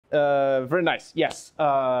Very nice. Yes.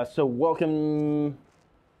 So welcome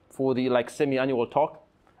for the semi-annual talk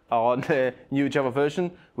on the new Java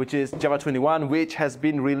version, which is Java 21, which has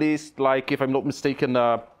been released if I'm not mistaken,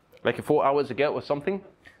 4 hours ago or something.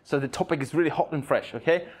 So the topic is really hot and fresh.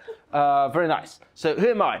 Okay. Very nice. So who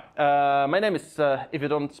am I? My name is. If you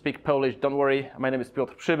don't speak Polish, don't worry. My name is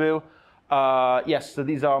Piotr Przybył. Yes, so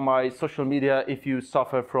these are my social media if you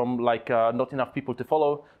suffer from not enough people to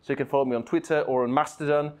follow. So you can follow me on Twitter or on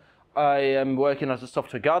Mastodon. I am working as a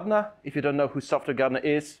software gardener. If you don't know who software gardener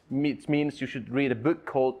is, it means you should read a book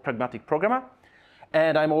called Pragmatic Programmer.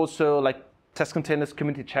 And I'm also Testcontainers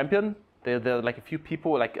Community Champion. There are a few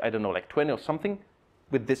people, I don't know, 20 or something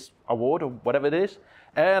with this award or whatever it is.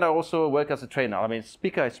 And I also work as a trainer. I mean,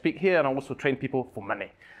 speaker, I speak here and I also train people for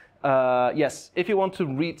money. Yes, if you want to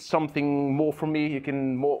read something more from me, you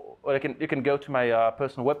can go to my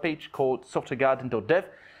personal webpage called softwaregarden.dev.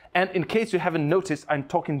 And in case you haven't noticed, I'm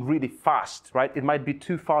talking really fast, right? It might be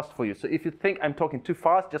too fast for you. So if you think I'm talking too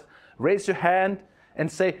fast, just raise your hand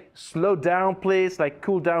and say, slow down, please,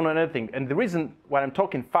 cool down or anything. And the reason why I'm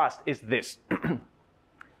talking fast is this.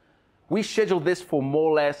 We scheduled this for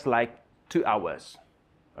more or less 2 hours,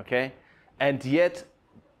 okay? And yet,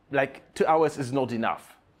 2 hours is not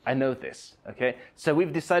enough. I know this, okay? So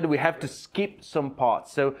we've decided we have to skip some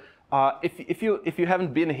parts. So if you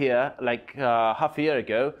haven't been here half a year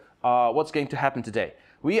ago, what's going to happen today?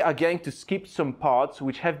 We are going to skip some parts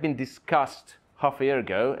which have been discussed half a year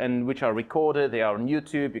ago and which are recorded. They are on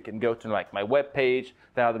YouTube. You can go to my web page.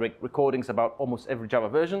 There are the recordings about almost every Java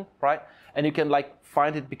version, right? And you can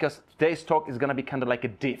find it because today's talk is going to be kind of like a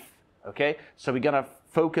diff, okay? So we're going to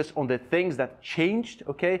focus on the things that changed,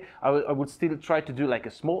 okay? I would still try to do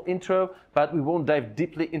a small intro, but we won't dive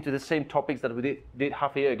deeply into the same topics that we did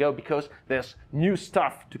half a year ago because there's new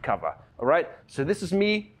stuff to cover, all right? So this is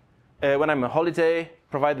me when I'm on holiday,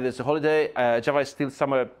 provided there's a holiday. Java is still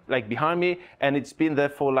somewhere behind me, and it's been there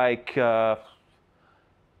for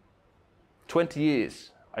 20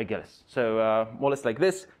 years, I guess. So more or less like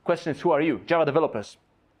this. Question is, who are you? Java developers.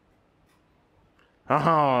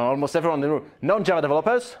 Almost everyone in the room. Non-Java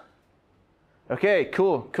developers? Okay,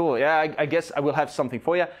 cool. Yeah, I guess I will have something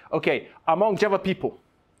for you. Okay, among Java people,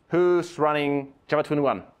 who's running Java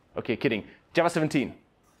 21? Okay, kidding. Java 17?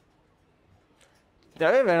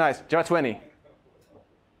 Yeah, very nice. Java 20?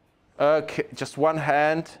 Okay, just one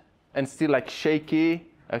hand and still shaky.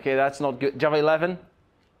 Okay, that's not good. Java 11?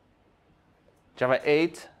 Java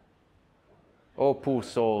 8? Oh, poor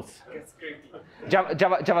souls.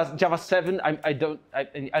 Java 7,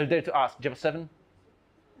 I'll dare to ask. Java 7?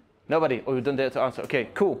 Nobody? Or you don't dare to answer? Okay,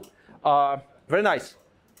 cool. Very nice.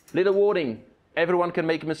 Little warning. Everyone can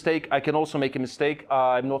make a mistake. I can also make a mistake.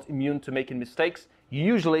 I'm not immune to making mistakes.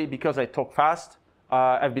 Usually because I talk fast.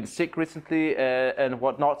 I've been sick recently and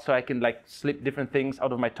whatnot, so I can slip different things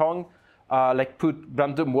out of my tongue. Put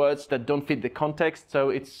random words that don't fit the context. So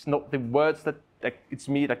it's not the words that it's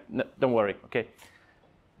me, no, don't worry, okay.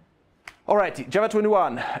 Alrighty, Java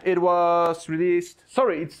 21, it was released,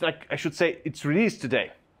 sorry, it's I should say it's released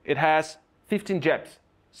today. It has 15 JEPs.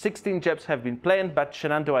 16 JEPs have been planned, but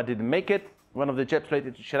Shenandoah didn't make it. One of the JEPs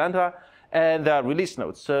related to Shenandoah, and there are release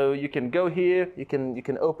notes. So you can go here, you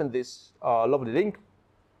can open this lovely link,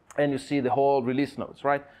 and you see the whole release notes,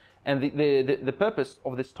 right? And the purpose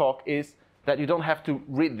of this talk is that you don't have to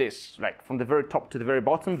read this from the very top to the very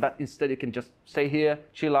bottom, but instead you can just stay here,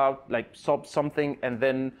 chill out, sob something, and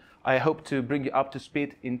then I hope to bring you up to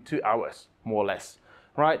speed in 2 hours, more or less,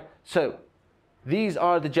 right? So these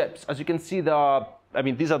are the JEPs. As you can see, these are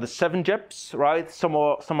the 7 JEPs, right? Some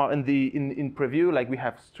are in preview, we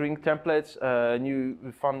have string templates, new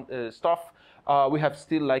fun stuff. We have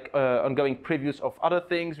still ongoing previews of other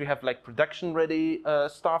things. We have production ready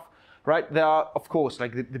stuff. Right, there are, of course,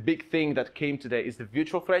 the big thing that came today is the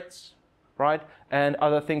virtual threads, right? And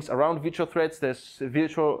other things around virtual threads. There's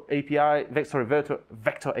virtual API,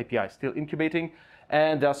 vector API still incubating,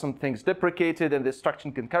 and there are some things deprecated, and there's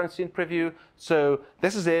structured concurrency in preview. So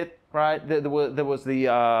this is it, right? There was the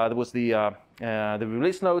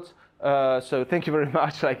release notes. So thank you very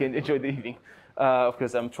much. I can enjoy the evening. Of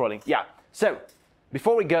course, I'm trolling. Yeah. So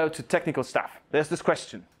before we go to technical stuff, there's this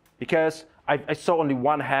question because I saw only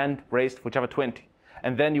one hand raised for Java 20,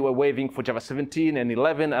 and then you were waving for Java 17 and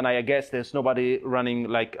 11, and I guess there's nobody running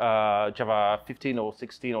Java 15 or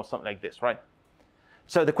 16 or something like this, right?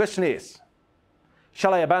 So the question is,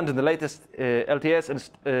 shall I abandon the latest LTS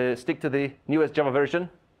and stick to the newest Java version?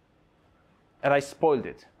 And I spoiled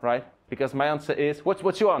it, right? Because my answer is,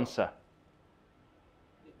 what's your answer?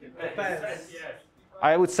 It depends.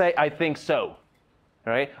 I would say I think so.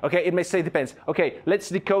 right? Okay, it may say depends. Okay, let's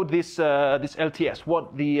decode this this LTS.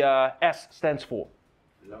 What the S stands for?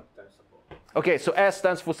 Long time support. Okay, so S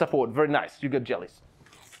stands for support. Very nice. You got jellies.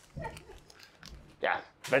 Yeah,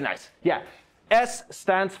 very nice. Yeah, S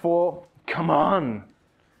stands for, come on,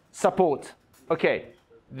 support. Okay,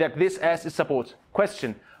 that this S is support.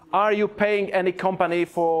 Question, are you paying any company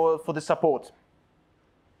for the support?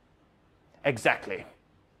 Exactly.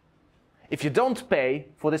 If you don't pay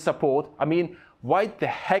for the support, I mean, why the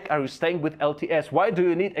heck are you staying with LTS? Why do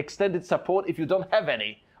you need extended support if you don't have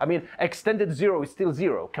any? I mean, extended 0 is still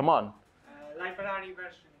 0. Come on. Library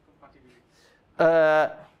version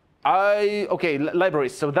compatibility. Okay,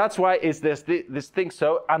 libraries. So that's why is this thing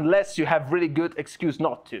so, unless you have really good excuse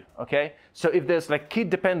not to, okay? So if there's like key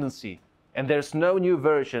dependency and there's no new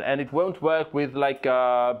version and it won't work with like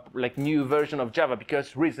new version of Java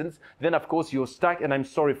because reasons, then of course you're stuck and I'm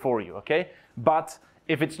sorry for you, okay? But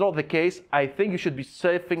if it's not the case, I think you should be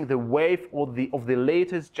surfing the wave of the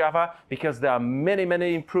latest Java because there are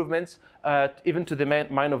many improvements, even to the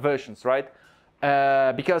minor versions, right?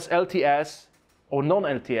 Because LTS or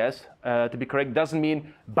non-LTS, to be correct, doesn't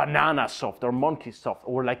mean banana soft or monkey soft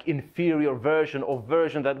or like inferior version or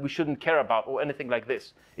version that we shouldn't care about or anything like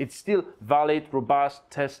this. It's still valid, robust,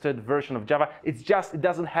 tested version of Java. It's just, it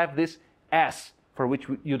doesn't have this S for which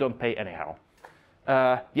you don't pay anyhow.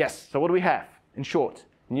 Yes, so what do we have? In short,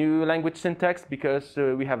 new language syntax because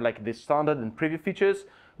we have like this standard and preview features.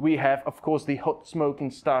 We have, of course, the hot smoking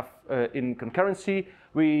stuff in concurrency.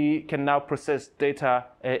 We can now process data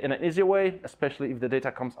in an easier way, especially if the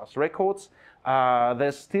data comes as records.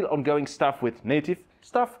 There's still ongoing stuff with native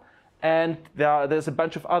stuff. And there's a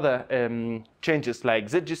bunch of other changes like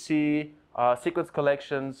ZGC, sequence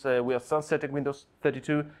collections. We are sunsetting Windows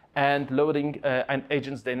 32 and loading and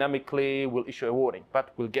agents dynamically will issue a warning,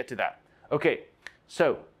 but we'll get to that. Okay,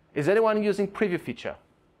 so is anyone using preview feature?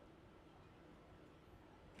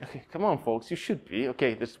 Okay, come on, folks, you should be.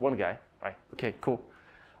 Okay, there's one guy, right? Okay, cool.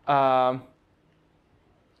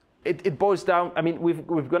 It boils down, I mean,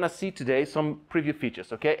 we're gonna see today some preview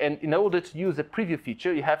features, okay? And in order to use a preview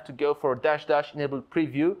feature, you have to go for -- enable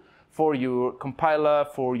preview for your compiler,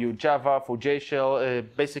 for your Java, for JShell,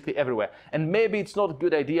 basically everywhere. And maybe it's not a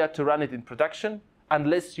good idea to run it in production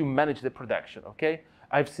unless you manage the production, okay?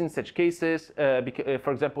 I've seen such cases,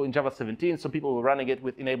 for example, in Java 17, some people were running it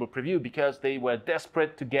with enable preview because they were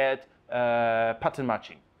desperate to get pattern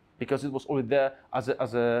matching because it was already there as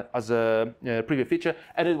a preview feature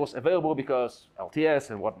and it was available because LTS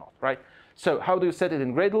and whatnot, right? So how do you set it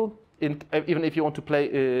in Gradle? Even if you want to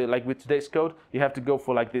play like with today's code, you have to go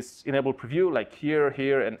for like this enable preview, like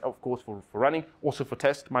here, and of course for running, also for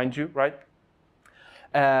test, mind you, right?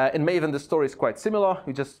 In Maven, the story is quite similar.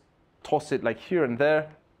 You just toss it like here and there,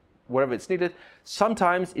 wherever it's needed.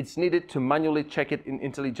 Sometimes it's needed to manually check it in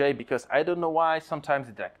IntelliJ because I don't know why. Sometimes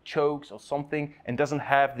it like chokes or something and doesn't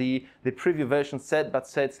have the preview version set, but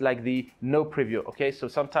sets like the no preview. Okay, so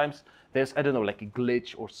sometimes there's, I don't know, like a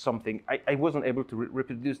glitch or something. I wasn't able to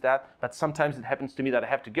reproduce that, but sometimes it happens to me that I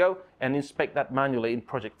have to go and inspect that manually in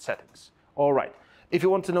project settings. All right. If you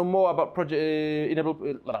want to know more about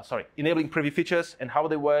enabling preview features and how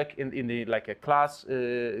they work in the like a class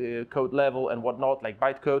code level and whatnot, like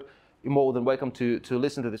bytecode, you're more than welcome to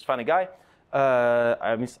listen to this funny guy.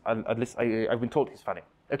 At least I've been told he's funny.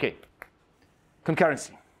 Okay,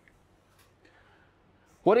 concurrency.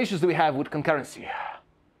 What issues do we have with concurrency?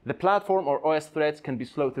 The platform or OS threads can be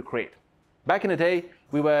slow to create. Back in the day,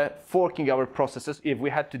 we were forking our processes if we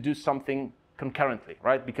had to do something concurrently,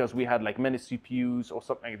 right? Because we had like many CPUs or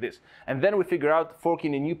something like this. And then we figure out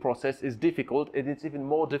forking a new process is difficult, and it's even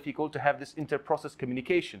more difficult to have this inter-process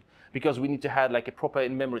communication because we need to have like a proper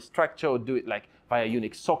in-memory structure or do it like via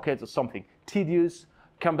Unix sockets or something. Tedious,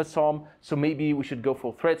 cumbersome, so maybe we should go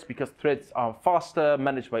for threads because threads are faster,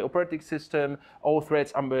 managed by operating system. All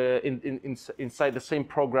threads inside the same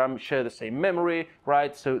program share the same memory,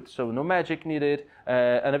 right? So no magic needed,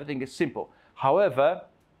 and everything is simple. However,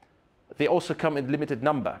 they also come in limited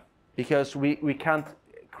number because we can't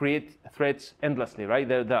create threads endlessly, right?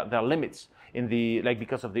 There are limits in the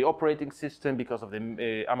because of the operating system, because of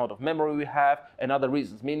the amount of memory we have, and other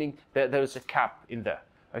reasons. Meaning that there is a cap in there,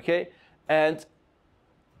 okay? And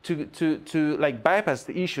to like bypass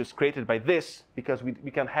the issues created by this, because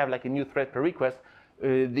we can have like a new thread per request.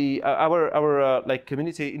 Our like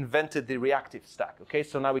community invented the reactive stack. Okay,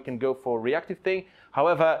 so now we can go for reactive thing.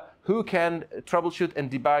 However, who can troubleshoot and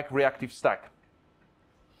debug reactive stack?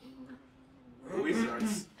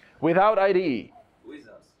 Wizards. Without IDE.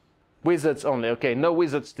 Wizards. Wizards only. Okay, no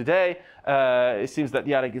wizards today. It seems that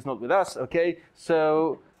Jarek is not with us. Okay,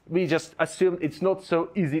 so we just assume it's not so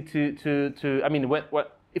easy to I mean,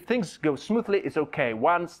 if things go smoothly, it's okay.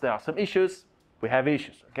 Once there are some issues, we have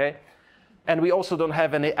issues, okay? And we also don't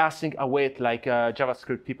have any async await like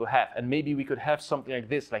JavaScript people have. And maybe we could have something like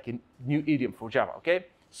this, like a new idiom for Java, okay?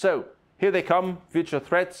 So here they come, virtual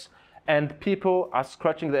threads, and people are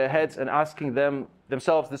scratching their heads and asking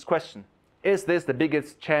themselves this question. Is this the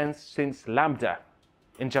biggest change since Lambda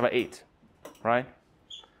in Java 8, right?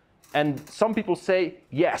 And some people say,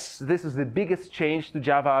 yes, this is the biggest change to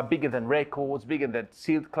Java, bigger than records, bigger than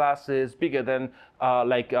sealed classes, bigger than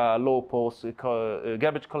low post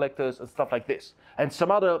garbage collectors and stuff like this. And some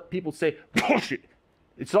other people say, bullshit,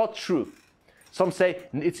 it's not true. Some say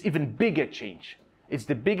it's even bigger change. It's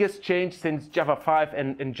the biggest change since Java 5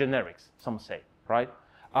 and generics, some say, right?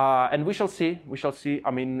 And we shall see,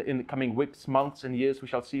 I mean, in the coming weeks, months, and years, we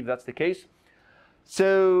shall see if that's the case.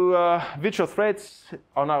 So virtual threads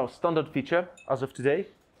are now a standard feature as of today.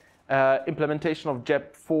 Implementation of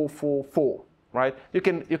JEP 4.4.4, right? You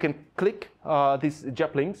can click these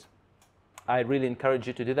JEP links. I really encourage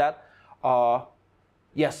you to do that.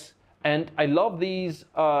 Yes, and I love these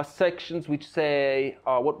sections which say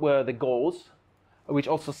what were the goals, which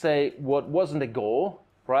also say what wasn't the goal,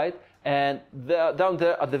 right? And down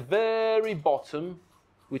there at the very bottom,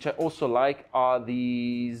 which I also like, are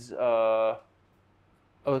these.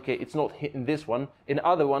 Okay, it's not in this one. In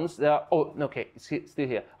other ones, there are, oh, okay, it's still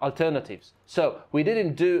here, alternatives. So we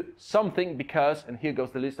didn't do something because, and here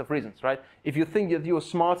goes the list of reasons, right? If you think that you are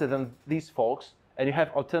smarter than these folks and you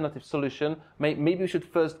have alternative solution, maybe you should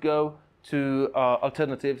first go to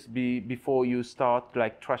alternatives before you start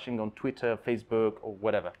like trashing on Twitter, Facebook, or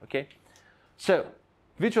whatever, okay? So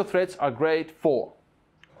virtual threads are great for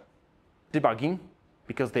debugging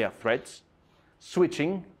because they are threads,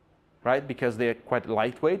 switching, right, because they're quite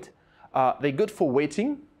lightweight. They're good for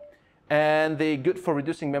waiting, and they're good for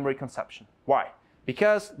reducing memory consumption. Why?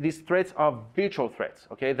 Because these threads are virtual threads,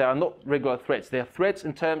 okay? They are not regular threads. They are threads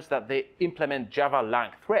in terms that they implement Java lang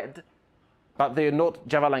thread, but they're not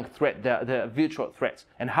Java lang thread. They're virtual threads.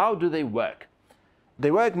 And how do they work? They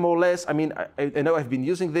work more or less, I mean, I know I've been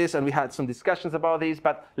using this, and we had some discussions about this,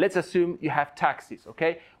 but let's assume you have taxis,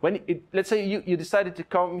 okay? Let's say you decided to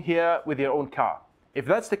come here with your own car. If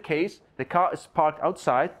that's the case, the car is parked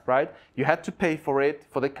outside, right? You had to pay for it,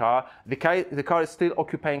 for the car. The car is still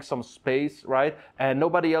occupying some space, right? And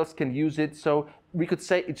nobody else can use it. So we could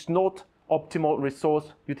say it's not optimal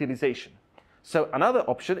resource utilization. So another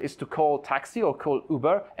option is to call taxi or call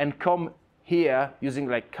Uber and come here using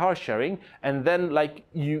like car sharing. And then like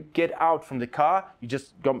you get out from the car, you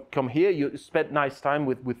just come here, you spend nice time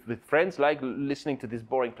with friends, like listening to this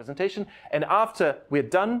boring presentation. And after we're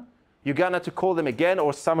done, you're gonna to call them again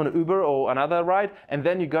or summon Uber or another ride, and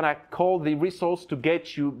then you're gonna call the resource to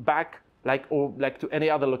get you back like to any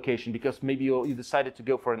other location because maybe you decided to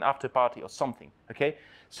go for an after party or something, okay?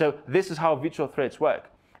 So this is how virtual threads work.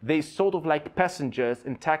 They sort of like passengers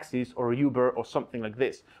in taxis or Uber or something like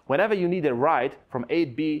this. Whenever you need a ride from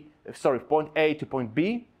point A to point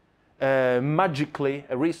B, magically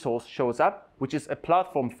a resource shows up, which is a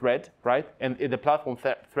platform thread, right? And the platform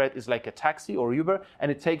thread is like a taxi or Uber,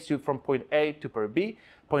 and it takes you from point A to point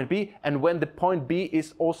B. And when the point B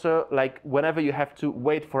is also like whenever you have to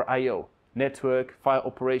wait for I/O, network, file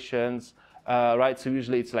operations, right? So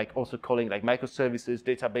usually it's like also calling like microservices,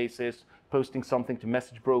 databases, posting something to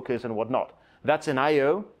message brokers and whatnot. That's an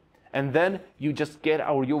I/O. And then you just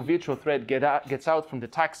your virtual thread gets out from the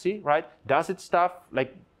taxi, right? Does its stuff,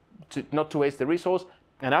 like not to waste the resource.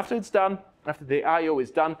 And after it's done, after the I/O is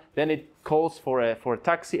done, then it calls for a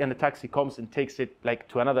taxi, and the taxi comes and takes it like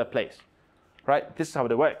to another place, right? This is how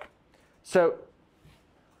they work. So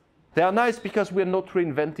they are nice because we're not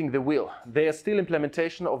reinventing the wheel. They are still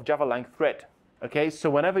implementation of Java lang thread. Okay, so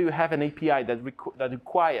whenever you have an API that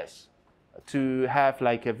requires to have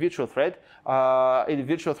like a virtual thread,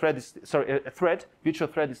 virtual thread is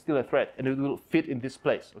still a thread, and it will fit in this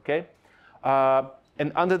place. Okay.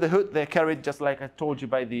 And under the hood, they're carried, just like I told you,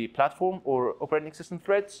 by the platform or operating system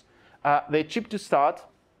threads. They're cheap to start.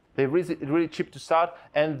 They're really cheap to start.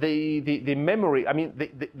 And the memory, I mean,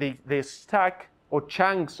 the stack, or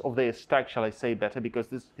chunks of their stack, shall I say better, because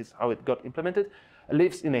this is how it got implemented,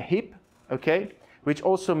 lives in a heap, okay? Which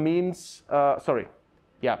also means, when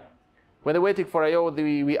they're waiting for I/O,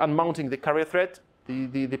 we unmounting the carrier thread,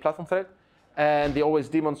 the platform thread, and they always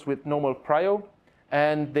daemons with normal prio,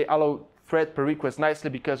 and they allow thread per request nicely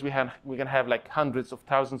because we can have like hundreds of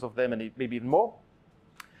thousands of them and maybe even more.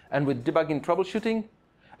 And with debugging troubleshooting,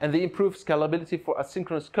 and they improve scalability for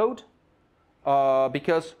asynchronous code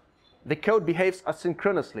because the code behaves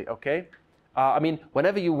asynchronously, okay? I mean,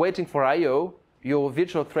 whenever you're waiting for I/O, your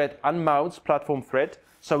virtual thread unmounts platform thread,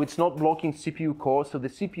 so it's not blocking CPU core. So the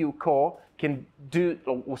CPU core can do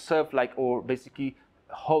or serve like, or basically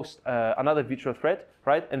host another virtual thread,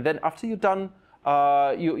 right? And then after you're done,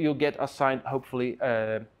 you'll get assigned hopefully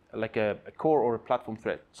like a core or a platform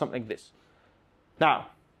thread, something like this. Now,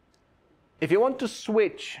 if you want to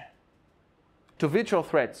switch to virtual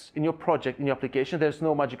threads in your project, in your application, there's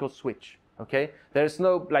no magical switch. Okay, there's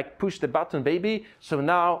no like push the button, baby. So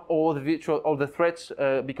now all the threads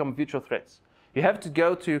become virtual threads. You have to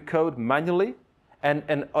go to your code manually and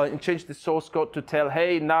change the source code to tell,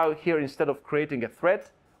 hey, now here instead of creating a thread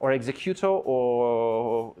or executor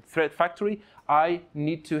or thread factory, I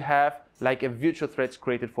need to have like a virtual threads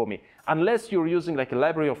created for me. Unless you're using like a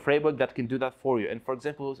library or framework that can do that for you. And for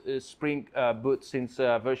example, Spring Boot since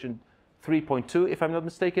version 3.2, if I'm not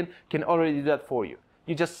mistaken, can already do that for you.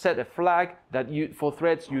 You just set a flag that for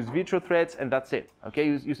threads use virtual threads, and that's it. Okay,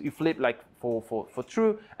 you flip like for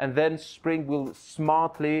true, and then Spring will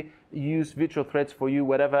smartly use virtual threads for you,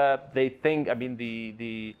 whatever they think. I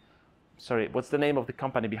mean sorry, what's the name of the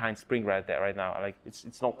company behind Spring right now? Like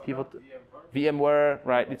it's not Pivot, VMware,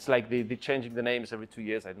 right? It's like they're changing the names every 2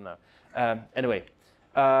 years. I don't know. Anyway,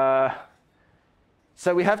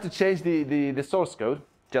 so we have to change the source code,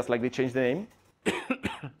 just like they changed the name.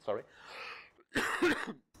 Sorry.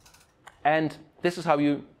 And this is how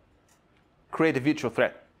you create a virtual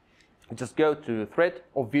thread. You just go to thread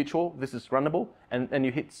or virtual, this is runnable, and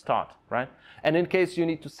you hit start, right? And in case you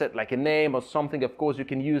need to set like a name or something, of course, you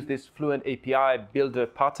can use this Fluent API builder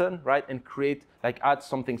pattern, right? And create, like add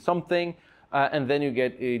something, and then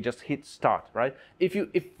you just hit start, right? If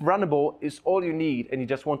runnable is all you need and you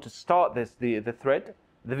just want to start the thread,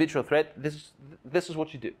 the virtual thread, this is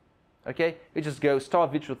what you do. Okay, you just go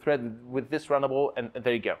start virtual thread with this runnable, and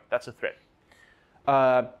there you go. That's a thread.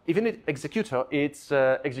 If you need executor, it's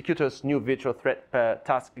executor's new virtual thread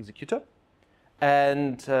task executor.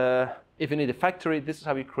 And if you need a factory, this is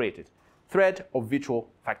how you create it: thread or virtual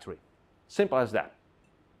factory. Simple as that.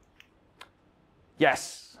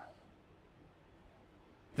 Yes.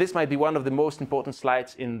 This might be one of the most important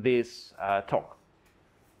slides in this talk.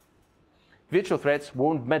 Virtual threads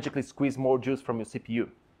won't magically squeeze more juice from your CPU.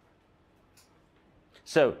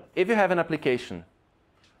 So if you have an application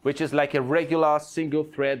which is like a regular single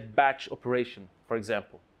thread batch operation, for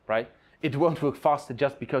example, right? It won't work faster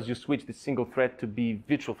just because you switch the single thread to be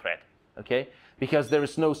virtual thread, okay? Because there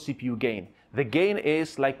is no CPU gain. The gain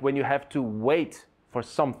is like when you have to wait for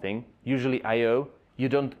something, usually I/O, you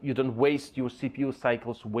don't waste your CPU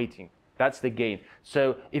cycles waiting. That's the gain.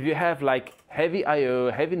 So if you have like heavy I/O,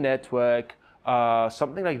 heavy network,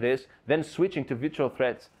 something like this, then switching to virtual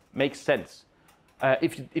threads makes sense.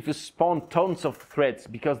 If you spawn tons of threads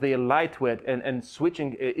because they are lightweight and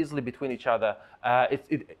switching easily between each other,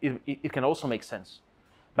 it can also make sense.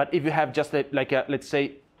 But if you have just let's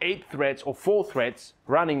say 8 threads or 4 threads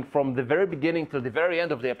running from the very beginning till the very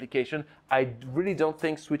end of the application, I really don't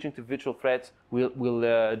think switching to virtual threads will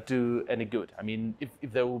do any good. I mean, if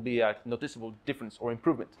there will be a noticeable difference or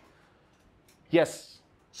improvement. Yes,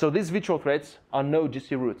 so these virtual threads are no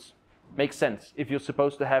GC roots. Makes sense. If you're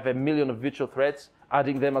supposed to have 1 million of virtual threads,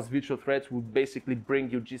 adding them as virtual threads would basically bring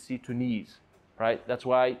your GC to knees, right? That's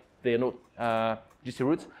why they are not GC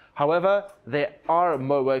roots. However, there are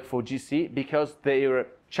more work for GC because their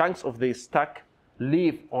chunks of the stack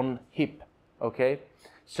live on heap, okay?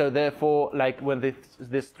 So therefore, like when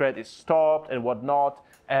this thread is stopped and whatnot,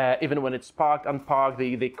 even when it's parked, unparked,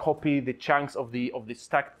 they copy the chunks of the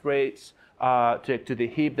stack threads to the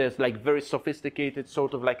heap. There's like very sophisticated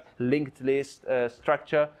sort of like linked list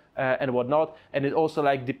structure and whatnot. And it also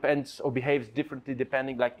like depends or behaves differently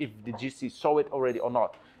depending like if the GC saw it already or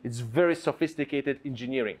not. It's very sophisticated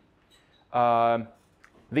engineering.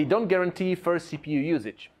 They don't guarantee first CPU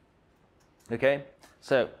usage. Okay,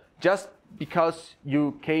 so just because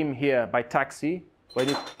you came here by taxi,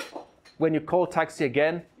 when you call taxi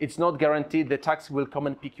again, it's not guaranteed the taxi will come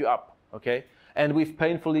and pick you up. Okay. And we've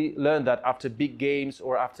painfully learned that after big games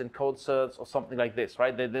or after concerts or something like this,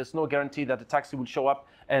 right? There's no guarantee that the taxi will show up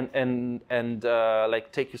and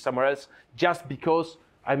like take you somewhere else just because,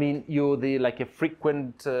 I mean, you're like a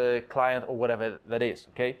frequent client or whatever that is,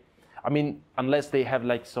 okay? I mean, unless they have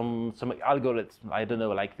like some algorithms, I don't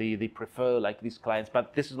know, like they prefer like these clients,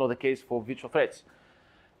 but this is not the case for virtual threads.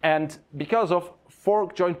 And because of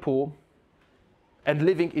fork join pool and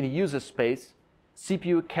living in user space,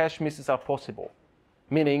 CPU cache misses are possible,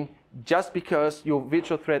 meaning just because your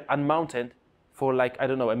virtual thread unmounted for like, I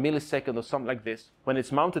don't know, a millisecond or something like this, when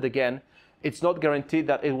it's mounted again, it's not guaranteed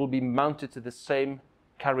that it will be mounted to the same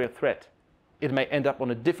carrier thread. It may end up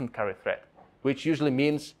on a different carrier thread. which usually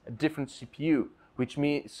means a different CPU, which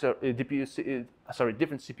means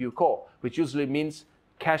different CPU core, which usually means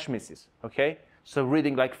cache misses. Okay, so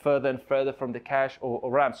reading like further and further from the cache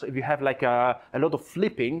or RAM. So if you have like a lot of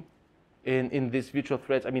flipping in these virtual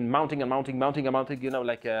threads, I mean mounting and mounting, mounting and mounting, you know,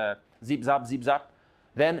 like zip zap,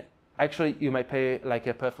 then actually you might pay like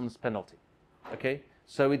a performance penalty. Okay,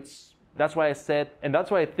 so that's why I said, and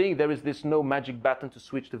that's why I think there is this no magic button to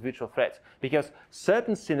switch to virtual threads, because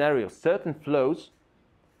certain scenarios, certain flows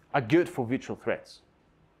are good for virtual threads,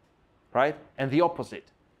 right? And the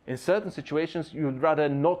opposite. In certain situations, you'd rather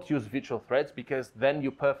not use virtual threads because then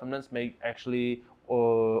your performance may actually,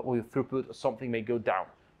 or your throughput or something may go down,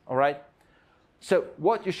 all right? So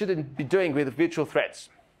what you shouldn't be doing with virtual threads,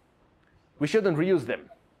 we shouldn't reuse them,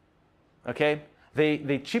 okay?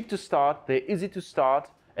 They're cheap to start, they're easy to start,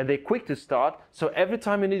 and they're quick to start. So every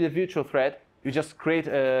time you need a virtual thread, you just create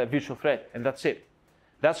a virtual thread, and that's it.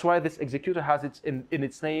 That's why this executor has in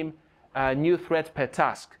its name new thread per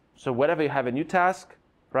task. So whenever you have a new task,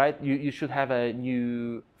 right, you should have a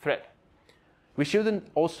new thread. We shouldn't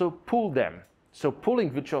also pull them. So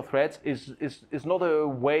pulling virtual threads is not a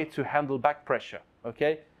way to handle back pressure,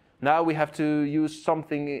 okay? Now we have to use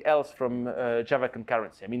something else from Java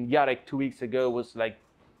concurrency. I mean, Jarek 2 weeks ago was like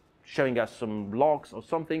showing us some logs or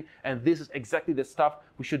something, and this is exactly the stuff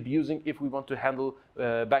we should be using if we want to handle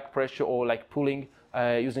back pressure or like pulling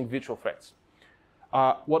using virtual threads.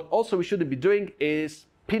 What also we shouldn't be doing is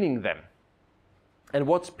pinning them. And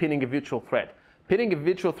what's pinning a virtual thread? Pinning a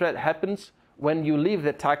virtual thread happens when you leave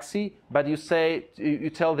the taxi, but you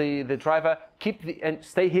tell the driver,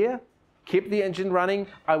 stay here, keep the engine running,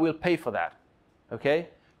 I will pay for that, okay?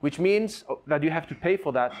 Which means that you have to pay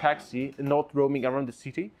for that taxi, not roaming around the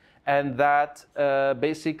city, and that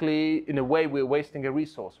basically, in a way, we're wasting a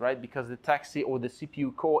resource, right? Because the taxi or the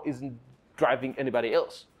CPU core isn't driving anybody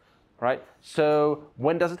else, right? So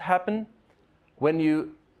when does it happen?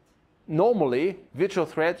 When normally, virtual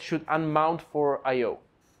threads should unmount for I/O.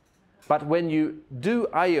 But when you do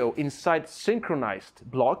I/O inside synchronized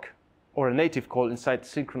block, or a native call inside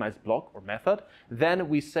synchronized block or method, then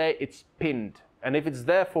we say it's pinned. And if it's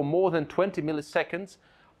there for more than 20 milliseconds,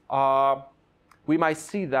 we might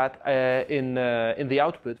see that in the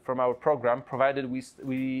output from our program, provided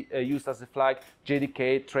we used as a flag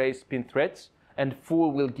JDK trace pin threads, and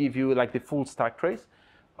full will give you like the full stack trace.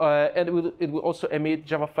 And it will also emit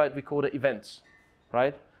Java Flight Recorder events,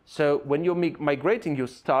 right? So when you're migrating your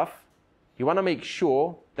stuff, you want to make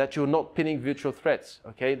sure that you're not pinning virtual threads,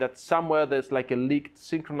 okay? That somewhere there's like a leaked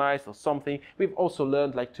synchronized or something. We've also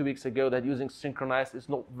learned like 2 weeks ago that using synchronized is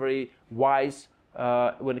not very wise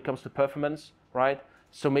when it comes to performance, right?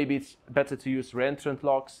 So maybe it's better to use reentrant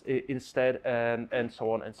locks instead, and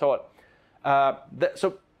so on and so on.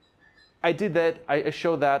 So I did that. I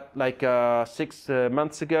showed that like 6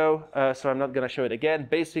 months ago, so I'm not going to show it again.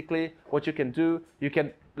 Basically, what you can do,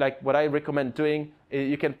 like what I recommend doing,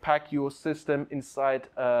 you can pack your system inside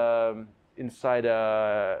a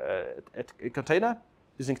container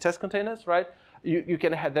using test containers, right? You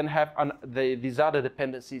can then have these other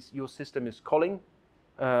dependencies your system is calling,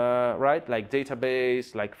 right? Like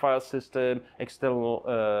database, like file system,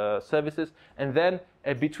 external services, and then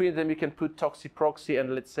between them you can put toxic proxy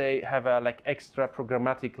and let's say have a like extra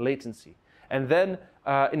programmatic latency. And then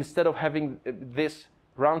instead of having this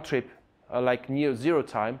round trip like near zero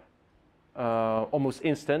time, almost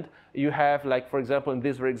instant, you have like, for example, in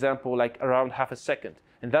this example, like around half a second.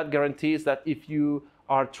 And that guarantees that if you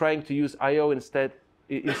are trying to use I/O inside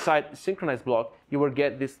synchronized block, you will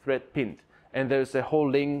get this thread pinned. And there's a whole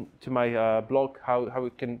link to my blog, how we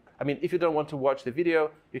can, I mean, if you don't want to watch the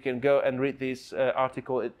video, you can go and read this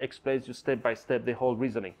article. It explains you step by step the whole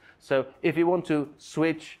reasoning. So if you want to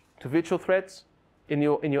switch to virtual threads in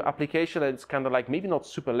your application, and it's kind of like maybe not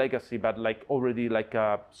super legacy, but like already like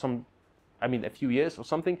a few years or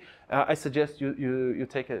something, I suggest you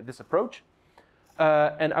take this approach.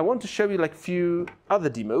 And I want to show you like few other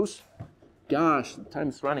demos. Gosh, time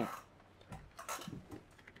is running.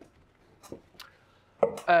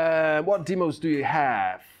 What demos do you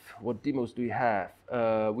have?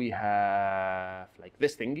 We have like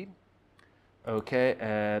this thingy. Okay,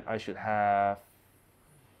 and I should have.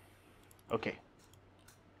 Okay.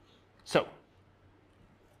 So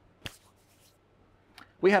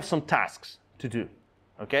we have some tasks to do.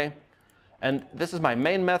 Okay, and this is my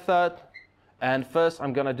main method. And first,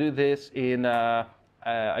 I'm gonna do this in.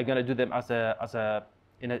 I'm gonna do them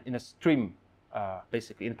in a stream.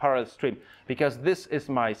 Basically in parallel stream, because this is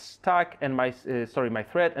my stack and my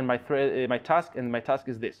thread and my task, and my task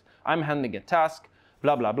is this. I'm handling a task.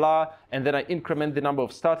 blah, blah, blah. And then I increment the number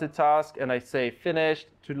of started tasks and I say finished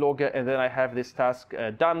to logger, and then I have this task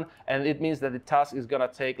done. And it means that the task is gonna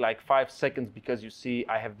take like 5 seconds because you see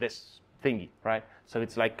I have this thingy, right? So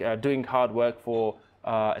it's like doing hard work for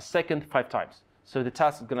a second 5 times. So the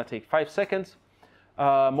task is gonna take 5 seconds,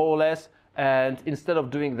 more or less. And instead of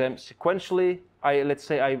doing them sequentially, let's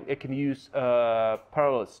say I can use a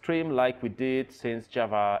parallel stream like we did since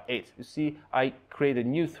Java 8. You see, I create a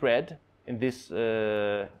new thread in this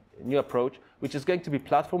new approach, which is going to be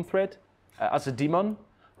platform thread as a daemon,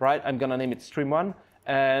 right? I'm gonna name it stream1,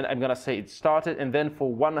 and I'm gonna say it started, and then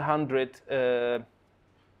for 100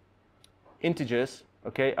 integers,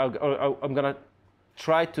 okay, I'm gonna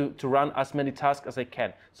try to run as many tasks as I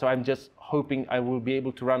can. So I'm just hoping I will be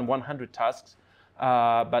able to run 100 tasks,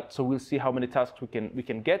 but so we'll see how many tasks we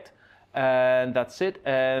can get, and that's it.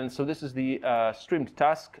 And so this is the streamed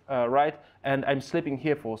task, right? And I'm sleeping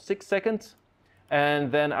here for 6 seconds,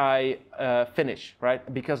 and then I finish, right?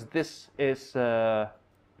 Because this is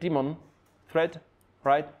daemon thread,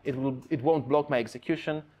 right? It won't block my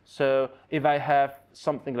execution. So if I have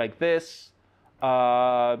something like this,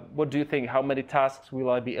 what do you think? How many tasks will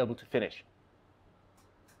I be able to finish?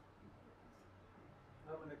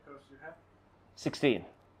 How many cores you have? 16.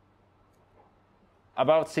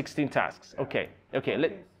 About 16 tasks. Okay.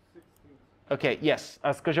 Okay. Yes.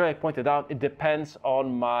 As Kojoek pointed out, it depends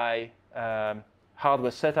on my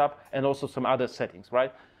hardware setup and also some other settings,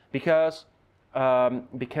 right? Because parallel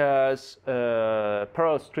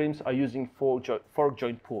streams are using fork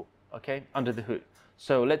join pool, okay, under the hood.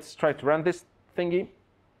 So let's try to run this thingy.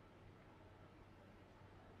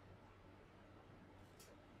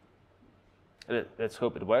 Let's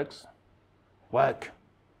hope it works. Work.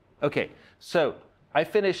 Okay, so I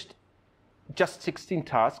finished just 16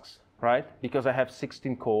 tasks, right? Because I have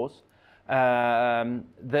 16 cores.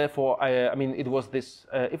 Therefore, I mean, it was this.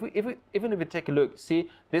 Even if we take a look, see,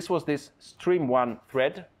 this was this stream1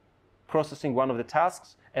 thread processing one of the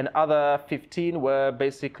tasks, and other 15 were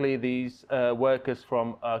basically these workers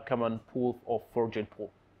from a common pool or fork join pool,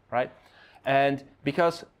 right? And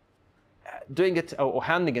because doing it or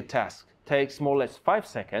handling a task takes more or less 5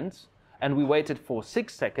 seconds, and we waited for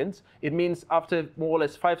 6 seconds, it means after more or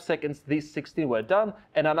less 5 seconds, these 16 were done,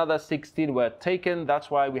 and another 16 were taken.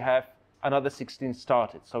 That's why we have another 16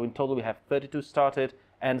 started. So in total, we have 32 started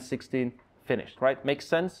and 16 finished, right? Makes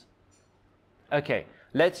sense? Okay,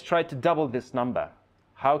 let's try to double this number.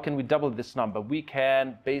 How can we double this number? We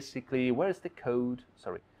can basically, where is the code?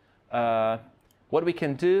 Sorry. What we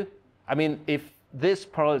can do, I mean, if this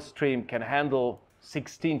parallel stream can handle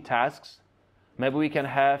 16 tasks, maybe we can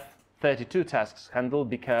have 32 tasks handled,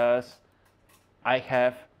 because I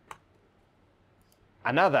have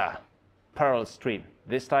another parallel stream,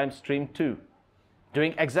 this time stream 2,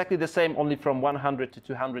 doing exactly the same, only from 100 to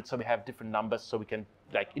 200, so we have different numbers, so we can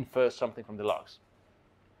like infer something from the logs.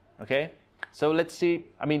 Okay, so let's see,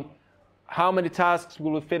 I mean, how many tasks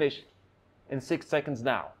will we finish in 6 seconds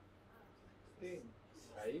now?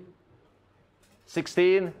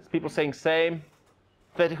 16, people saying same.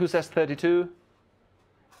 30, who says 32?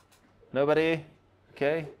 Nobody?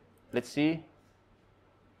 Okay, let's see.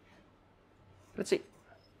 Let's see.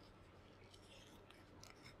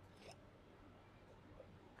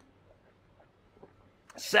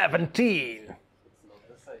 $17.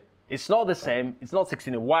 It's not the same. It's not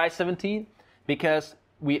 16. Why 17? Because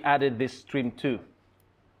we added this stream 2,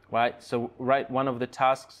 right? So right, one of the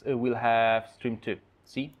tasks will have stream 2.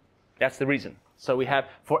 See, that's the reason. So we have,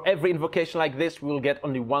 for every invocation like this, we will get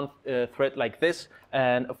only one thread like this.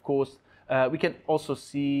 And of course, we can also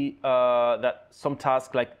see that some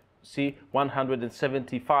tasks like, see,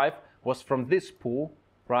 175 was from this pool,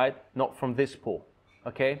 right? Not from this pool,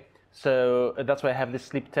 okay? So that's why I have this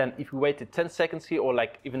sleep 10. If we waited 10 seconds here, or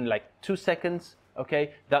like even like 2 seconds,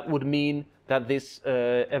 okay, that would mean that this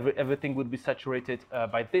everything would be saturated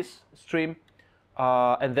by this stream.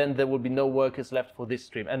 And then there will be no workers left for this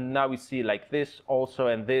stream. And now we see like this also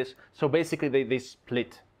and this. So basically they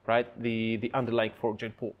split, right, the underlying fork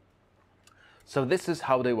join pool. So this is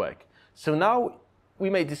how they work. So now we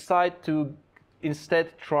may decide to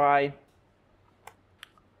instead try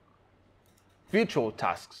virtual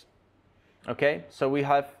tasks. Okay, so we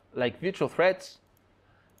have like virtual threads,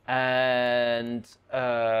 and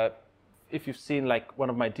if you've seen like one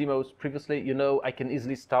of my demos previously, you know I can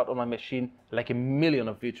easily start on my machine like 1 million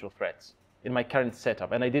of virtual threads in my current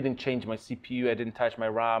setup, and I didn't change my CPU, I didn't touch my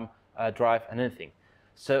RAM, drive, and anything.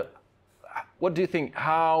 So what do you think?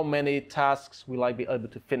 How many tasks will I be able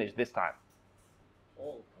to finish this time?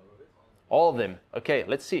 All of them. Okay,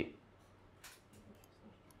 let's see.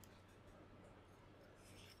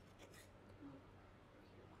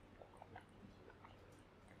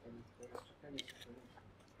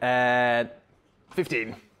 And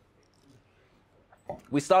 15.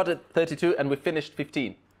 We started 32 and we finished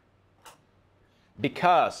 15.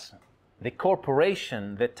 Because the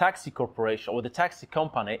corporation, the taxi corporation or the taxi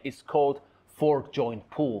company is called fork join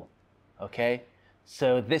pool. Okay?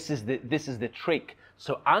 So this is the trick.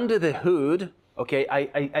 So under the hood, okay,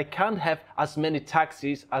 I can't have as many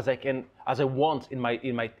taxis as I want in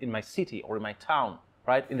my city or in my town,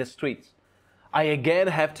 right? In the streets. I again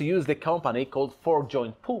have to use the company called fork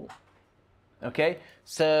join pool. Okay?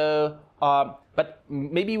 So but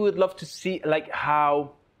maybe we would love to see like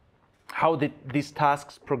how these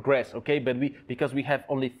tasks progress, okay? But because we have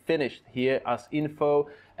only finished here as info,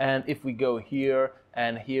 and if we go here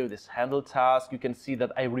and here this handle task, you can see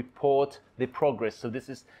that I report the progress. So this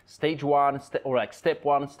is stage 1, or like step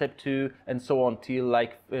 1, step 2, and so on till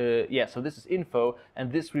like so this is info,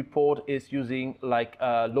 and this report is using like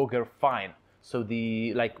logger find. So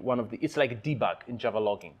it's like a debug in Java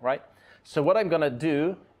logging, right? So what I'm gonna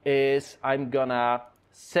do is I'm gonna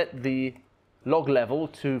set the log level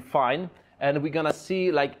to fine, and we're gonna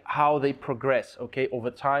see like how they progress, okay,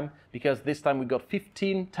 over time, because this time we got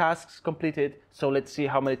 15 tasks completed. So let's see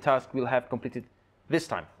how many tasks we'll have completed this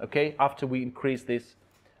time, okay, after we increase this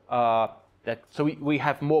so we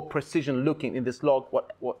have more precision looking in this log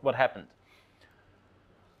what happened.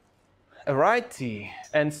 Alrighty,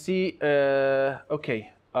 and see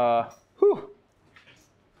okay,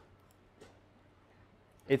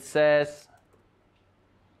 it says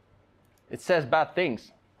bad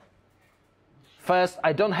things. First,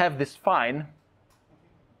 I don't have this fine,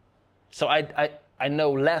 so I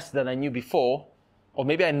know less than I knew before, or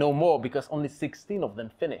maybe I know more because only 16 of them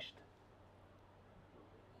finished.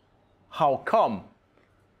 How come?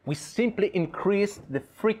 We simply increased the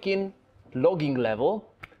freaking logging level.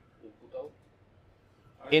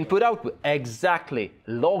 Input output, exactly.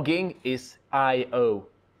 Logging is I/O.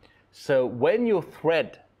 So when your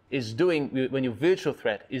virtual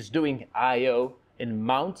thread is doing I/O, it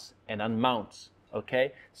mounts and unmounts,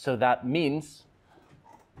 okay? So that means,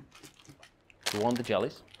 you want the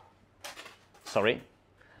jellies? Sorry.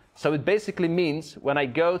 So it basically means when I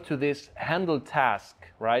go to this handle task,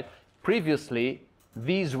 right? Previously,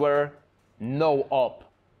 these were no op,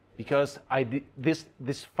 because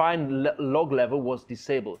this fine log level was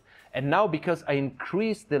disabled. And now because I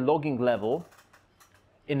increased the logging level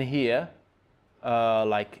in here,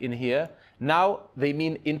 like in here, now they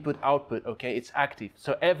mean input output, okay, it's active.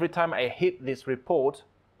 So every time I hit this report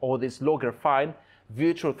or this logger fine,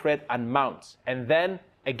 virtual thread unmounts. And then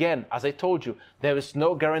again, as I told you, there is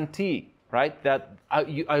no guarantee, right, that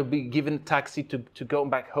I'll be given taxi to go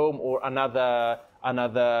back home or another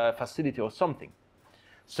facility or something.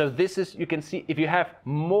 So this is, you can see, if you have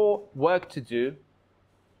more work to do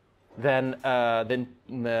than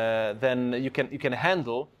you can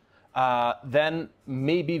handle, then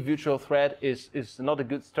maybe virtual thread is not a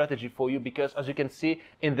good strategy for you, because as you can see,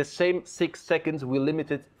 in the same 6 seconds, we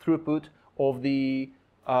limited throughput of the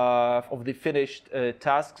finished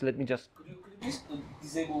tasks. Let me just. Could you please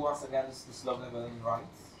disable once again this log level and run it?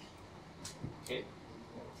 Okay.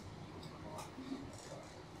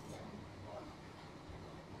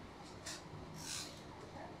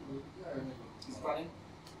 It's running.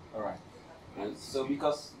 All right. So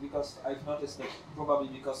because I've noticed that probably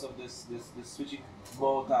because of this switching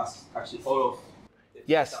more tasks, actually all of it.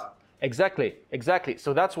 Yes, exactly.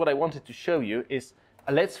 So that's what I wanted to show you is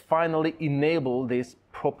let's finally enable this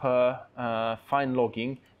proper fine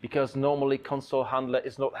logging, because normally console handler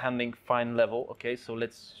is not handling fine level. Okay, so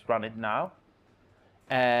let's run it now,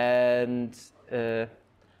 and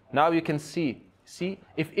now you can see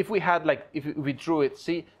if we had like if we drew it,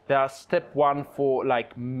 see there are step 1 for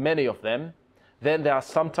like many of them. Then there are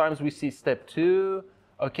sometimes we see step 2,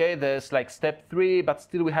 okay, there's like step 3, but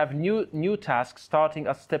still we have new tasks starting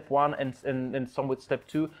at step 1 and some with step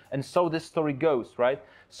 2, and so this story goes, right?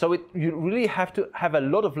 So you really have to have a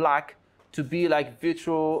lot of luck to be like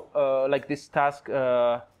virtual, like this task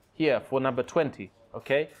here for number 20,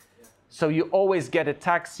 okay? So you always get a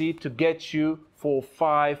taxi to get you for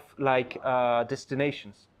 5 like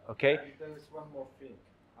destinations, okay? And there is one more thing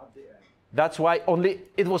at the end. That's why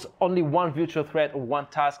it was only one virtual thread or one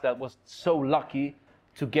task that was so lucky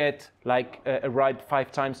to get like a ride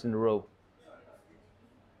 5 times in a row.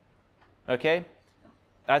 Okay,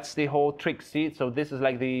 that's the whole trick. See, so this is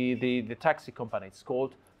like the taxi company. It's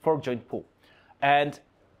called fork join pool. And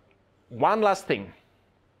one last thing: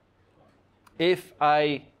 if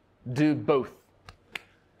I do both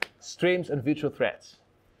streams and virtual threads,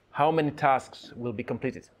 how many tasks will be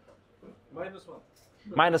completed? -1.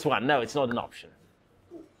 -1. No, it's not an option.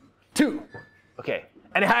 2. Okay.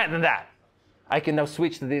 any higher than that. I can now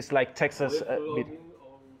switch to this like Texas With bit. logging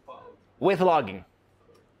or without? With logging.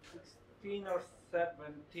 16 or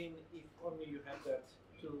 17 if only you have that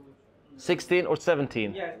to... 16 or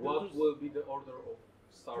 17. Yeah, what will be the order of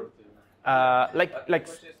starting? Like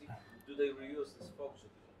Do they reuse this function?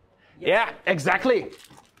 yeah, exactly.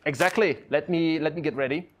 Exactly. Let me get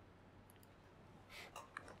ready.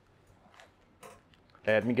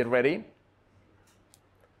 Let me get ready.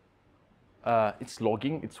 It's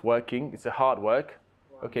logging, it's working, it's a hard work.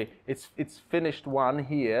 Okay, it's finished one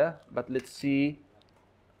here, but let's see.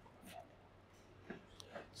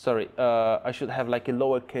 Sorry, I should have like a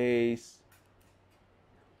lowercase.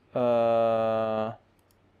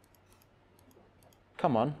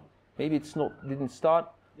 Come on, maybe it's not, didn't start.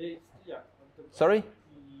 Yeah. Sorry?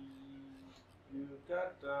 You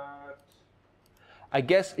got that. I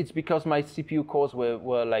guess it's because my CPU cores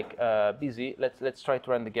were like busy. Let's try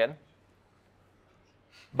to run again.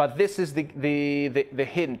 But this is the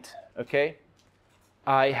hint, okay?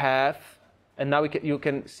 I have, and now you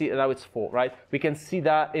can see now it's 4, right? We can see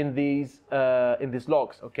that in these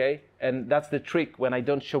logs, okay? And that's the trick when I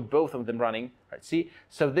don't show both of them running. Right? See,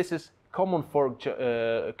 so this is common for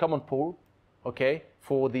common pool, okay,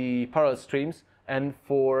 for the parallel streams, and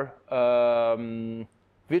for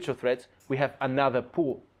virtual threads we have another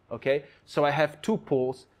pool, okay? So I have 2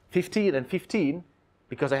 pools, 15 and 15,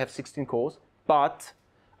 because I have 16 cores, but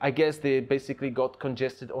I guess they basically got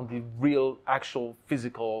congested on the real, actual,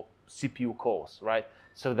 physical CPU cores, right?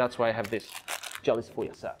 So that's why I have this. Jealous for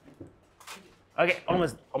yourself. Okay,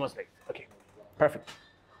 almost late. Okay, perfect.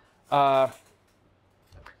 So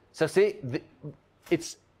see,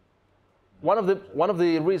 it's one of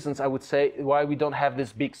the reasons I would say why we don't have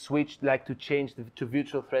this big switch like to change to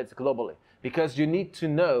virtual threads globally, because you need to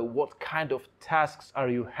know what kind of tasks are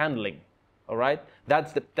you handling. All right,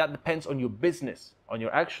 that depends on your business, on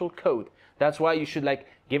your actual code. That's why you should like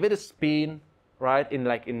give it a spin, right? In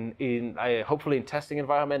hopefully in testing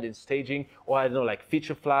environment, in staging, or I don't know, like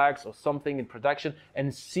feature flags or something in production,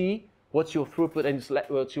 and see what's your throughput and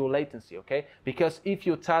what's your latency. Okay, because if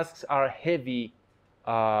your tasks are heavy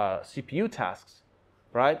CPU tasks,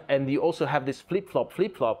 right, and you also have this flip-flop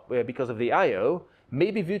because of the I/O,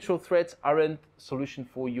 maybe virtual threads aren't solution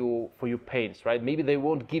for your pains, right? Maybe they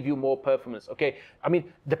won't give you more performance. Okay, I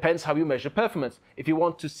mean, depends how you measure performance. If you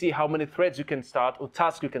want to see how many threads you can start or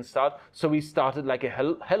tasks you can start, so we started like a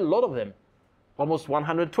hell lot of them, almost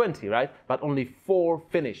 120, right? But only 4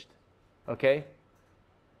 finished, okay?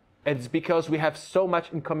 And it's because we have so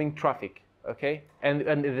much incoming traffic, okay?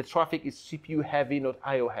 And the traffic is CPU heavy, not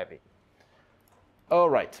IO heavy. All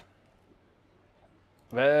right,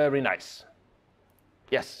 very nice.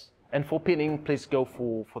 Yes, and for pinning, please go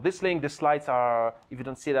for this link. The slides are, if you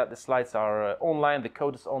don't see that, the slides are online, the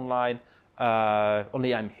code is online,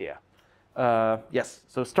 only I'm here. Yes,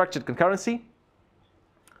 so structured concurrency.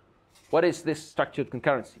 What is this structured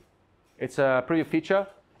concurrency? It's a preview feature.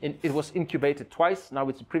 It was incubated twice, now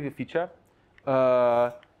it's a preview feature.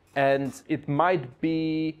 And it might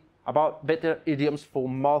be about better idioms for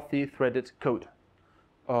multi-threaded code.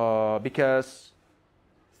 Because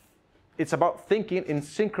it's about thinking in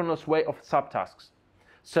synchronous way of subtasks.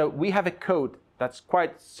 So we have a code that's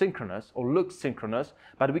quite synchronous or looks synchronous,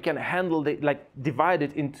 but we can handle divide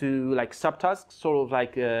it into like subtasks, sort of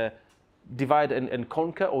like divide and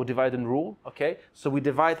conquer or divide and rule. Okay, so we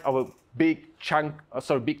divide our big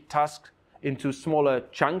task into smaller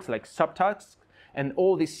chunks like subtasks, and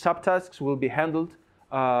all these subtasks will be handled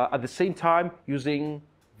at the same time using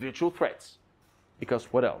virtual threads. Because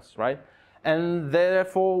what else, right? And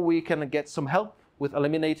therefore, we can get some help with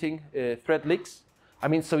eliminating thread leaks. I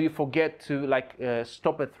mean, so you forget to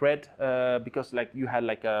stop a thread because you had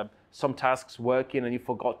some tasks working and you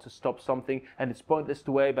forgot to stop something, and it's pointless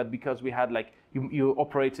to wait. But because we had you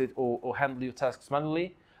operated or handled your tasks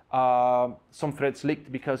manually, some threads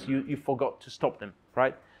leaked because you forgot to stop them,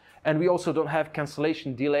 right? And we also don't have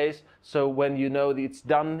cancellation delays. So when you know that it's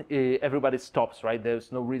done, everybody stops, right?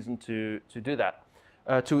 There's no reason to do that.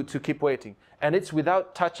 To keep waiting, and it's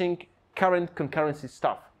without touching current concurrency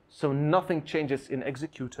stuff. So nothing changes in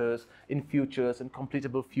executors, in futures, in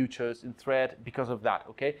completable futures, in thread because of that.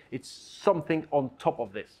 Okay, it's something on top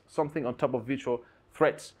of this, something on top of virtual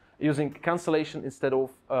threads, using cancellation instead of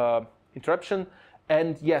interruption.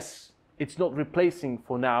 And yes, it's not replacing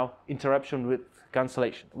for now interruption with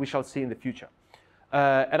cancellation. We shall see in the future.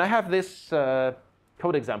 And I have this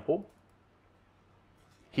code example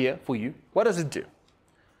here for you. What does it do?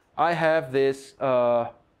 I have this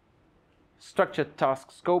structured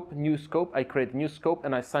task scope, new scope. I create a new scope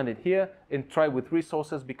and I assign it here and try with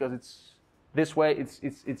resources because it's This way,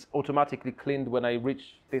 it's automatically cleaned when I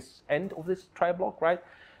reach this end of this try block, right?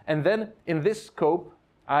 And then in this scope,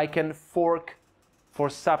 I can fork for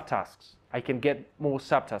subtasks. I can get more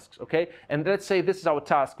subtasks, okay? And let's say this is our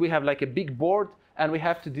task. We have like a big board, and we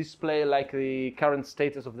have to display like the current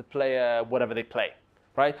status of the player, whatever they play,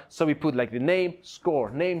 right? So we put like the name, score,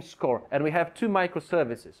 and we have two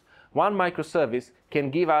microservices. One microservice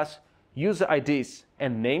can give us user IDs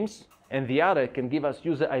and names, and the other can give us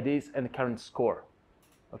user IDs and current score,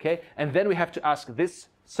 okay? And then we have to ask this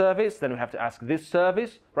service, then we have to ask this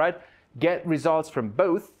service, right? Get results from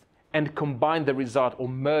both, and combine the result, or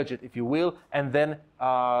merge it if you will, and then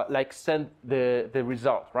like send the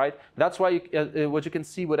result, right? That's why what you can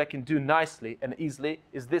see, what I can do nicely and easily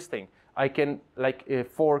is this thing. I can like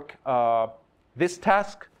fork this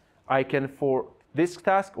task, I can fork this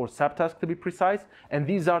task or subtask to be precise, and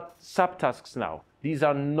these are subtasks now. These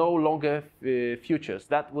are no longer futures.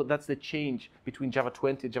 That's the change between Java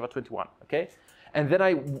 20 and Java 21, okay? And then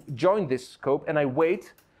I join this scope and I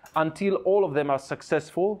wait until all of them are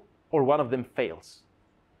successful or one of them fails.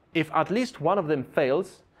 If at least one of them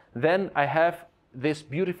fails, then I have this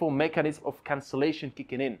beautiful mechanism of cancellation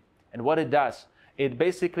kicking in. And what it does, it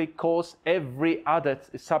basically calls every other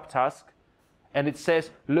subtask, and it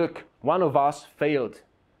says, look, one of us failed.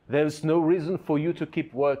 There's no reason for you to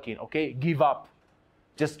keep working, okay? Give up.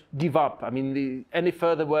 Just give up. I mean, any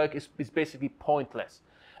further work is basically pointless.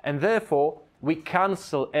 And therefore, we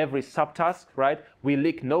cancel every subtask, right? We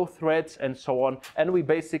leak no threads and so on. And we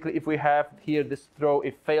basically, if we have here this throw,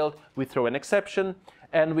 if failed, we throw an exception.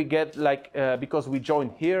 And we get like, because we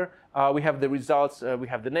join here, we have the results, we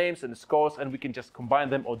have the names and the scores, and we can just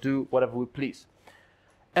combine them or do whatever we please.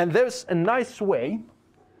 And there's a nice way,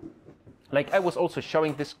 like I was also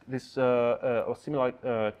showing this or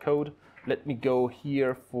similar code. Let me go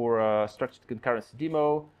here for structured concurrency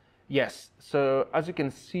demo. Yes, so as you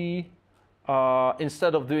can see,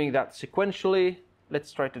 instead of doing that sequentially,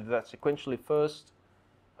 let's try to do that sequentially first.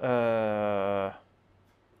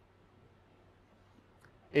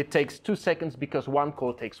 It takes 2 seconds because one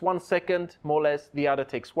call takes 1 second, more or less. The other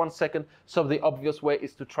takes 1 second. So the obvious way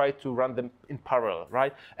is to try to run them in parallel,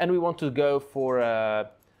 right? And we want to go for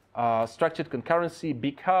structured concurrency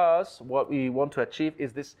because what we want to achieve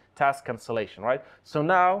is this task cancellation, right? So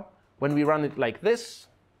now, when we run it like this,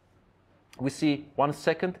 we see 1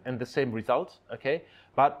 second and the same result, okay?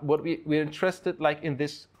 But what we're interested like in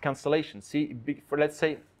this cancellation. See, for let's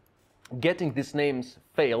say getting these names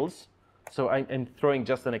fails, so I'm throwing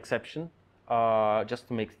just an exception just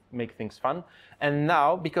to make things fun. And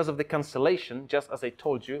now, because of the cancellation, just as I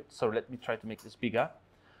told you, so let me try to make this bigger.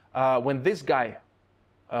 When this guy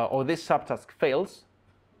or this subtask fails,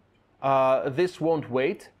 this won't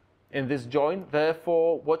wait in this join.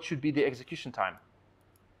 Therefore, what should be the execution time?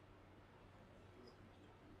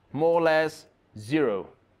 More or less 0.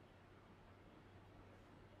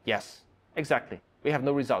 Yes, exactly. We have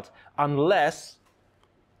no results unless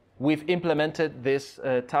we've implemented this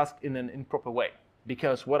task in an improper way.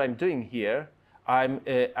 Because what I'm doing here,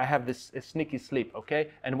 I have this sneaky sleep, okay?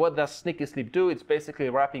 And what does sneaky sleep do? It's basically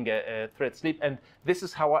wrapping a thread sleep, and this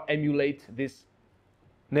is how I emulate this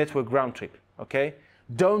network round trip, okay?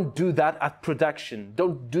 Don't do that at production.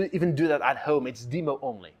 Don't even do that at home. It's demo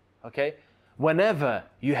only, okay? Whenever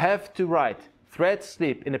you have to write thread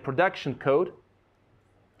sleep in a production code,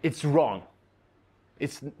 it's wrong.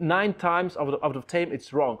 It's 9 times out of 10,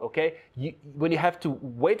 it's wrong, okay? When you have to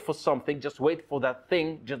wait for something, just wait for that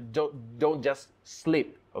thing. Just don't just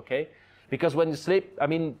sleep, okay? Because when you sleep, I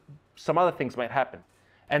mean, some other things might happen.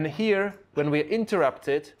 And here, when we're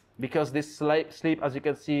interrupted, because this sleep, as you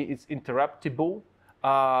can see, is interruptible,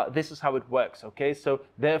 this is how it works, okay? So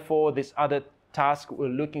therefore, this other task we're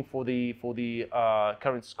looking for the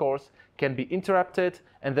current scores can be interrupted,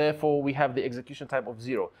 and therefore we have the execution time of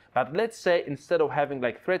 0. But let's say instead of having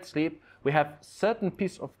like thread sleep, we have certain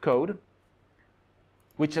piece of code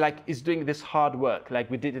which like is doing this hard work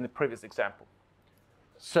like we did in the previous example.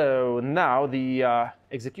 So now the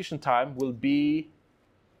execution time will be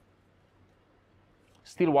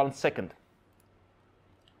still 1 second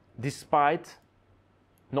despite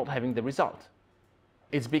not having the result.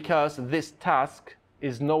 It's because this task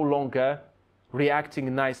is no longer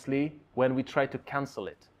reacting nicely when we try to cancel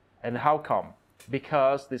it. And how come?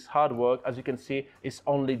 Because this hard work, as you can see, is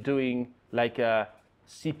only doing like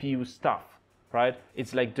CPU stuff, right?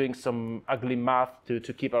 It's like doing some ugly math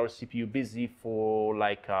to keep our CPU busy for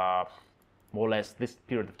like more or less this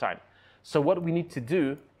period of time. So what we need to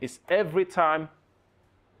do is every time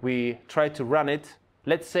we try to run it,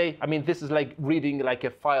 let's say, I mean, this is like reading like a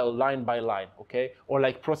file line by line, okay? Or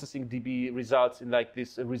like processing DB results in like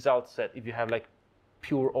this result set if you have like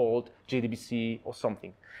pure old JDBC or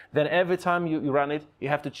something. Then every time you run it, you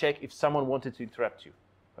have to check if someone wanted to interrupt you,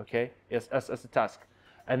 okay? Yes, as a task.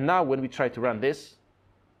 And now when we try to run this,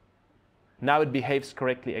 now it behaves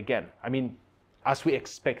correctly again. I mean, as we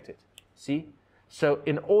expected, see? So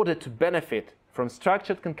in order to benefit from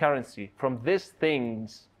structured concurrency, from these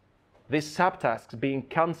things, these subtasks being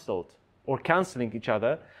cancelled or cancelling each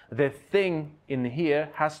other, the thing in here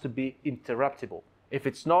has to be interruptible. If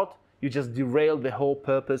it's not, you just derail the whole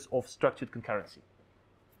purpose of structured concurrency.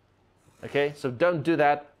 Okay, so don't do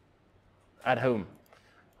that at home,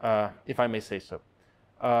 if I may say so.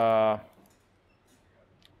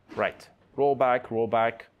 Right, roll back.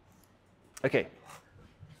 Okay.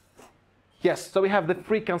 Yes, so we have the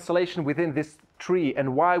free cancellation within this tree.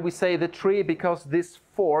 And why we say the tree? Because this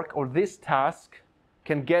fork or this task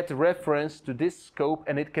can get reference to this scope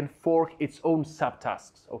and it can fork its own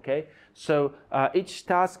subtasks. Okay, so each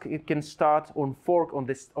task it can start on fork on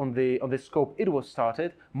the scope it was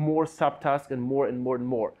started, more subtasks and more and more and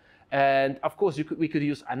more. And of course we could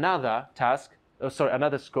use another task,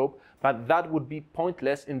 another scope, but that would be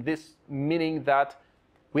pointless in this, meaning that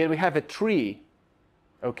when we have a tree,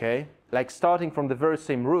 okay, like starting from the very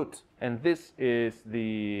same root, and this is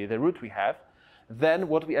the root we have, then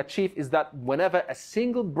what we achieve is that whenever a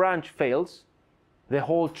single branch fails, the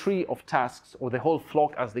whole tree of tasks, or the whole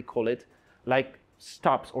flock as they call it, like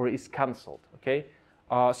stops or is cancelled, okay?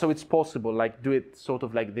 So it's possible, like do it sort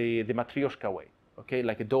of like the Matryoshka way, okay?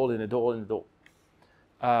 Like a doll in a doll in a doll.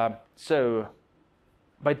 So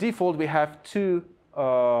by default, we have two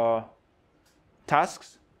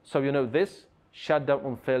tasks. So you know this, shutdown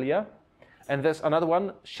on failure. And there's another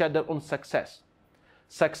one, shutdown on success.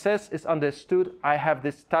 Success is understood, I have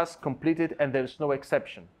this task completed and there's no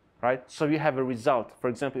exception, right? So you have a result. For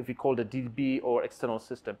example, if you call the DB or external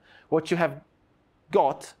system, what you have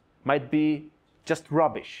got might be just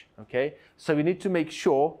rubbish, okay? So you need to make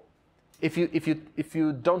sure, if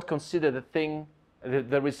you don't consider the thing,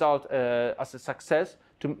 the result as a success,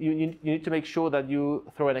 you need to make sure that you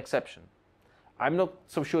throw an exception. I'm not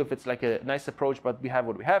so sure if it's like a nice approach, but we have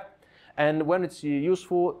what we have. And when it's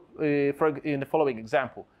useful, in the following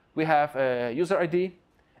example, we have a user ID,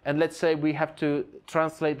 and let's say we have to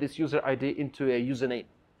translate this user ID into a username.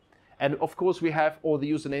 And of course, we have all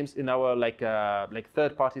the usernames in our like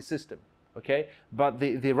third-party system, okay? But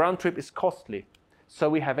the round trip is costly, so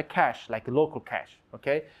we have a cache, like a local cache,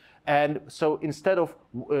 okay? And so instead of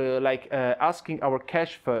asking our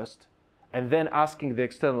cache first, and then asking the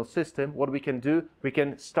external system, what we can do, we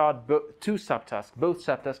can start two subtasks, both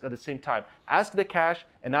subtasks at the same time. Ask the cache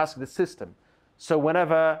and ask the system. So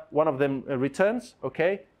whenever one of them returns,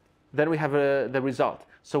 okay, then we have the result.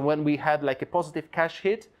 So when we had like a positive cache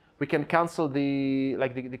hit, we can cancel the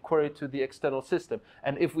query to the external system.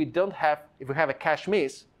 And if we have a cache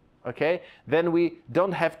miss, okay, then we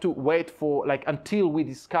don't have to wait for until we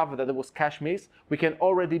discover that there was cache miss. We can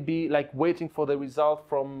already be waiting for the result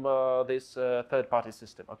from this third-party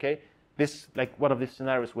system. Okay, this one of these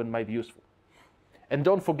scenarios when might be useful. And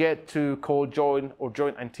don't forget to call join or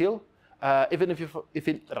join until. Even if you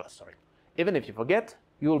forget,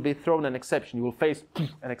 you will be thrown an exception. You will face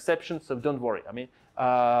an exception, so don't worry. I mean,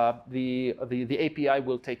 the API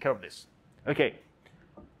will take care of this. Okay.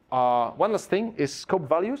 One last thing is scope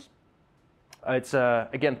values. It's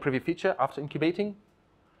again preview feature after incubating,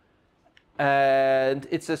 and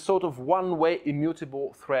it's a sort of one-way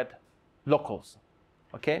immutable thread locals,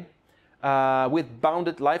 okay, with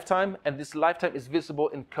bounded lifetime, and this lifetime is visible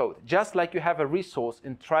in code, just like you have a resource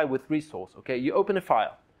in try with resource. Okay, you open a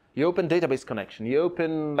file, you open database connection, you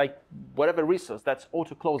open whatever resource that's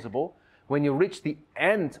auto-closable. When you reach the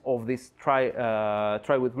end of this try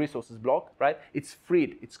with resources block, right, it's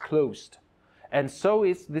freed, it's closed. And so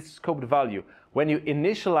is this scoped value. When you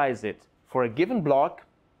initialize it for a given block,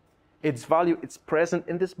 its value is present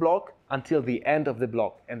in this block until the end of the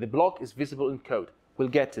block. And the block is visible in code. We'll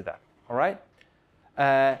get to that, all right?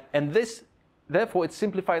 And this, therefore, it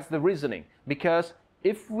simplifies the reasoning. Because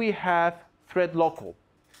if we have thread local,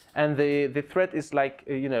 and the thread is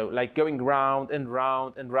going round and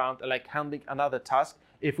round and round, like handling another task.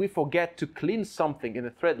 If we forget to clean something in the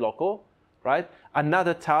thread local, right,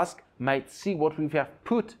 another task might see what we have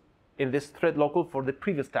put in this thread local for the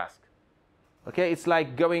previous task. Okay, it's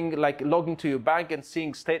like logging to your bank and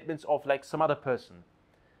seeing statements of some other person,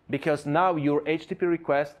 because now your HTTP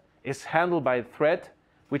request is handled by a thread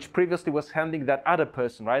which previously was handling that other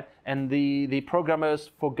person, right? And the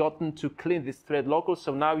programmers forgotten to clean this thread local,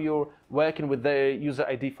 so now you're working with the user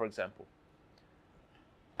ID, for example.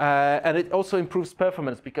 And it also improves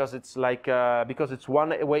performance because it's like because it's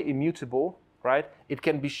one-way immutable, right? It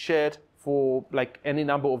can be shared for like any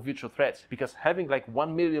number of virtual threads, because having like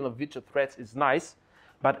 1 million of virtual threads is nice,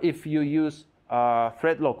 but if you use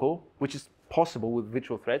thread local, which is possible with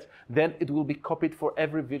virtual threads, then it will be copied for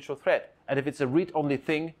every virtual thread. And if it's a read-only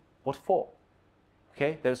thing, what for?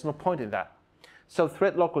 Okay, there's no point in that. So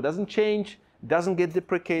thread local doesn't change, doesn't get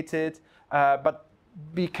deprecated, but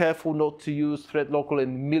be careful not to use thread local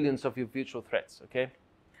in millions of your virtual threads, okay?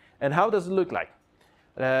 And how does it look like?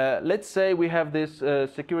 Let's say we have this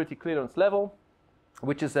security clearance level,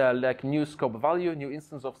 which is like new scope value, new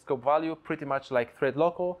instance of scope value, pretty much like thread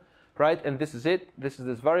local, right? And this is it, this is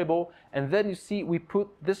this variable. And then you see we put,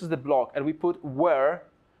 this is the block, and we put where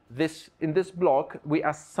this, in this block, we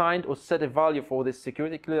assigned or set a value for this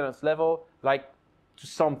security clearance level, like to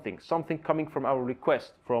something coming from our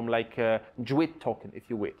request, from like a JWT token,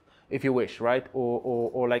 if you wish, right?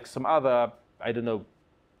 Or like some other, I don't know,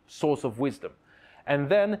 source of wisdom. And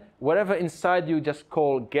then whatever inside you just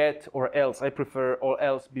call get or else. I prefer or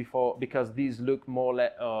else before, because these look more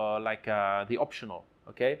like the optional,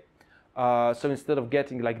 okay? So instead of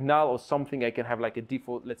getting like null or something, I can have like a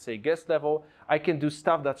default, let's say guest level. I can do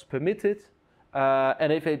stuff that's permitted.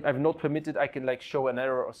 And if I'm not permitted, I can like show an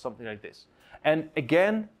error or something like this. And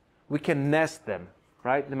again, we can nest them,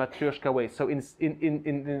 right? The Matryoshka way. So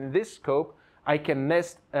in this scope, I can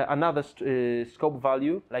nest another scope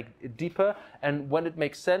value, like deeper. And when it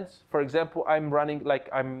makes sense, for example, I'm running like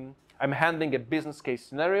I'm handling a business case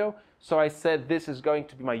scenario. So I said this is going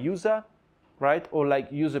to be my user, right? Or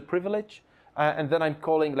like user privilege. And then I'm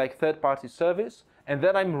calling like third-party service. And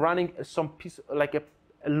then I'm running some piece, like a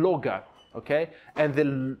logger, okay? And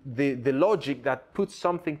the logic that puts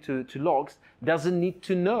something to logs doesn't need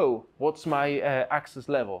to know what's my access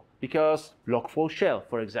level, because log4 shell,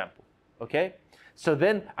 for example, okay? So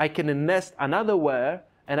then I can nest another where,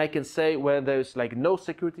 and I can say where there's like no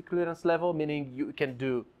security clearance level, meaning you can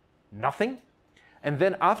do nothing. And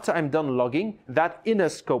then after I'm done logging, that inner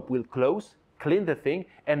scope will close, clean the thing,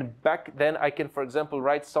 and back then I can, for example,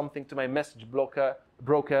 write something to my message broker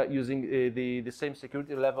using the same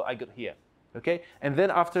security level I got here, okay? And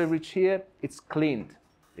then after I reach here, it's cleaned.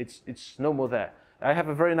 It's no more there. I have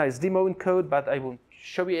a very nice demo in code, but I won't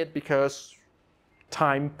show you it because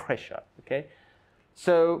time pressure, okay?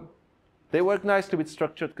 So they work nicely with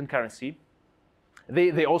structured concurrency.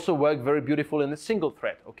 They also work very beautiful in a single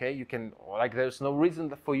thread, okay? You can, like, there's no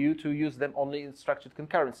reason for you to use them only in structured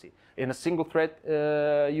concurrency. In a single thread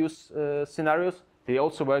use scenarios, they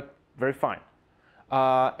also work very fine.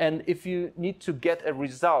 And if you need to get a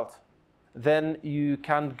result, then you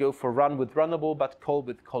can't go for run with runnable, but call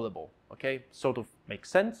with callable, okay? Sort of makes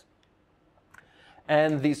sense.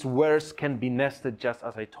 And these wheres can be nested just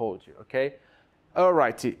as I told you, okay?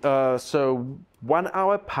 Alrighty, so 1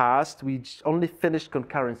 hour passed, we only finished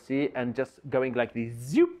concurrency and just going like this,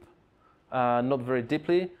 zoop, not very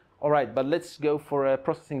deeply. Alright, but let's go for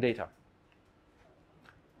processing data.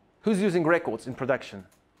 Who's using records in production?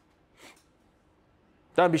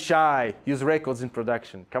 Don't be shy, use records in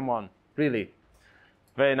production, come on, really.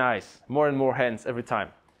 Very nice, more and more hands every time.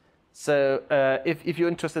 So if you're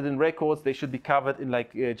interested in records, they should be covered in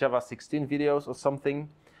like Java 16 videos or something.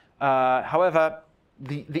 However,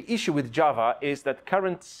 the issue with Java is that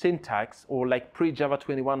current syntax, or like pre-Java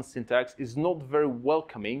 21 syntax, is not very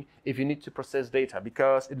welcoming if you need to process data,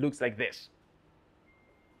 because it looks like this.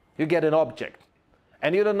 You get an object,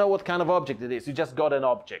 and you don't know what kind of object it is. You just got an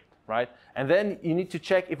object, right? And then you need to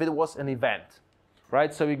check if it was an event,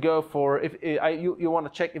 right? So you go for, if you want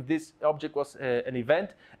to check if this object was an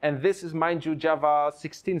event, and this is, mind you, Java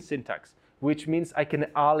 16 syntax, which means I can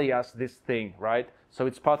alias this thing, right? So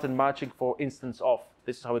it's pattern matching for instance of.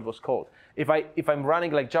 This is how it was called. If I'm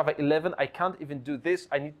running like Java 11, I can't even do this.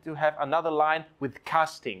 I need to have another line with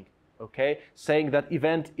casting, okay? Saying that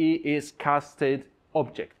event E is casted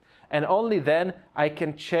object. And only then I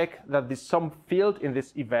can check that the some field in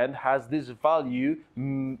this event has this value,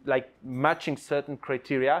 like matching certain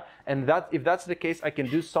criteria. And that, if that's the case, I can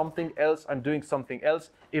do something else. I'm doing something else,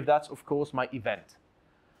 if that's, of course, my event.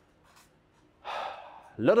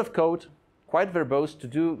 A lot of code, quite verbose to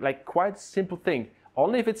do like quite simple thing.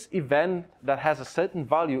 Only if it's event that has a certain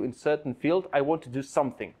value in certain field, I want to do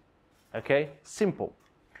something, okay? Simple.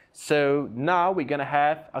 So now we're gonna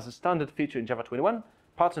have, as a standard feature in Java 21,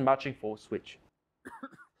 pattern matching for switch.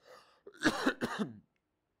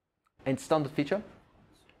 And standard feature,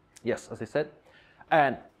 yes, as I said.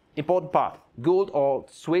 And important part, gold or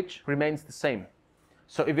switch remains the same.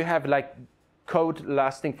 So if you have like code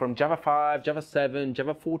lasting from Java 5, Java 7,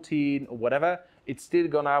 Java 14, or whatever, it's still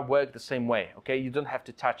gonna work the same way, okay? You don't have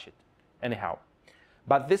to touch it anyhow.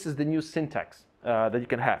 But this is the new syntax that you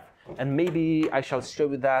can have. And maybe I shall show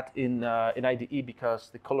you that in IDE because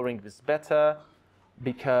the coloring is better,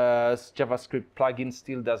 because JavaScript plugin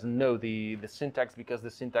still doesn't know the syntax because the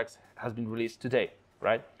syntax has been released today,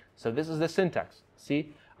 right? So this is the syntax.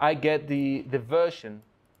 See, I get the version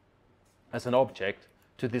as an object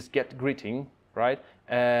to this get greeting, right?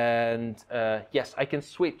 And yes, I can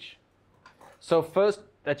switch. So first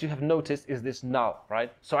that you have noticed is this null,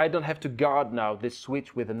 right? So I don't have to guard now this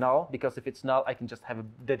switch with a null, because if it's null, I can just have a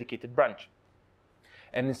dedicated branch.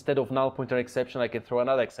 And instead of null pointer exception, I can throw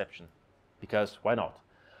another exception, because why not?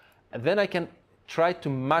 And then I can try to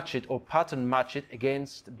match it or pattern match it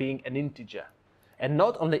against being an integer. And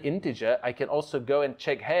not only integer, I can also go and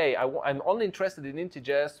check, hey, I'm only interested in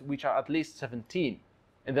integers which are at least 17.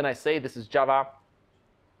 And then I say this is Java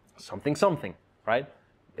something something, right?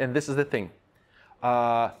 And this is the thing.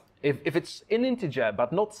 If it's an integer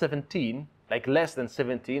but not 17, like less than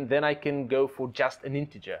 17, then I can go for just an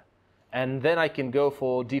integer. And then I can go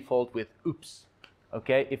for default with oops,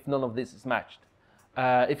 okay, if none of this is matched.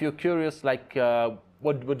 If you're curious, like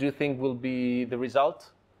what do you think will be the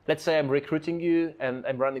result? Let's say I'm recruiting you and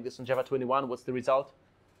I'm running this on Java 21. What's the result?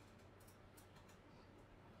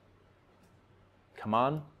 Come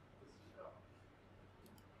on.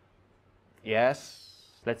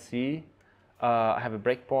 Yes, let's see. I have a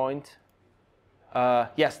breakpoint.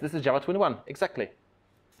 Yes, this is Java 21, exactly.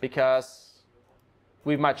 Because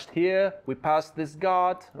we matched here, we passed this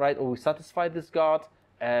guard, right? Or we satisfied this guard,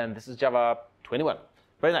 and this is Java 21.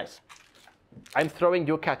 Very nice. I'm throwing,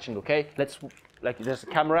 you're catching, okay? Let's, like, there's a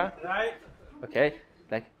camera. Right. Okay,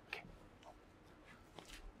 like, okay.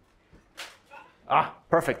 Ah,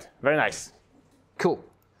 perfect, very nice. Cool.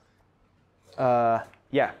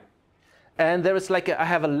 Yeah. And there is like, I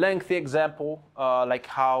have a lengthy example, like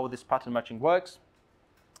how this pattern matching works.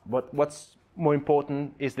 But what's more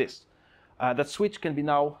important is this. That switch can be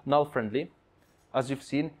now null friendly. As you've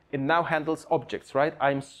seen, it now handles objects, right?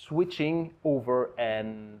 I'm switching over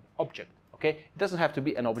an object, okay? It doesn't have to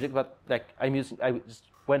be an object, but like I just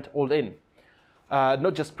went all in.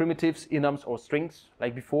 Not just primitives, enums, or strings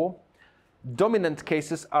like before. Dominant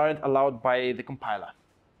cases aren't allowed by the compiler.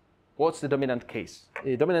 What's the dominant case?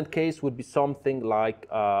 A dominant case would be something like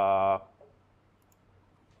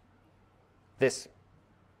this.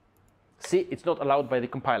 See, it's not allowed by the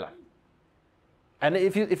compiler. And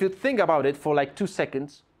if you think about it for like 2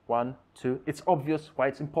 seconds, 1, 2, it's obvious why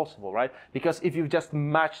it's impossible, right? Because if you've just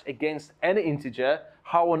matched against any integer,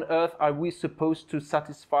 how on earth are we supposed to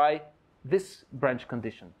satisfy this branch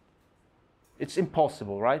condition? It's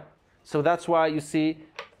impossible, right? So that's why you see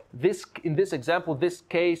this, in this example, this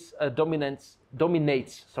case dominates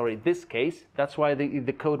this case. That's why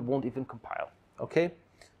the code won't even compile, okay?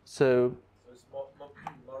 So it's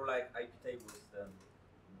more like IP tables than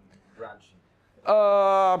branching.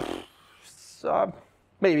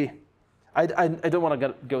 Maybe. I don't want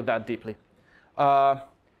to go that deeply.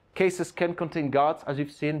 Cases can contain guards, as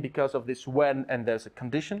you've seen, because of this when and there's a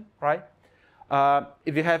condition, right?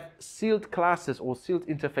 If you have sealed classes or sealed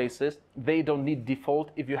interfaces, they don't need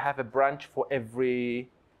default if you have a branch for every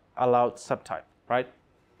allowed subtype, right?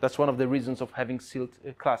 That's one of the reasons of having sealed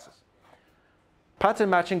classes. Pattern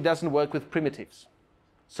matching doesn't work with primitives.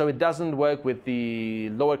 So it doesn't work with the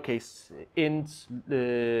lowercase ints,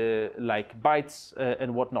 like bytes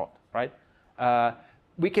and whatnot, right?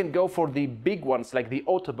 We can go for the big ones, like the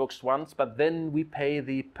auto-boxed ones, but then we pay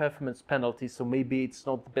the performance penalty, so maybe it's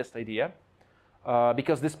not the best idea.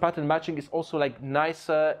 Because this pattern matching is also like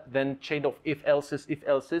nicer than chain of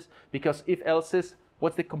if-elses, because if-elses,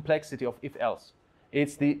 what's the complexity of if-else?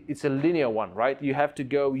 It's a linear one, right? You have to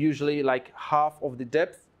go usually like half of the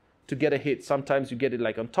depth to get a hit. Sometimes you get it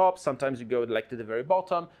like on top, sometimes you go like to the very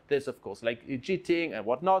bottom. There's of course like cheating and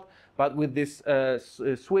whatnot, but with this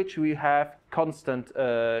switch we have constant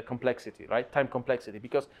complexity, right? Time complexity,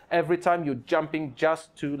 because every time you're jumping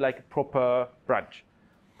just to like a proper branch.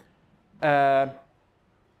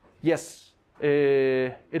 Yes,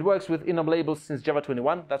 it works with enum labels since Java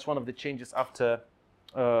 21. That's one of the changes after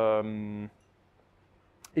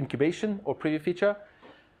incubation or preview feature.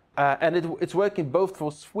 And it's working both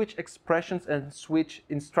for switch expressions and switch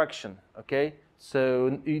instruction, okay?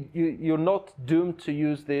 So you're not doomed to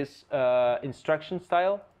use this instruction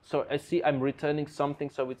style. So I see I'm returning something,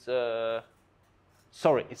 so it's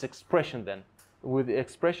sorry, it's expression then. With the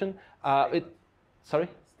expression, sorry?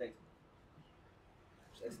 State.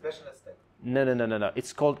 Expression as state. No.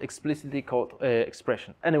 It's called explicitly called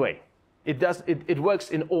expression. Anyway, it works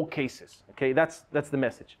in all cases, okay? That's the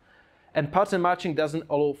message. And pattern matching doesn't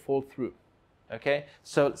allow fall through. Okay,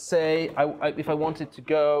 so say if I wanted to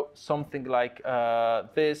go something like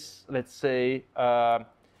this, let's say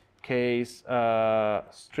case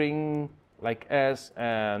string like s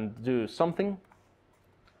and do something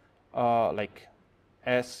like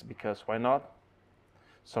s, because why not?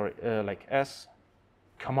 Sorry, like s.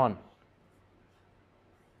 Come on.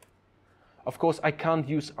 Of course, I can't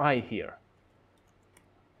use I here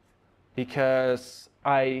because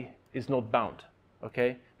I is not bound.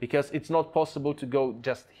 Okay, because it's not possible to go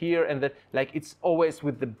just here and then, like, it's always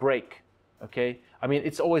with the break. Okay, I mean,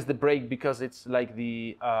 it's always the break because it's like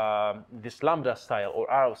the this lambda style or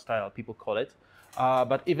arrow style, people call it.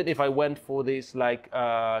 But even if I went for this like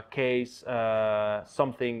case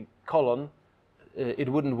something colon, it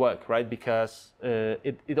wouldn't work, right? Because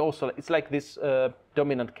it also, it's like this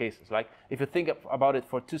dominant cases. Like if you think about it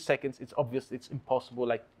for 2 seconds, it's obvious, it's impossible,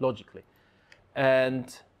 like logically.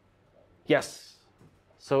 And yes,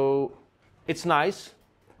 so it's nice,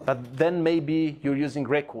 but then maybe you're using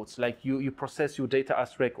records, like you process your data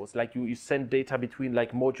as records, like you send data between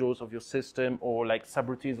like modules of your system or like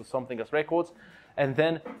subroutines or something as records, and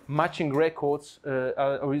then matching records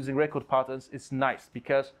or using record patterns is nice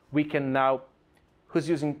because we can now, who's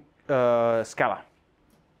using Scala?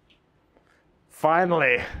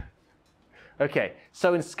 Finally. Okay,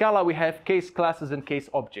 so in Scala we have case classes and case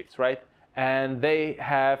objects, right? And they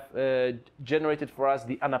have generated for us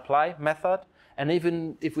the unapply method. And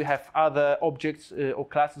even if we have other objects or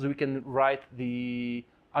classes, we can write the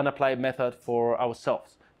unapply method for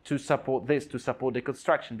ourselves to support this, to support the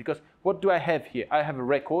construction. Because what do I have here? I have a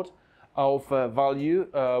record of value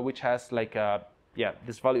which has like a, yeah,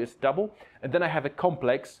 this value is double. And then I have a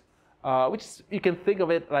complex, which is, you can think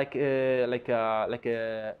of it like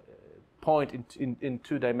a point in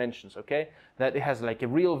 2 dimensions, okay? That it has like a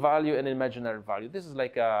real value and an imaginary value. This is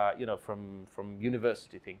like a, you know, from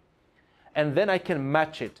university thing. And then I can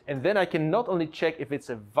match it. And then I can not only check if it's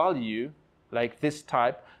a value, like this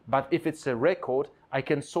type, but if it's a record, I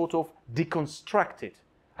can sort of deconstruct it.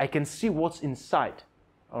 I can see what's inside,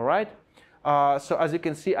 all right? So as you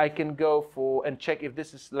can see, I can go for and check if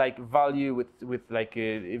this is like value with like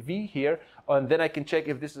a V here, and then I can check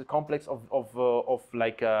if this is a complex of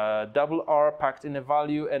like a double R packed in a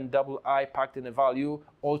value and double I packed in a value,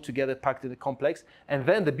 all together packed in a complex. And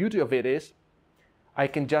then the beauty of it is, I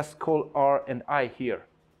can just call R and I here.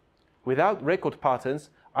 Without record patterns,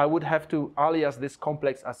 I would have to alias this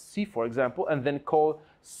complex as C, for example, and then call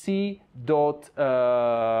C dot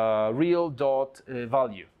real dot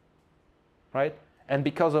value. Right? And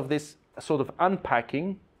because of this sort of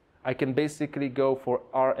unpacking, I can basically go for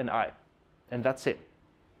R and I, and that's it.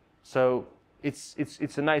 So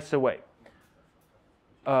it's a nicer way.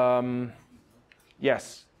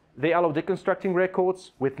 Yes, they allow deconstructing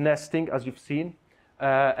records with nesting, as you've seen.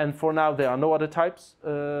 And for now, there are no other types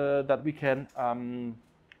that we can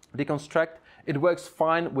deconstruct. It works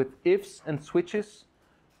fine with ifs and switches.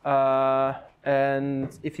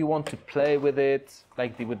 And if you want to play with it,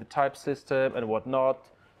 like with the type system and whatnot,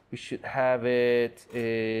 we should have it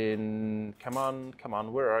in, come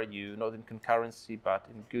on, where are you? Not in concurrency, but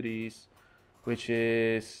in goodies, which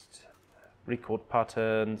is record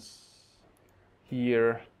patterns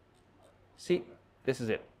here. See, this is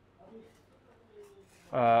it.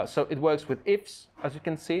 So it works with ifs, as you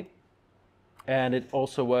can see, and it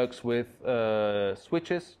also works with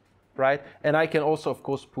switches. Right, and I can also, of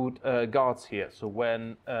course, put guards here. So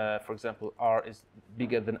when, for example, R is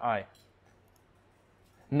bigger than I.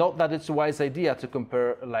 Not that it's a wise idea to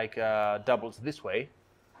compare like doubles this way,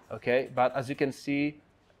 okay? But as you can see,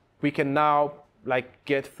 we can now like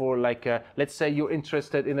get for like, let's say you're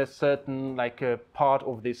interested in a certain like part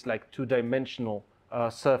of this like 2-dimensional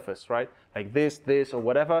surface, right? Like this, or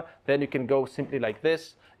whatever. Then you can go simply like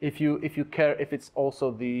this. If you care if it's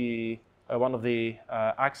also the one of the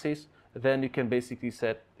axes, then you can basically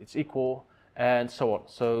set it's equal and so on.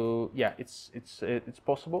 So yeah, it's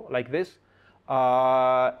possible like this.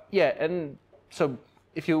 Yeah, and so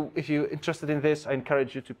if you're interested in this, I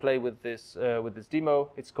encourage you to play with this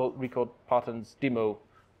demo. It's called record patterns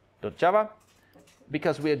demo.java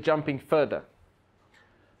because we are jumping further.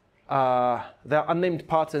 There are unnamed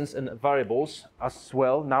patterns and variables as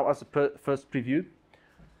well now as a first preview.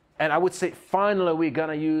 And I would say finally we're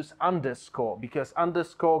gonna use underscore because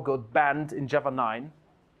underscore got banned in Java 9,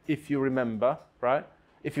 if you remember, right?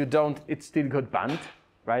 If you don't, it still got banned,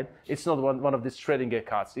 right? It's not one of the Schrödinger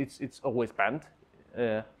cards. It's always banned.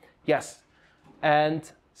 Yes,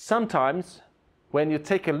 and sometimes when you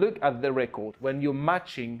take a look at the record, when you're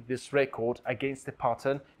matching this record against the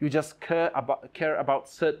pattern, you just care about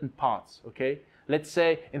certain parts. Okay? Let's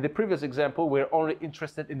say in the previous example we're only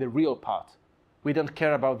interested in the real part. we don't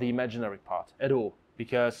care about the imaginary part at all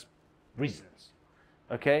because reasons.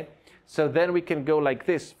 Okay, so then we can go like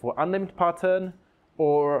this for unnamed pattern,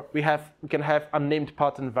 or we can have unnamed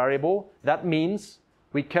pattern variable. That means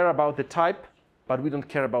we care about the type, but we don't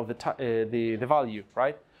care about the value,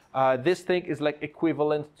 right? This thing is like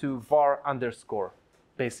equivalent to var underscore,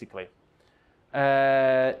 basically.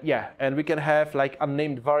 Yeah, and we can have like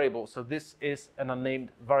unnamed variable. So this is an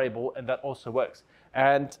unnamed variable, and that also works.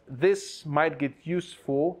 And this might get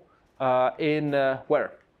useful in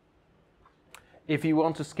where? If you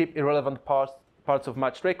want to skip irrelevant parts of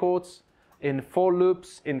matched records, in for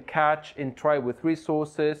loops, in catch, in try with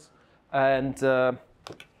resources, and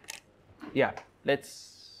yeah,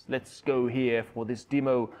 let's go here for this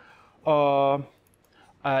demo.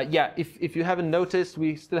 Yeah, if you haven't noticed,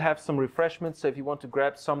 we still have some refreshments. So if you want to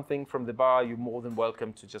grab something from the bar, you're more than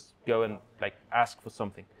welcome to just go and like ask for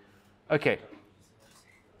something. Okay.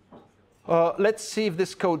 Let's see if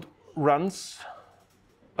this code runs.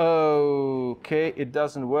 Okay, it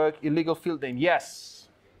doesn't work. Illegal field name. Yes,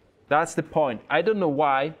 that's the point. I don't know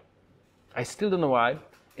why. I still don't know why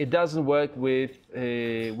it doesn't work with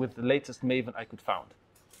the latest Maven I could find.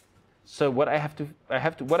 So what I have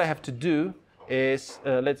to do is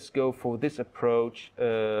let's go for this approach.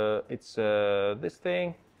 It's this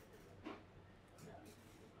thing.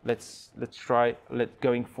 Let's try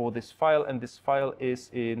going for this file, and this file is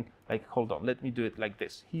in like, hold on, let me do it like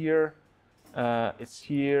this. Here, it's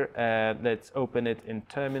here, and let's open it in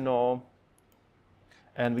terminal.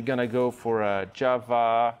 And we're gonna go for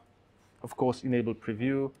Java, of course, enable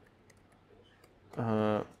preview,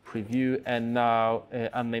 and now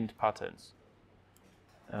unnamed patterns.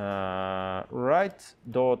 Right,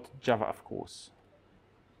 dot Java, of course.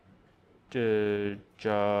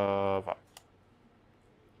 Java.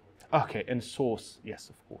 Okay, and source, yes,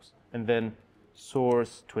 of course. And then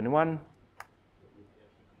source 21.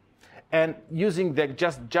 And using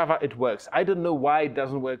just Java, it works. I don't know why it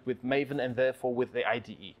doesn't work with Maven and therefore with the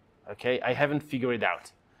IDE. Okay, I haven't figured it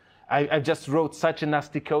out. I just wrote such a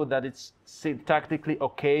nasty code that it's syntactically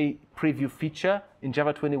okay preview feature in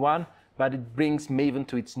Java 21, but it brings Maven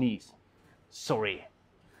to its knees. Sorry.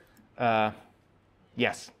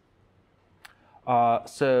 Yes.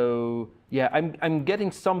 So yeah, I'm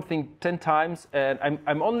getting something 10 times, and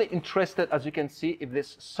I'm only interested, as you can see, if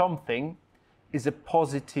this something is a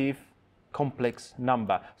positive complex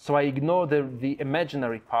number. So I ignore the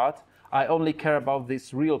imaginary part. I only care about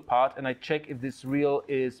this real part, and I check if this real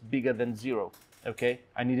is bigger than 0. Okay,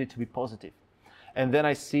 I need it to be positive. And then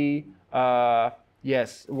I see,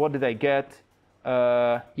 yes, what did I get?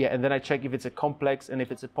 Yeah, and then I check if it's a complex, and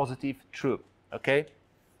if it's a positive, true. Okay,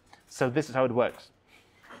 so this is how it works.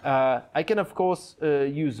 I can, of course,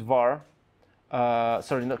 use var.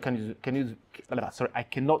 Sorry, I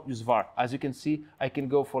cannot use var. As you can see, I can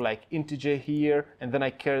go for like integer here, and then I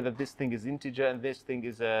care that this thing is integer and this thing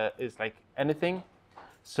is like anything.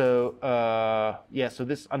 So yeah, so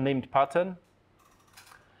this unnamed pattern.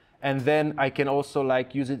 And then I can also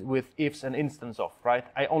like use it with ifs and instance of, right?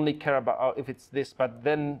 I only care about if it's this, but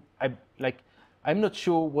then I'm not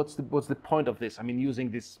sure what's the point of this. I mean, using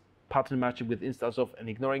this pattern matching with instance of and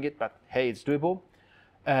ignoring it, but hey, it's doable.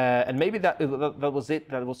 And maybe that was it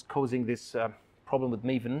that was causing this problem with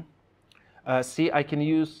Maven. See, I can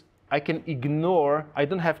ignore. I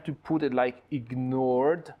don't have to put it like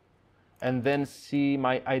ignored, and then see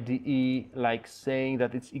my IDE like saying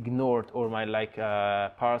that it's ignored, or my like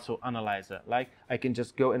parser analyzer. Like I can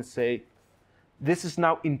just go and say, this is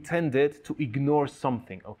now intended to ignore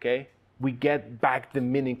something. Okay, we get back the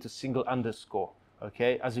meaning to single underscore.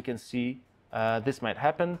 Okay, as you can see, this might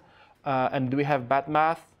happen. And do we have bad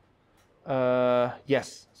math?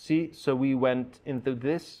 Yes, see, so we went into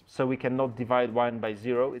this, so we cannot divide 1 by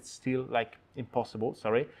 0. It's still like impossible,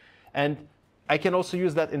 sorry. And I can also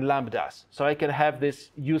use that in lambdas. So I can have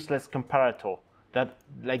this useless comparator that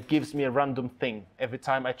like gives me a random thing every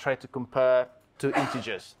time I try to compare two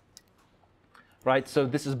integers. Right, so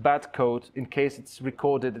this is bad code in case it's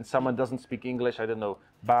recorded and someone doesn't speak English, I don't know,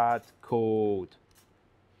 bad code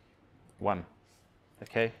 1,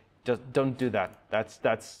 okay? Just don't do that.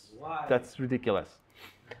 That's ridiculous.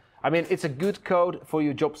 I mean, it's a good code for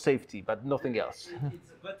your job safety, but nothing else.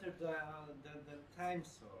 It's better than time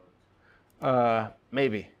sort.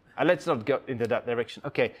 Maybe. Let's not go into that direction.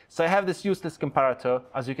 Okay, so I have this useless comparator,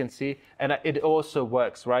 as you can see, and it also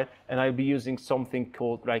works, right? And I'll be using something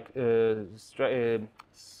called like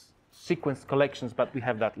sequence collections, but we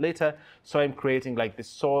have that later. So I'm creating like this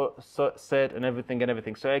set and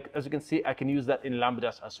everything. So as you can see, I can use that in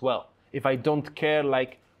lambdas as well. If I don't care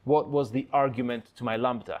like what was the argument to my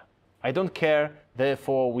lambda, I don't care,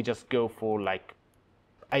 therefore we just go for like,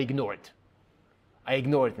 I ignore it. I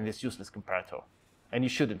ignore it in this useless comparator, and you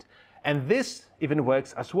shouldn't. And this even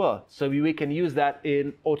works as well. So we can use that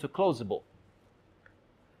in auto-closable.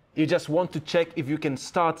 You just want to check if you can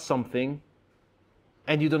start something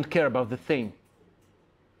and you don't care about the thing.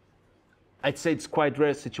 I'd say it's quite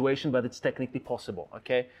rare situation, but it's technically possible,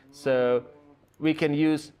 okay? So we can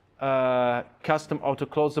use custom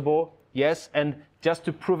auto-closable, yes, and just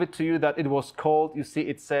to prove it to you that it was called, you see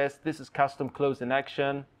it says this is custom close in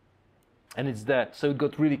action, and it's that. So it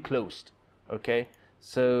got really closed, okay?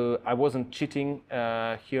 So I wasn't cheating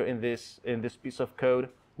here in this piece of code.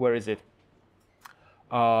 Where is it?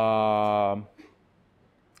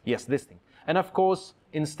 Yes, this thing. And of course,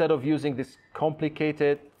 instead of using this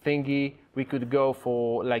complicated thingy, we could go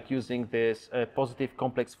for like using this positive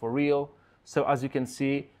complex for real. So as you can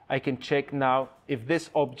see, I can check now if this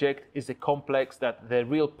object is a complex that the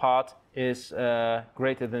real part is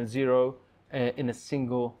greater than 0 in a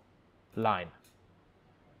single line,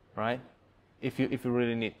 right? If you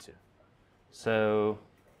really need to. So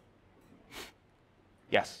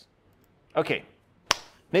yes. Okay.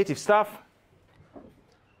 Native stuff.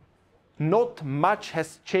 Not much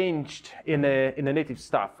has changed in a native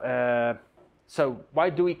stuff. So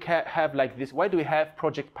why do we have like this? Why do we have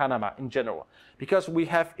Project Panama in general? Because we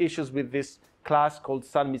have issues with this class called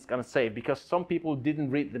sun_misc_unsave. Because some people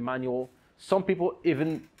didn't read the manual. Some people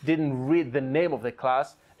even didn't read the name of the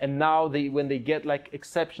class. And now when they get like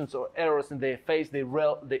exceptions or errors in their face, they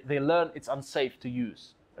learn it's unsafe to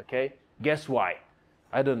use. Okay? Guess why?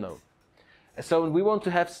 I don't know. So we want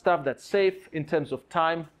to have stuff that's safe in terms of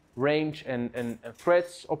time, range, and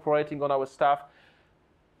threads operating on our stuff.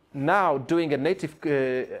 Now doing a native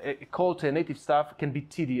a call to a native stuff can be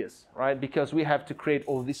tedious, right? Because we have to create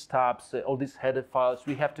all these tabs, all these header files.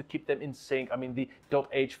 We have to keep them in sync. I mean, the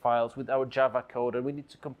 .h files with our Java code, and we need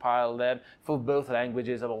to compile them for both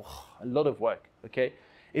languages. And a lot of work. Okay,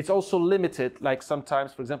 it's also limited. Like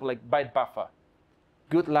sometimes, for example, like byte buffer.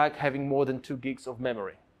 Good luck having more than 2 gigs of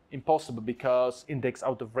memory. Impossible because index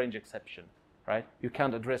out of range exception, right? You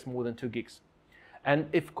can't address more than 2 gigs,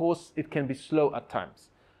 and of course it can be slow at times.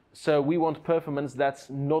 So we want performance that's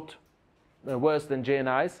not worse than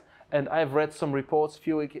JNIs. And I've read some reports a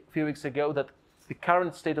few weeks ago that the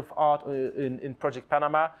current state of art in Project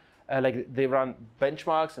Panama, like they run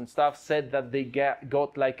benchmarks and stuff, said that they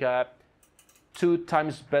got like 2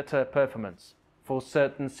 times better performance for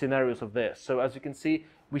certain scenarios of theirs. So as you can see,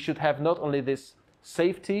 we should have not only this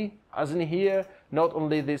safety as in here, not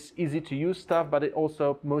only this easy to use stuff, but it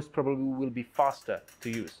also most probably will be faster to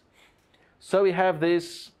use. So we have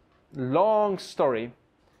this long story.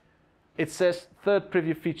 It says third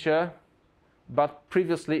preview feature, but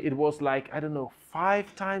previously it was like, I don't know,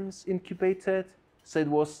 5 times incubated. So it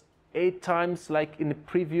was 8 times like in the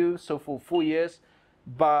preview, so for 4 years.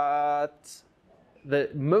 But the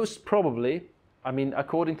most probably, I mean,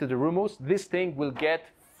 according to the rumors, this thing will get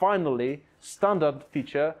finally standard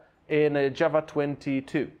feature in Java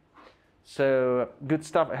 22. So good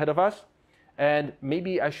stuff ahead of us. And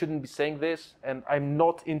maybe I shouldn't be saying this, and I'm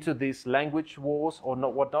not into these language wars or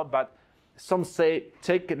not whatnot, but some say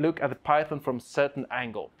take a look at the Python from a certain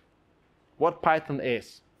angle. What Python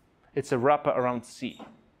is, it's a wrapper around C.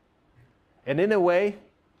 And in a way,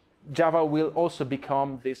 Java will also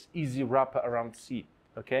become this easy wrapper around C,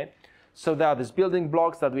 okay? So there are these building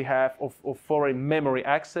blocks that we have of foreign memory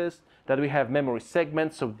access, that we have memory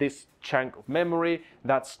segments, so this chunk of memory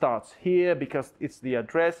that starts here because it's the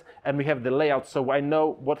address, and we have the layout, so I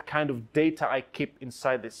know what kind of data I keep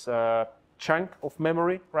inside this chunk of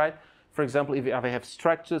memory, right? For example, if I have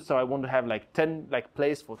structures, so I want to have like 10, like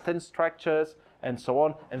place for 10 structures and so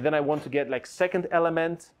on, and then I want to get like second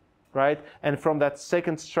element, right? And from that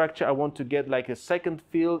second structure, I want to get like a second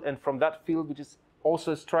field, and from that field, which is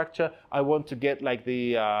also a structure, I want to get like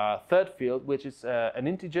the third field, which is an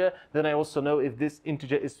integer. Then I also know if this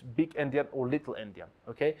integer is big endian or little endian,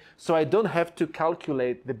 okay? So I don't have to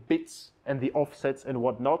calculate the bits and the offsets and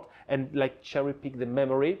whatnot and like cherry pick the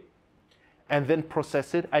memory and then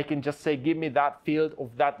process it. I can just say, give me that field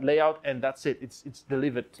of that layout, and that's it. It's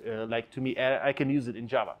delivered like to me. I can use it in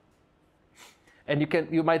Java. And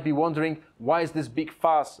you might be wondering, why is this big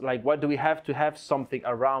fuss? Like, why do we have to have something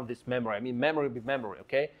around this memory? I mean, memory be memory,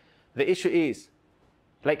 okay? The issue is,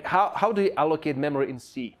 like, how do you allocate memory in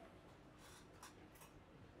C?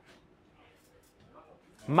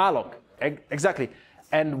 Malloc, exactly.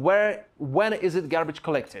 And when is it garbage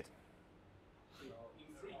collected?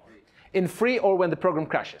 In free or when the program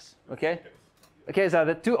crashes, okay? Okay, so there are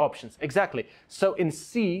the 2 options, exactly. So in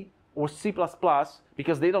C, or C++,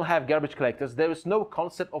 because they don't have garbage collectors, there is no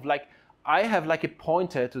concept of like, I have like a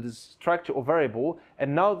pointer to this structure or variable,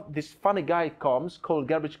 and now this funny guy comes called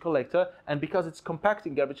garbage collector, and because it's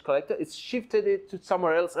compacting garbage collector, it's shifted it to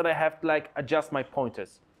somewhere else, and I have to like adjust my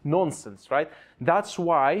pointers. Nonsense, right? That's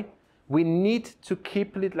why we need to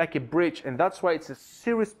keep it like a bridge, and that's why it's a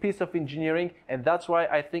serious piece of engineering, and that's why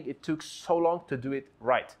I think it took so long to do it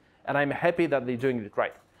right. And I'm happy that they're doing it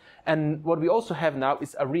right. And what we also have now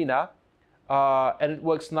is Arena, and it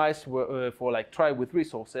works nice for like try with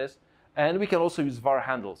resources. And we can also use var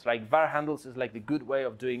handles. Like var handles is like the good way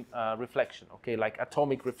of doing reflection, okay? Like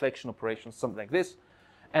atomic reflection operations, something like this.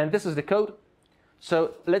 And this is the code.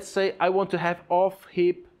 So let's say I want to have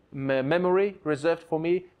off-heap memory reserved for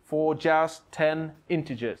me for just 10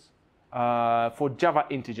 integers, for Java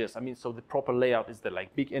integers. I mean, so the proper layout is the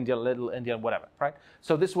like big endian, little endian, whatever, right?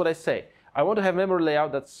 So this is what I say. I want to have memory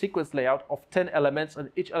layout, that's sequence layout of 10 elements, and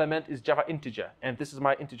each element is Java integer, and this is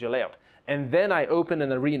my integer layout. And then I open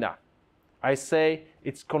an arena. I say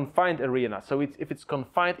it's confined arena. So if it's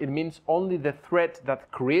confined, it means only the thread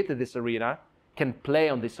that created this arena can play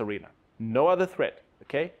on this arena. No other thread,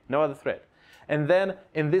 okay? No other thread. And then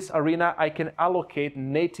in this arena, I can allocate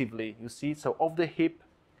natively, you see, so of the heap,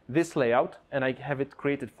 this layout, and I have it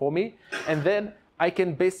created for me. And then I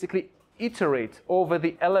can basically iterate over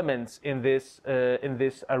the elements in this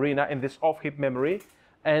arena, in this off-heap memory.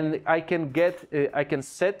 And I can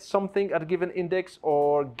set something at a given index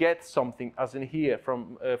or get something, as in here,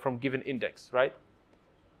 from given index, right?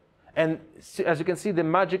 And as you can see, the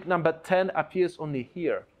magic number 10 appears only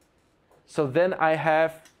here. So then I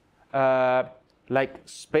have like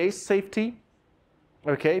space safety,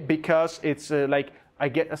 okay? Because it's like I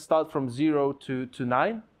get a start from 0 to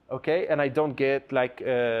 9, okay? And I don't get like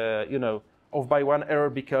you know, off by 1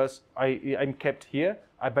 error because I'm kept here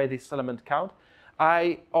by this element count.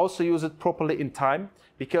 I also use it properly in time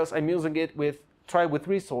because I'm using it with try with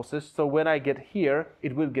resources. So when I get here,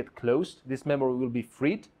 it will get closed. This memory will be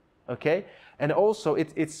freed, okay? And also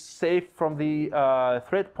it's safe from the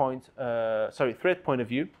thread point of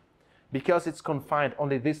view because it's confined.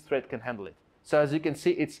 Only this thread can handle it. So as you can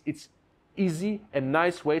see, it's easy and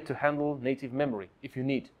nice way to handle native memory if you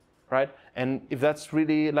need, right? And if that's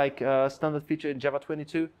really like a standard feature in Java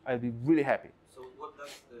 22, I'll be really happy. So what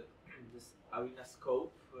does this arena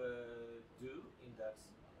scope do in that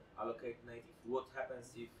allocate native? What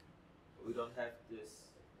happens if we don't have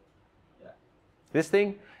this? Yeah. This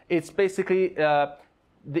thing, it's basically they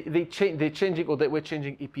were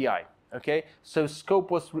changing API. Okay, so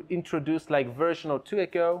scope was introduced like version or 2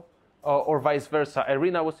 ago, or vice versa.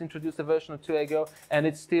 Arena was introduced a version or 2 ago, and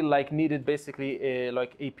it's still like needed basically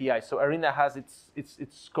like API. So Arena has its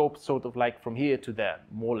scope sort of like from here to there,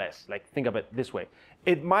 more or less. Like think of it this way.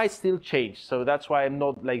 It might still change, so that's why I'm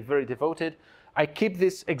not like very devoted. I keep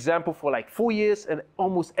this example for like 4 years, and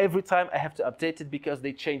almost every time I have to update it because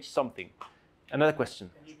they changed something. Another question.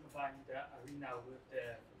 Can you combine the arena with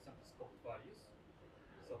the, for example, scope values?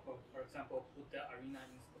 So for example, put the arena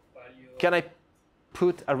in scope value. Can I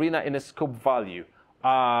put arena in a scope value?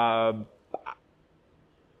 I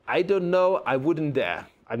don't know. I wouldn't dare.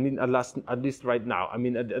 I mean, at least right now. I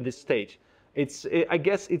mean, at this stage, I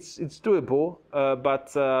guess it's doable.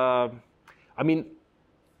 But I mean,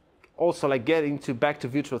 also like getting back to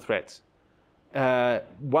virtual threads.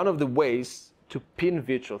 One of the ways to pin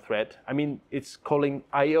virtual thread, I mean, it's calling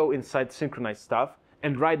I/O inside synchronized stuff,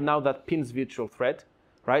 and right now that pins virtual thread,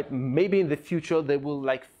 right? Maybe in the future they will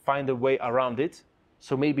like find a way around it.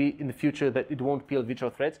 So maybe in the future that it won't pin virtual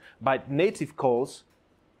threads, but native calls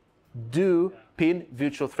do pin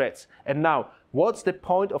virtual threads. And now, what's the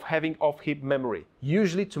point of having off-heap memory?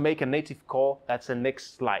 Usually to make a native call, that's the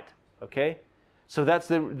next slide, okay? So that's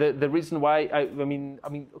the reason why I mean,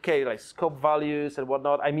 okay, like scope values and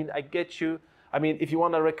whatnot. I mean, I get you. I mean, if you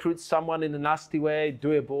want to recruit someone in a nasty way,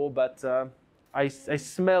 doable, but I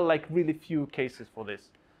smell like really few cases for this.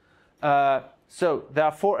 So there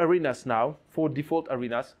are 4 arenas now, 4 default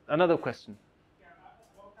arenas. Another question. Yeah,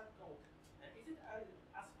 about that code. Is it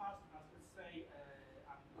as fast as, let's say,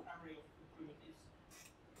 an array of primitives?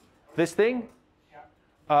 This thing?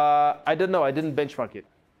 Yeah. I don't know. I didn't benchmark it.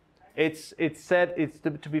 It said it's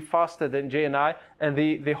to be faster than JNI, and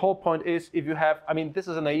the whole point is if you have, I mean, this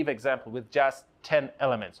is a naive example with just 10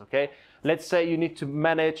 elements, okay? Let's say you need to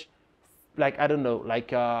manage, like, I don't know,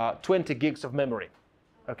 like 20 gigs of memory,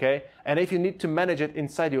 okay? And if you need to manage it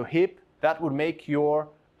inside your heap, that would make your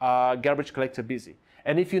garbage collector busy.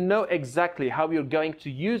 And if you know exactly how you're going to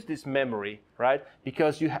use this memory, right?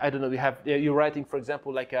 Because I don't know, you're writing, for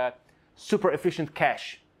example, like a super efficient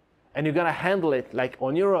cache. and you're gonna handle it like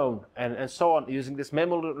on your own and so on, using this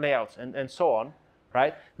memory layouts and so on,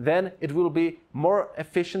 right? Then it will be more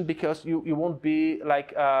efficient because you won't be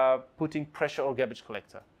like putting pressure on garbage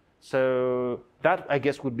collector. So that, I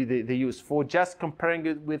guess, would be the use. For just comparing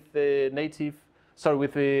it with the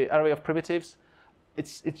with the array of primitives,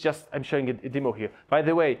 it's just, I'm showing a demo here. By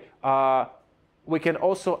the way, we can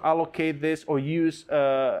also allocate this or use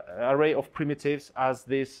array of primitives as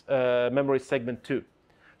this memory segment too.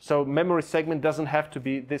 So memory segment doesn't have to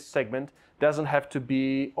be this segment, doesn't have to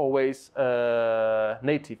be always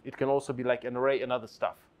native. It can also be like an array and other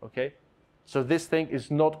stuff, okay? So this thing is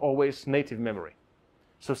not always native memory.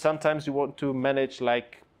 So sometimes you want to manage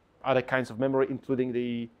like other kinds of memory, including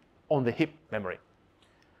the on-the-hip memory.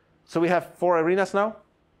 So we have 4 arenas now,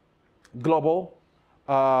 global.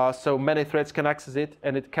 So many threads can access it,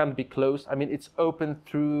 and it can be closed. I mean, it's open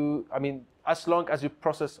through, I mean, as long as your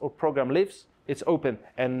process or program lives, it's open,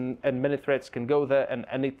 and many threads can go there, and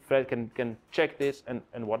any thread can check this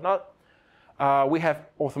and whatnot. We have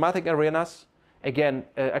automatic arenas, again,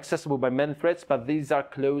 accessible by many threads, but these are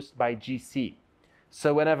closed by GC.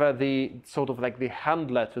 So whenever the sort of like the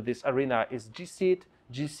handler to this arena is GC'd,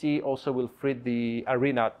 GC also will free the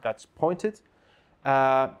arena that's pointed.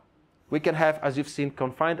 We can have, as you've seen,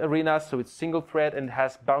 confined arenas, so it's single thread and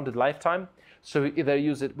has bounded lifetime. So you either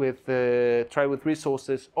use it with try with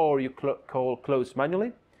resources, or you call close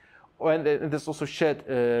manually. And there's also shared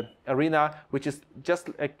arena, which is just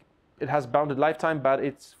like, it has bounded lifetime, but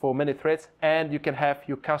it's for many threads, and you can have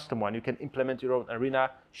your custom one. You can implement your own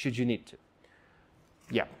arena should you need to.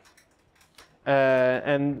 Yeah.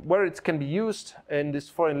 And where it can be used in this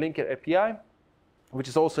foreign linker API, which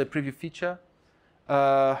is also a preview feature.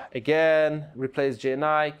 Again, replace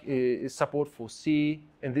JNI, is support for C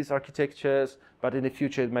in these architectures, but in the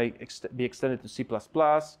future it may be extended to C++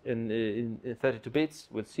 in 32 bits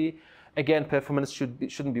with C. Again, performance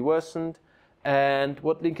shouldn't be worsened. And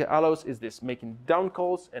what linker allows is this, making down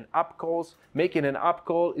calls and up calls. Making an up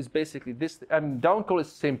call is basically this. I mean, down call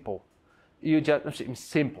is simple. You just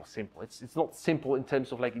simple. It's not simple in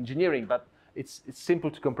terms of like engineering, but it's simple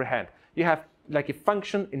to comprehend. You have like a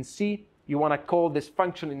function in C. You want to call this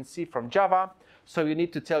function in C from Java. So you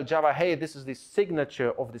need to tell Java, hey, this is the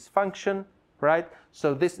signature of this function, right?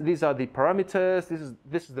 So these are the parameters.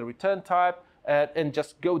 This is the return type, and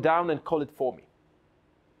just go down and call it for me.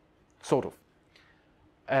 Sort of.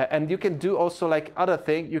 And you can do also like other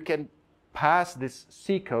thing. You can pass this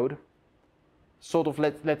C code, sort of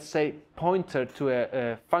let's say pointer to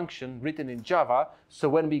a function written in Java. So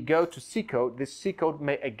when we go to C code, this C code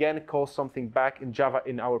may again call something back in Java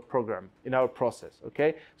in our program, in our process.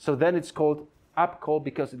 Okay. So then it's called up call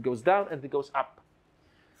because it goes down and it goes up.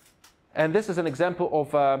 And this is an example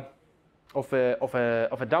of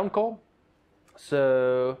a down call.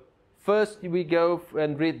 So first we go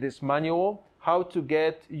and read this manual, how to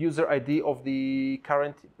get user ID of the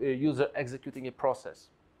current user executing a process.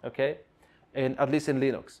 Okay. And at least in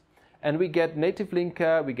Linux. And we get native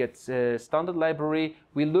linker, we get standard library.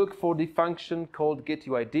 We look for the function called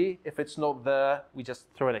getUID. If it's not there, we just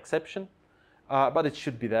throw an exception, but it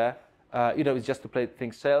should be there. It's just to play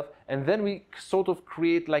things safe. And then we sort of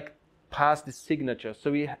create like pass the signature.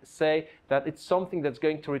 So we say that it's something that's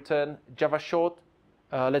going to return Java short.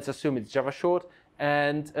 Let's assume it's Java short,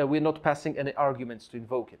 and we're not passing any arguments to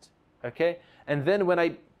invoke it. Okay. And then when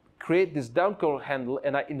I create this down call handle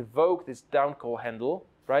and I invoke this down call handle,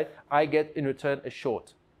 right? I get in return a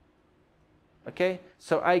short. Okay,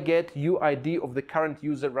 so I get UID of the current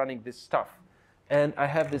user running this stuff. And I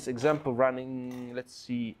have this example running, let's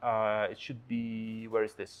see, it should be, where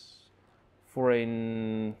is this?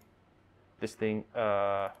 Foreign, this thing,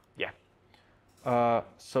 so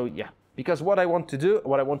yeah, because what I want to do,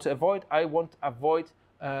 what I want to avoid,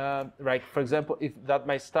 like for example, if that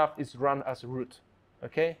my stuff is run as root,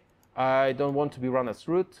 okay? I don't want to be run as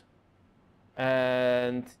root,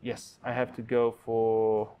 and yes, I have to go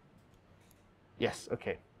for, yes,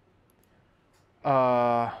 okay.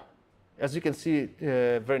 As you can see,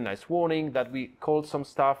 very nice warning that we called some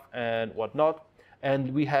stuff and whatnot,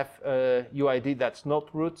 and we have UID that's not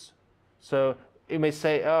root. So it may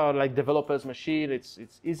say, oh, like developer's machine, it's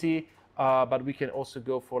easy, but we can also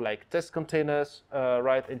go for like test containers,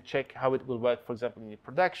 right, and check how it will work, for example, in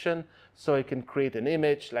production. So I can create an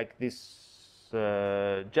image like this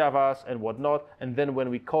Javas and whatnot, and then when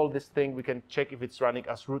we call this thing, we can check if it's running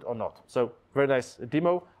as root or not. So very nice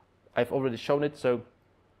demo. I've already shown it, so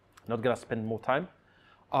not gonna spend more time.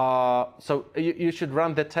 So you should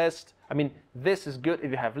run the test. I mean, this is good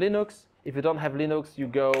if you have Linux. If you don't have Linux, you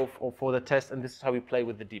go for the test, and this is how we play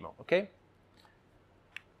with the demo, okay?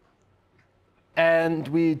 And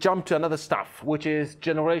we jump to another stuff, which is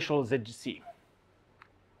generational ZGC.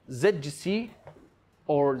 ZGC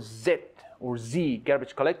or Z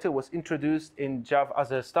garbage collector was introduced in Java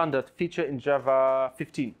as a standard feature in Java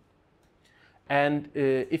 15. And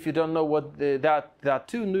if you don't know what, there are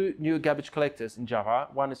two new garbage collectors in Java.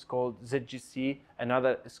 One is called ZGC,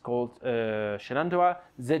 another is called Shenandoah.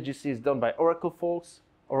 ZGC is done by Oracle folks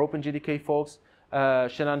or OpenJDK folks.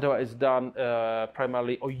 Shenandoah is done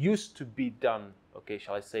primarily, or used to be done, okay,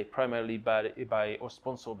 shall I say, primarily by or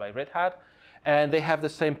sponsored by Red Hat. And they have the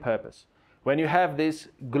same purpose. When you have this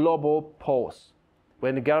global pause,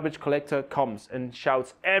 when the garbage collector comes and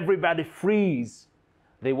shouts, "Everybody freeze!"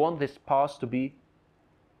 They want this pause to be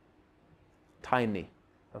tiny,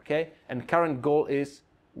 okay? And current goal is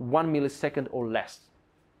 1 millisecond or less.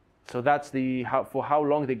 So that's for how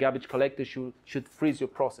long the garbage collector should freeze your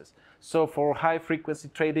process. So for high frequency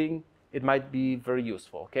trading, it might be very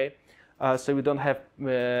useful, okay? So we don't have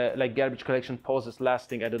like garbage collection pauses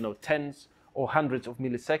lasting, I don't know, tens or hundreds of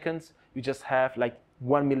milliseconds. You just have like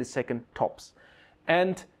 1 millisecond tops.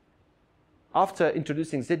 And after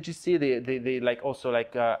introducing ZGC, they like also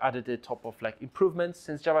like added a top of like improvements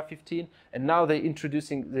since Java 15, and now they're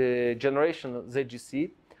introducing the generation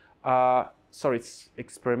ZGC. Sorry, it's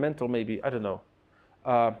experimental maybe, I don't know.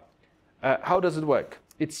 How does it work?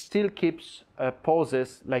 It still keeps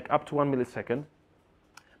pauses like up to 1 millisecond,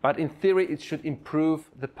 but in theory it should improve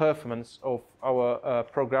the performance of our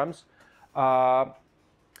programs.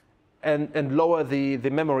 And lower the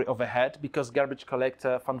memory overhead, because garbage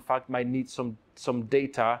collector, fun fact, might need some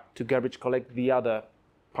data to garbage collect the other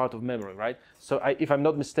part of memory, right? So if I'm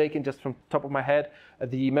not mistaken, just from top of my head,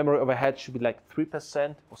 the memory overhead should be like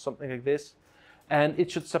 3% or something like this. And it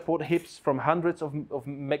should support heaps from hundreds of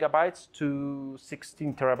megabytes to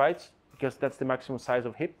 16 terabytes, because that's the maximum size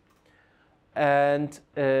of heap. And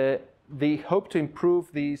they hope to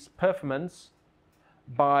improve this performance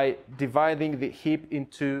by dividing the heap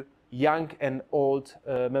into young and old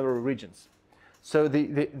memory regions. So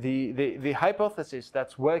the hypothesis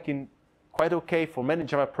that's working quite okay for many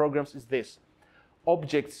Java programs is this: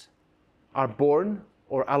 objects are born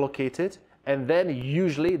or allocated, and then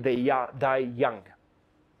usually they die young.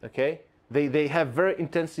 Okay, they have very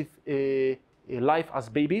intensive life as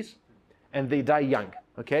babies, and they die young.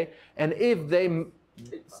 Okay, and if they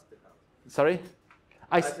sorry,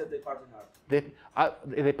 I said they party hard.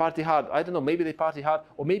 They party hard. I don't know, maybe they party hard,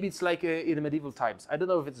 or maybe it's like in the medieval times. I don't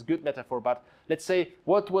know if it's a good metaphor, but let's say,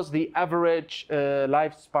 what was the average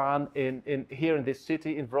lifespan here in this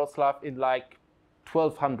city, in Wrocław, in like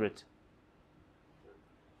 1200?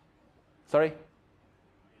 Sorry?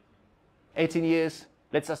 18 years?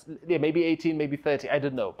 Let's just, yeah, maybe 18, maybe 30, I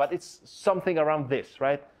don't know. But it's something around this,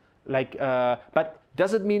 right? Like, but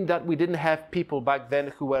does it mean that we didn't have people back then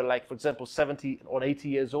who were like, for example, 70 or 80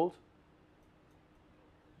 years old?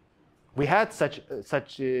 We had such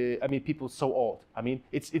I mean, people so old. I mean,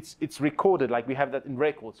 it's recorded, like we have that in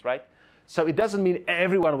records, right? So it doesn't mean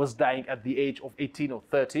everyone was dying at the age of 18 or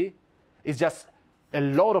 30. It's just a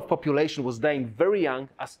lot of population was dying very young,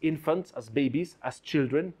 as infants, as babies, as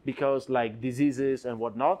children, because like diseases and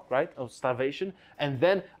whatnot, right, of starvation. And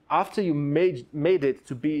then after you made it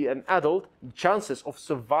to be an adult, chances of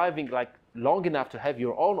surviving like long enough to have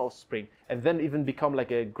your own offspring and then even become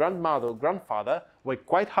like a grandmother or grandfather were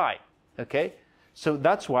quite high. Okay, so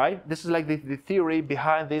that's why this is like the theory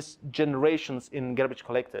behind these generations in garbage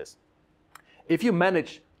collectors. If you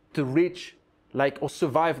manage to reach like or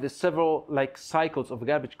survive the several like cycles of a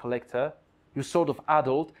garbage collector, you're sort of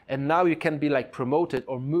adult, and now you can be like promoted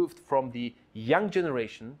or moved from the young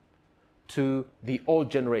generation to the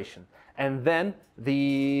old generation. And then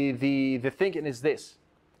the thinking is this: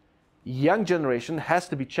 young generation has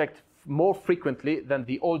to be checked more frequently than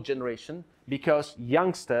the old generation, because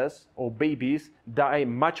youngsters or babies die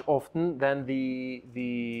much often than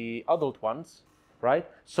the adult ones, right?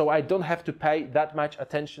 So I don't have to pay that much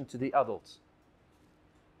attention to the adults.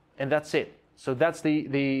 And that's it. So that's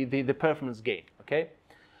the performance gain, okay?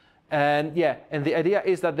 And yeah, and the idea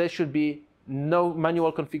is that there should be no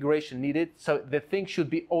manual configuration needed, so the thing should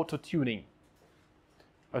be auto-tuning.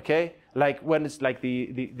 Okay, like when it's like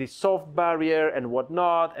the soft barrier and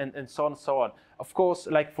whatnot, and so on and so on. Of course,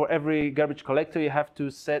 like for every garbage collector, you have to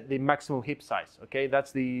set the maximum heap size. Okay,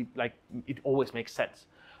 that's like it always makes sense.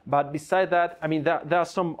 But beside that, I mean, there are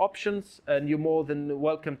some options, and you're more than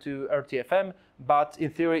welcome to RTFM. But in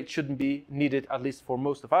theory, it shouldn't be needed, at least for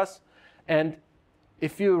most of us. And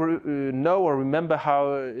if you know or remember how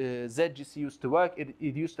ZGC used to work, it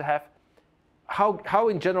used to have how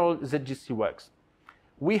in general ZGC works.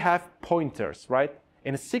 We have pointers, right?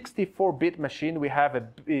 In a 64-bit machine, we have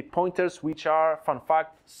pointers which are, fun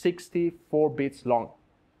fact, 64 bits long.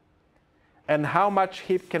 And how much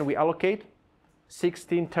heap can we allocate?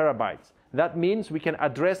 16 terabytes. That means we can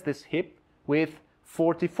address this heap with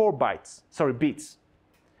 44 bits,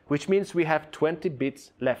 which means we have 20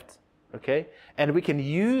 bits left, okay? And we can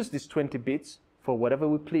use these 20 bits for whatever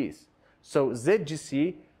we please. So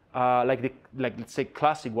ZGC, like let's say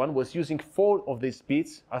classic one, was using 4 of these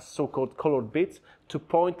bits as so-called colored bits to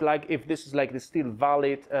point like if this is like the still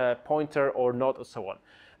valid pointer or not, or so on.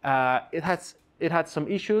 It had some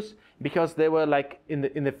issues because they were like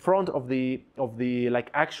in the front of the like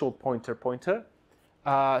actual pointer.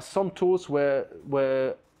 Some tools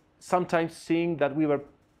were sometimes seeing that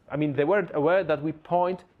they weren't aware that we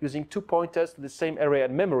point using 2 pointers to the same area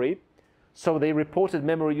in memory, so they reported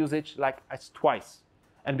memory usage like as twice.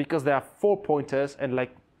 And because there are 4 pointers and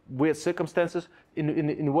like weird circumstances,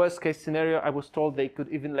 in worst case scenario, I was told they could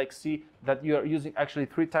even like see that you are using actually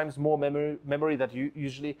 3 times more memory that you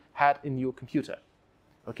usually had in your computer.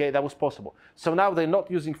 Okay, that was possible. So now they're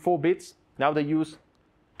not using 4 bits, now they use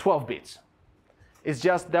 12 bits. It's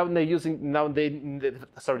just that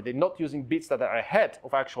they're not using bits that are ahead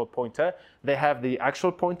of actual pointer. They have the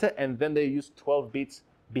actual pointer and then they use 12 bits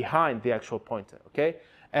behind the actual pointer, okay?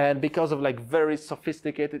 And because of like very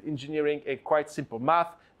sophisticated engineering and quite simple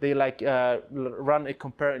math, they like run a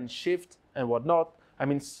compare and shift and whatnot. I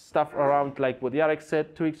mean, stuff around like what Jarek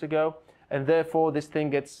said 2 weeks ago. And therefore this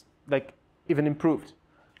thing gets like even improved,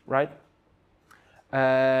 right?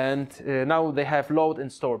 And now they have load and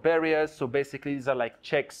store barriers. So basically these are like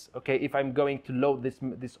checks. Okay, if I'm going to load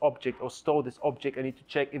this object or store this object, I need to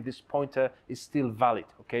check if this pointer is still valid.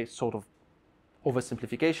 Okay, sort of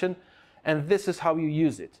oversimplification. And this is how you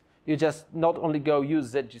use it. You just not only go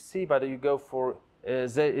use ZGC, but you go for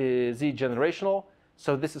Z generational.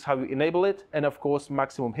 So this is how you enable it. And of course,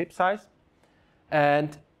 maximum heap size.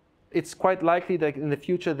 And it's quite likely that in the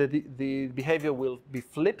future the behavior will be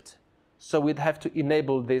flipped. So we'd have to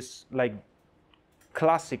enable this like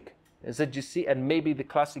classic ZGC, and maybe the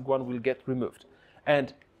classic one will get removed.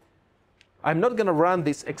 And I'm not going to run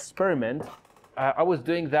this experiment. I was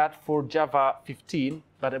doing that for Java 15,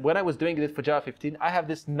 but when I was doing it for Java 15, I have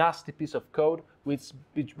this nasty piece of code which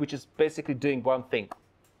is basically doing one thing,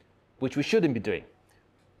 which we shouldn't be doing.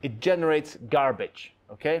 It generates garbage,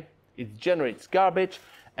 okay? It generates garbage,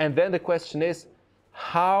 and then the question is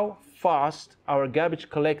how fast our garbage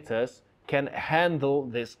collectors can handle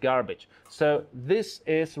this garbage. So this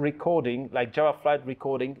is recording, like Java flight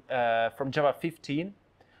recording from Java 15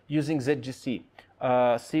 using ZGC.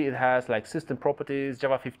 See, it has like system properties,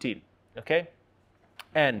 Java 15, okay?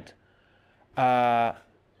 And yeah,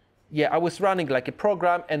 I was running like a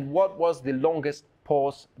program, and what was the longest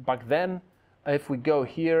pause back then? If we go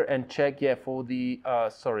here and check, yeah, for the,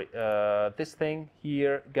 this thing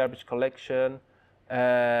here, garbage collection,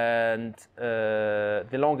 and the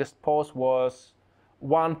longest pause was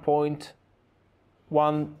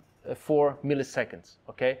 1.14 milliseconds,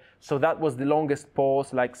 okay? So that was the longest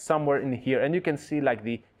pause, like somewhere in here. And you can see like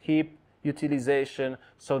the heap utilization,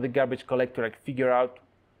 so the garbage collector like figure out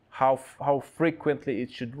how frequently it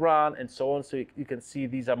should run and so on. So you can see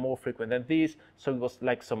these are more frequent than these. So it was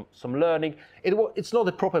like some learning. It's not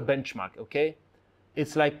a proper benchmark, okay?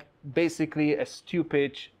 It's like basically a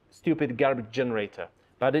stupid garbage generator,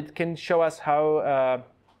 but it can show us how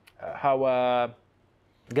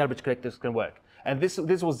garbage collectors can work. And this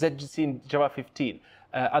was ZGC in Java 15.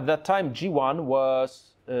 At that time, G1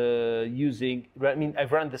 was using. I mean,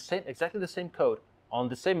 I've run exactly the same code on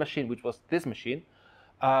the same machine, which was this machine,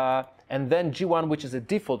 and then G1, which is a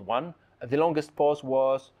default one, the longest pause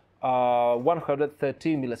was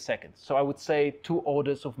 113 milliseconds. So I would say 2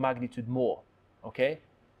 orders of magnitude more. Okay.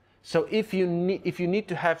 So if you need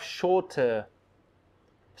to have shorter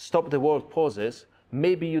stop the world pauses,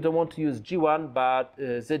 maybe you don't want to use G1 but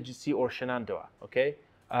ZGC or Shenandoah, okay?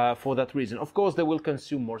 For that reason. Of course, they will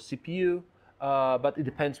consume more CPU, but it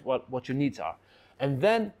depends what your needs are. And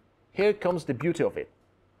then here comes the beauty of it.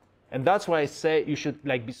 And that's why I say you should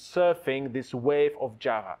like be surfing this wave of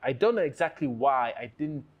Java. I don't know exactly why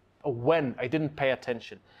when I didn't pay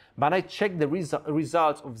attention, but I checked the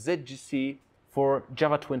results of ZGC for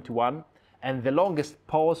Java 21, and the longest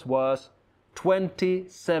pause was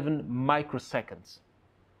 27 microseconds.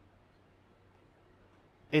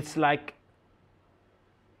 It's like,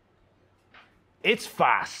 it's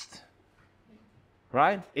fast,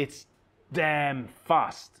 right? It's damn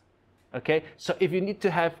fast, okay? So if you need to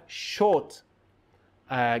have short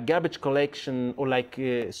garbage collection or like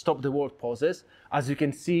stop the world pauses, as you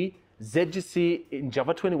can see, ZGC in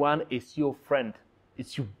Java 21 is your friend.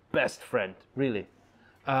 It's your best friend, really.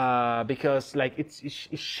 because like it's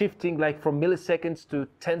shifting like from milliseconds to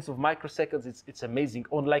tens of microseconds. It's amazing.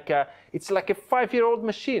 On like it's like a 5-year-old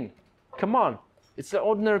machine. Come on, it's an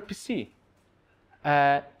ordinary PC.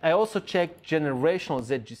 I also checked generational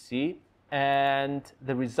ZGC, and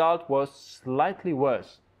the result was slightly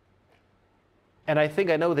worse. And I think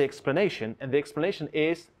I know the explanation. And the explanation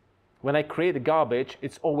is, when I create a garbage,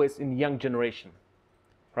 it's always in young generation,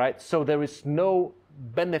 right? So there is no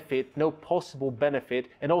benefit, no possible benefit.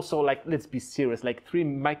 And also, like, let's be serious, like 3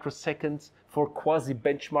 microseconds for quasi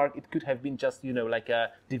benchmark, it could have been just, you know, like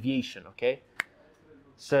a deviation, okay?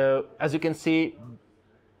 So as you can see,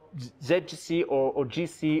 ZGC or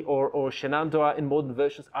GC or Shenandoah in modern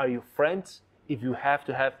versions are your friends if you have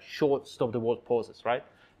to have short stop-the-world pauses, right?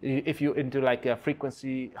 If you're into like a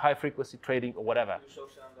high frequency trading or whatever. You show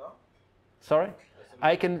Shenandoah? Sorry?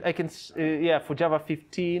 I can, yeah, for Java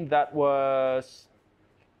 15, that was,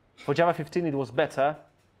 for Java 15, it was better.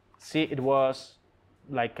 See, it was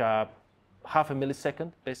like half a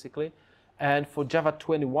millisecond, basically. And for Java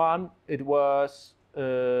 21, it was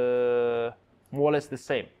more or less the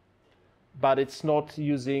same. But it's not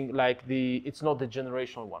using like it's not the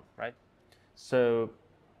generational one, right? So,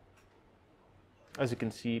 as you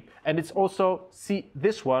can see, and it's also, see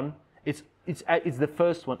this one, it's the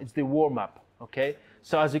first one, it's the warm-up, okay?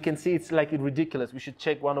 So as you can see, it's like ridiculous. We should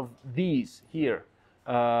check one of these here,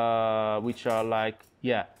 which are like,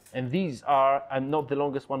 yeah, and these are, and not the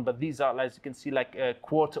longest one, but these are, as you can see, like a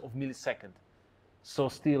quarter of millisecond. So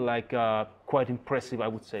still like quite impressive, I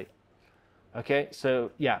would say. Okay,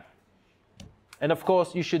 so yeah. And of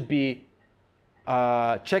course, you should be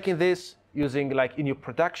checking this using like in your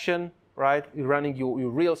production, right? You're running your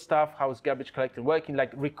real stuff, how is garbage collector working,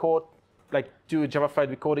 like record, like do a Java file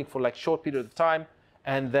recording for like short period of time,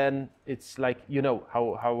 and then it's like, you know,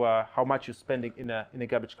 how much you're spending in a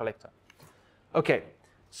garbage collector. Okay,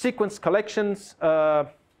 sequence collections.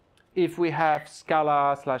 If we have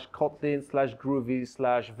Scala / Kotlin / Groovy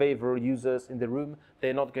 / Waver users in the room,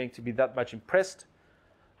 they're not going to be that much impressed.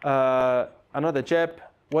 Another JEP,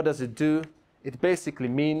 what does it do? It basically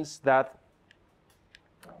means that,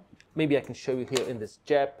 maybe I can show you here in this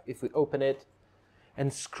JEP, if we open it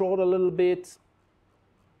and scroll a little bit.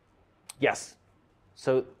 Yes,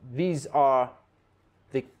 so these are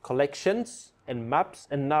the collections and maps,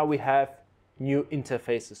 and now we have new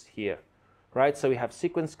interfaces here, right? So we have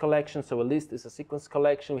sequence collection, so a list is a sequence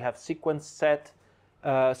collection. We have sequence set,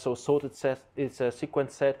 so sorted set is a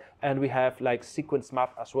sequence set, and we have like sequence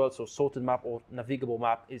map as well. So sorted map or navigable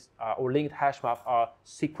map is, or linked hash map are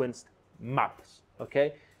sequenced maps,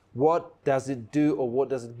 okay? What does it do, or what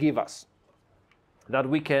does it give us? That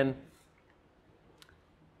we can,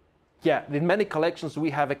 yeah, in many collections we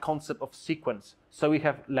have a concept of sequence. So we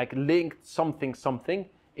have like linked something,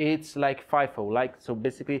 it's like FIFO, like, so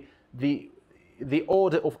basically the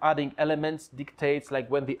order of adding elements dictates like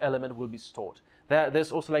when the element will be stored.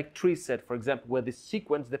 There's also like tree set, for example, where the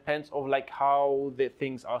sequence depends on like how the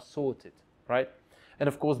things are sorted, right? And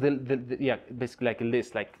of course, yeah, basically like a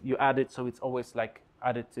list, like you add it, so it's always like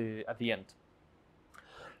added at the end.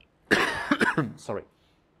 Sorry.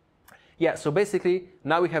 Yeah, so basically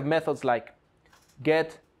now we have methods like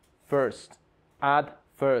get first, add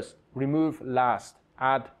first, remove last,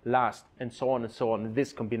 add last, and so on, in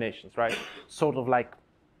these combinations, right? Sort of like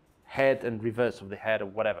head and reverse of the head or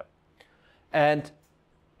whatever. And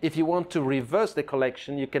if you want to reverse the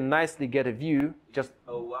collection, you can nicely get a view, just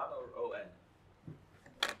O1 or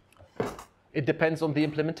ON? It depends on the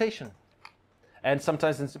implementation. And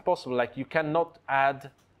sometimes it's impossible, like you cannot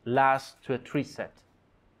add last to a tree set,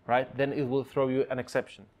 right? Then it will throw you an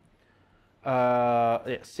exception.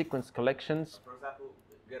 Yeah, sequence collections. For example,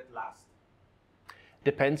 get last.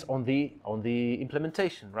 Depends on the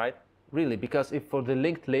implementation, right? Really, because if for the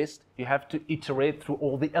linked list, you have to iterate through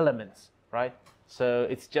all the elements, right? So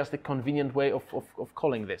it's just a convenient way of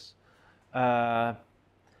calling this.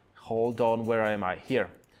 Hold on, where am I? Here.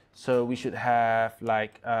 So we should have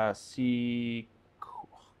like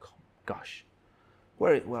gosh,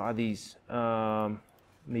 where are these?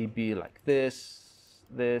 Maybe like this.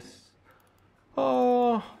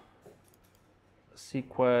 Oh,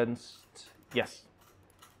 sequenced. Yes,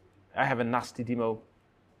 I have a nasty demo.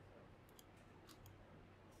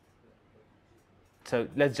 So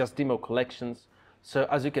let's just demo collections. So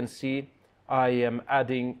as you can see, I am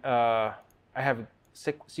adding, I have a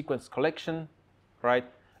sequence collection, right?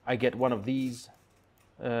 I get one of these,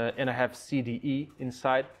 and I have CDE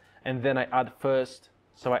inside, and then I add first,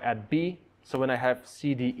 so I add B. So when I have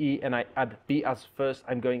CDE and I add B as first,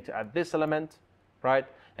 I'm going to add this element, right?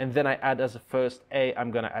 And then I add as a first A, I'm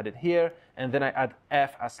gonna add it here, and then I add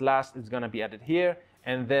F as last, it's gonna be added here,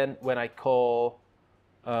 and then when I call,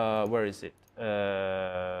 where is it?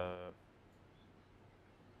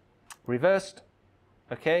 Reversed,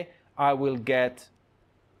 okay, I will get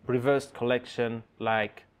reversed collection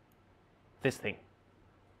like this thing.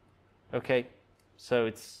 Okay, so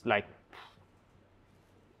it's like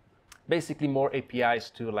basically more APIs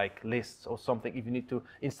to like lists or something. If you need to,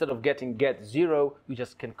 instead of getting get 0, you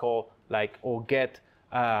just can call like, or get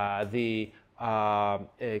the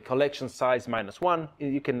collection size -1.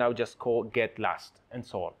 You can now just call get last and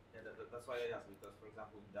so on. Yeah, that's why I asked, because for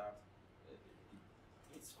example in Dart,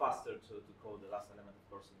 it's faster to call the last element, of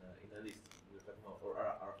course, in a list with or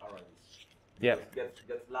arrays. Yeah.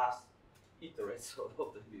 Get last iterates of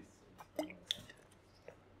the list.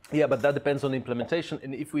 Yeah, but that depends on implementation.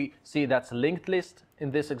 And if we see that's a linked list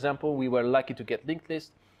in this example, we were lucky to get linked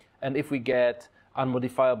list. And if we get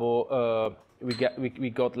unmodifiable, we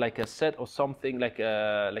got like a set or something like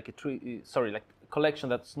a tree. Sorry, like a collection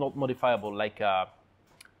that's not modifiable, like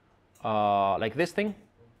this thing,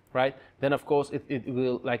 right? Then of course it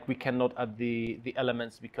will, like, we cannot add the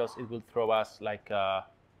elements because it will throw us like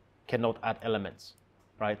cannot add elements,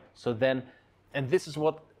 right? So then, and this is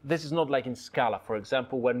not like in Scala, for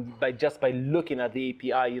example, when just by looking at the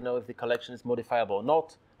API, you know if the collection is modifiable or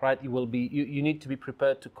not, right? You need to be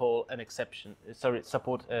prepared to call an exception,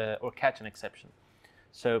 support or catch an exception.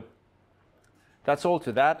 So that's all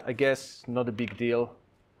to that, I guess, not a big deal.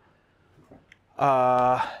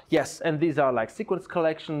 Yes, and these are like sequence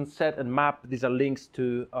collection, set and map. These are links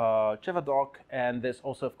to JavaDoc, and there's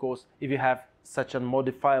also, of course, if you have such a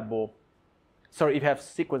modifiable, if you have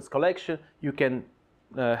sequence collection, you can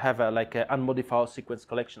have like an unmodified sequence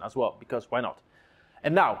collection as well, because why not?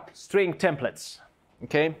 And now, string templates,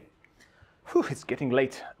 okay? Whew, it's getting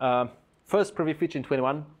late. First preview feature in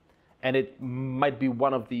 21, and it might be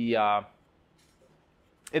one of the,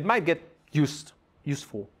 it might get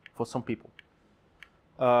useful for some people.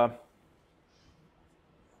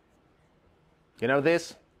 You know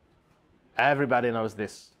this? Everybody knows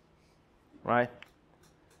this, right?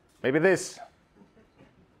 Maybe this.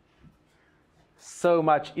 So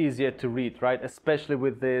much easier to read, right? Especially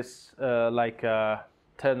with this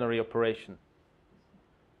ternary operation.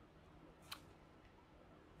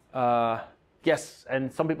 Yes,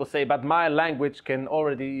 and some people say, but my language can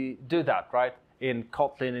already do that, right? In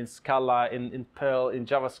Kotlin, in Scala, in Perl, in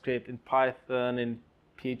JavaScript, in Python, in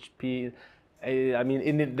PHP. I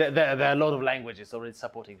mean, there are a lot of languages already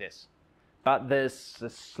supporting this. But there's a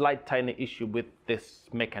slight tiny issue with this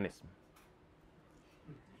mechanism.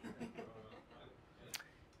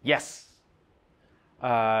 Yes.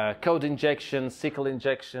 Code injection, SQL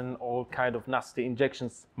injection, all kind of nasty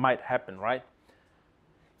injections might happen, right?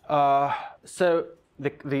 So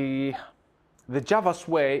the Java's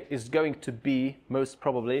way is going to be, most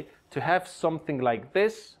probably, to have something like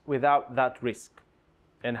this without that risk.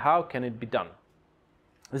 And how can it be done?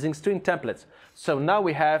 Using string templates. So now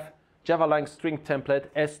we have Java-lang string template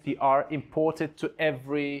str imported to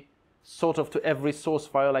every source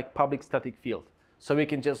file, like public static field. So we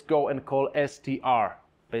can just go and call str,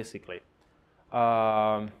 basically.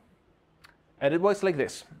 And it works like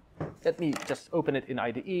this. Let me just open it in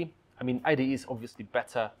IDE. I mean, IDE is obviously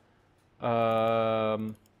better.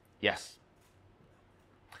 Yes.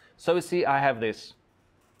 So you see, I have this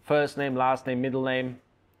first name, last name, middle name,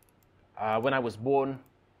 when I was born,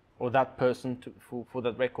 or that person for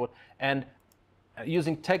that record. And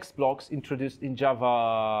using text blocks introduced in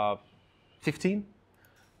Java 15,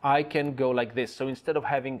 I can go like this. So instead of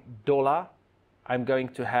having $, I'm going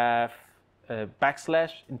to have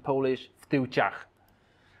backslash in Polish, wtyłczach.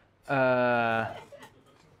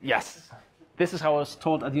 Yes, this is how I was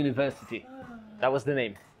taught at university. That was the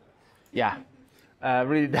name. Yeah,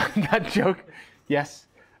 really that joke. Yes.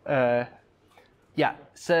 Yeah.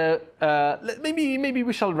 So maybe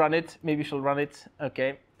we shall run it. Maybe we shall run it.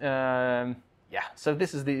 Okay. Yeah. So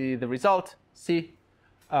this is the result. See.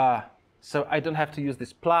 So I don't have to use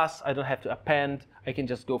this plus. I don't have to append. I can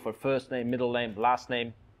just go for first name, middle name, last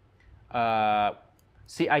name.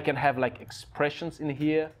 See, I can have like expressions in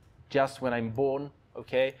here just when I'm born.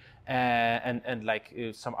 Okay. And like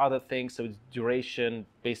some other things. So it's duration,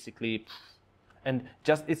 basically. And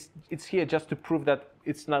just it's here just to prove that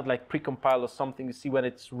it's not like precompiled or something. You see, when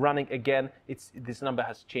it's running again, this number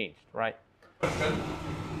has changed, right?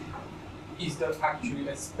 Is there actually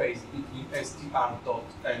a space between str dot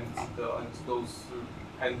and those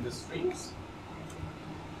and the strings?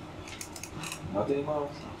 Not anymore.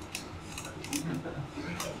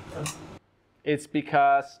 It's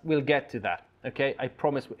because we'll get to that. Okay, I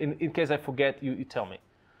promise. In case I forget, you tell me.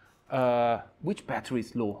 Which battery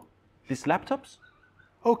is low? These laptops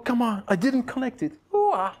Oh, come on, I didn't connect it.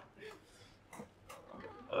 Ooh, ah.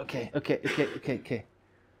 Okay.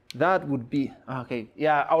 That would be, okay,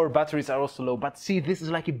 yeah, our batteries are also low, but see, this is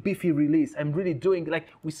like a beefy release. I'm really doing, like,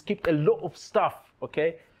 we skipped a lot of stuff,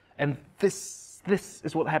 okay? And this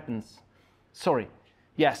is what happens. Sorry,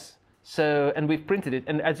 yes. So, and we've printed it,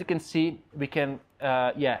 and as you can see, we can,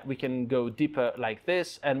 we can go deeper like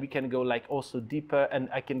this, and we can go like also deeper, and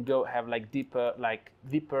I can go have like deeper,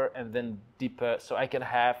 and then deeper, so I can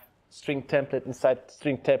have string template inside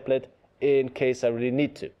string template in case I really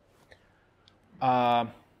need to.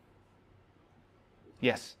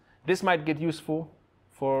 Yes, this might get useful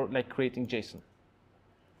for like creating JSON.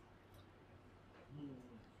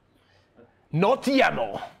 Not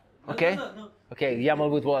YAML, okay? No. Okay, YAML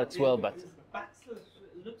would work as well, but... The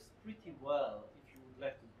backslash looks pretty well if you would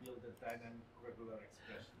like to build a dynamic regular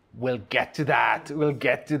expression. We'll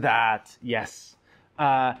get to that, yes.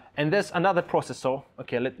 And there's another processor.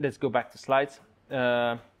 Okay, let's go back to slides.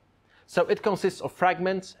 So it consists of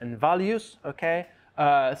fragments and values, okay?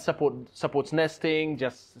 Supports nesting,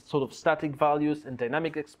 just sort of static values and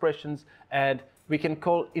dynamic expressions, and we can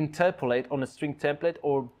call interpolate on a string template,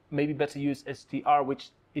 or maybe better use str,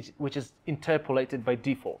 which is interpolated by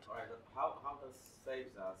default. All right, but how does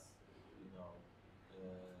saves us,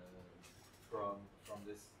 from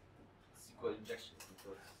this SQL injection?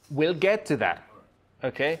 Because We'll get to that.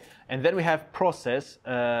 Okay, and then we have process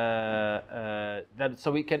that,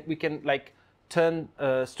 so we can like turn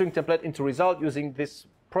string template into result using this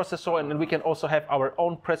processor, and then we can also have our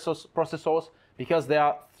own processors, because there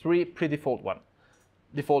are three pre-default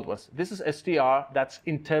default ones. This is str, that's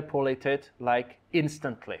interpolated like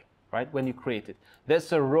instantly, right, when you create it.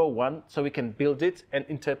 There's a row one, so we can build it and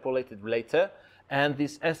interpolate it later. And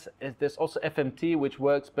there's also fmt, which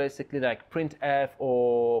works basically like printf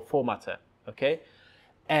or formatter, okay?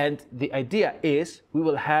 And the idea is we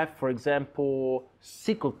will have, for example,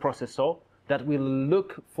 SQL processor that will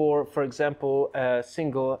look for example, a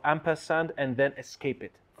single ampersand and then escape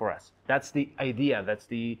it for us. That's the idea. That's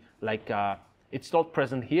the, like, it's not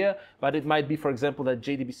present here, but it might be, for example, that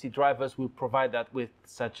JDBC drivers will provide that with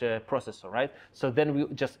such a processor, right? So then we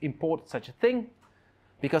just import such a thing,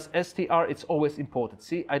 because str, it's always imported.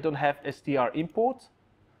 See, I don't have str import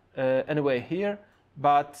anyway here,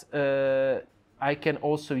 but I can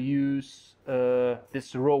also use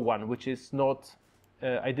this row one, which is not,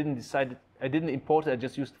 I didn't import it, I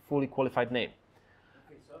just used fully qualified name.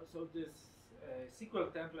 Okay, so this SQL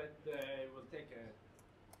template will take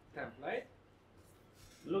a template,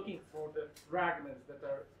 looking for the fragments that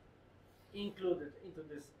are included into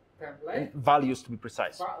this template. And values, to be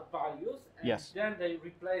precise. Values, and yes. then they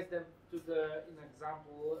replace them to the, in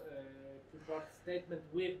example, to statement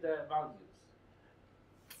with the values.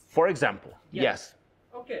 For example, yes.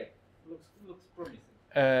 Okay, looks promising.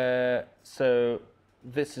 So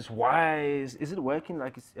this is why is it working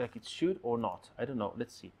like it should or not? I don't know.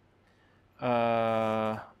 Let's see.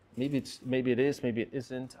 Maybe it is, maybe it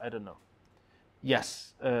isn't. I don't know.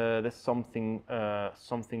 Yes, there's something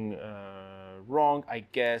wrong. I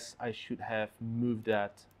guess I should have moved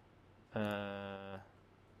that.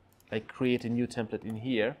 Like create a new template in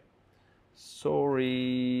here.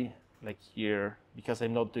 Sorry. Like here, because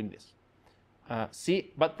I'm not doing this.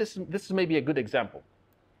 See, but this is maybe a good example.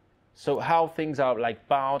 So how things are like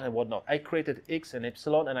bound and whatnot. I created X and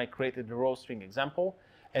Epsilon, and I created the row string example.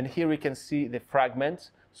 And here we can see the fragments.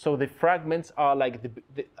 So the fragments are like,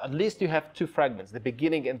 at least you have two fragments, the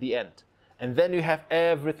beginning and the end. And then you have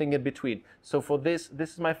everything in between. So for this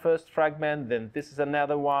is my first fragment, then this is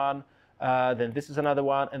another one, then this is another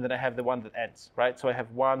one, and then I have the one that ends, right? So I have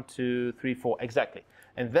 1, 2, 3, 4, exactly.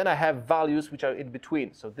 And then I have values which are in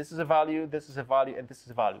between. So this is a value, this is a value, and this is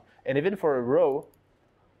a value. And even for a row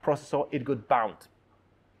processor, it got bound,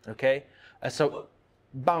 okay? So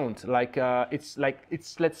bound, like it's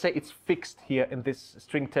let's say it's fixed here in this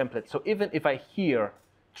string template. So even if I here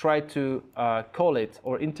try to call it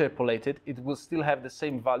or interpolate it, it will still have the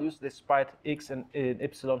same values despite X and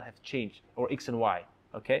Epsilon have changed, or X and Y,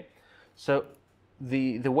 okay? So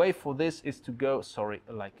the way for this is to go, sorry,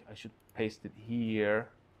 like I should paste it here.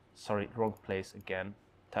 Sorry, wrong place again.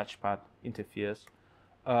 Touchpad interferes.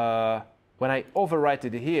 When I overwrite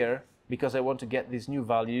it here, because I want to get these new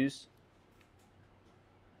values,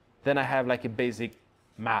 then I have like a basic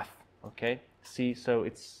math, okay? See, so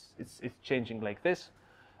it's changing like this.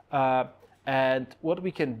 And what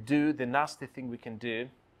we can do, the nasty thing we can do,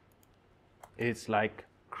 is like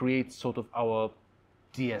create sort of our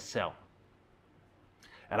DSL.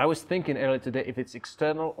 And I was thinking earlier today if it's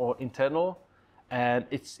external or internal, and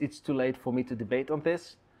it's too late for me to debate on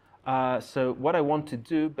this. So what I want to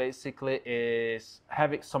do basically is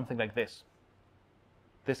having something like this.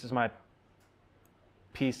 This is my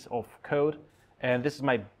piece of code, and this is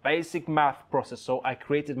my basic math processor. I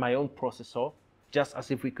created my own processor, just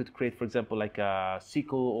as if we could create, for example, like a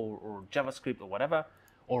SQL or JavaScript or whatever,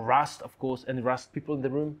 or Rust, of course. Any Rust people in the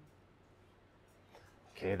room?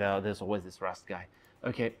 Okay, there's always this Rust guy.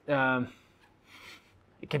 Okay,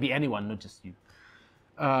 it can be anyone, not just you.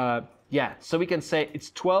 Yeah, so we can say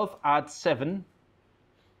it's 12 add 7,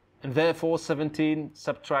 and therefore 17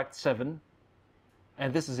 subtract 7,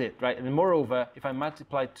 and this is it, right? And moreover, if I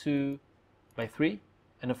multiply 2 by 3,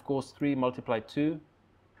 and of course 3 multiplied 2,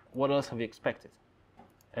 what else have you expected?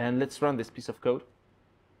 And let's run this piece of code,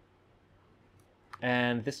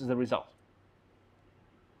 and this is the result.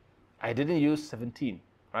 I didn't use 17,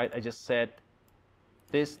 right? I just said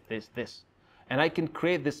this, this, this. And I can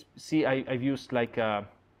create this. See, I've used like,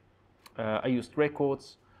 I used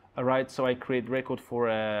records, all right? So I create record for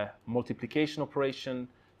a multiplication operation,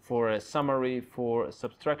 for a summary, for a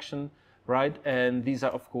subtraction, right? And these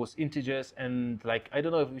are, of course, integers. And like, I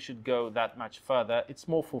don't know if we should go that much further. It's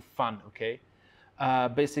more for fun, okay?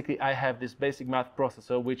 Basically, I have this basic math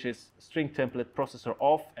processor, which is string template processor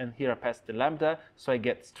of, and here I pass the lambda, so I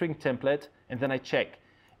get string template, and then I check.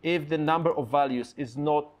 If the number of values is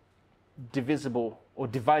not divisible or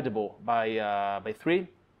dividable by 3,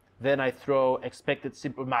 then I throw expected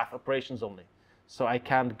simple math operations only. So I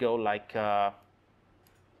can't go like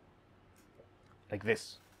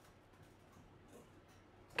this.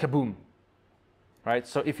 Kaboom. Right?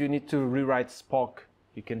 So if you need to rewrite Spock,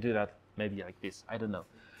 you can do that maybe like this. I don't know.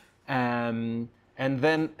 And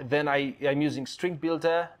then I'm using string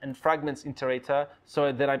builder and fragments iterator.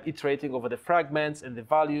 So then I'm iterating over the fragments and the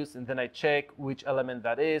values, and then I check which element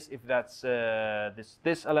that is, if that's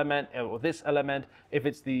this element or this element. If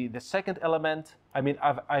it's the second element, I mean,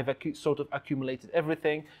 I've sort of accumulated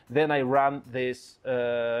everything. Then I run this.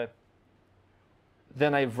 Then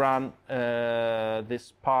I run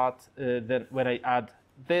this part. Then when I add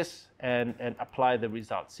this and apply the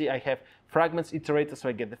result. See, I have fragments iterator, so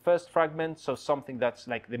I get the first fragment, so something that's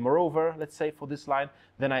like the moreover, let's say, for this line.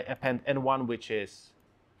 Then I append n1, which is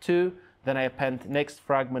 2. Then I append next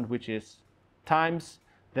fragment, which is times.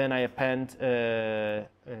 Then I append,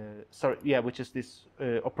 which is this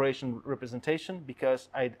operation representation, because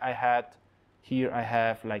I had here, I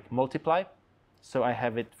have like multiply, so I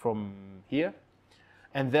have it from here.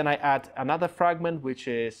 And then I add another fragment, which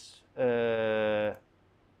is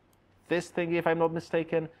this thing, if I'm not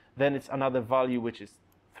mistaken. Then it's another value, which is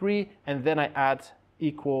 3, and then I add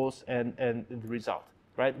equals and the result,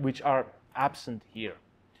 right, which are absent here.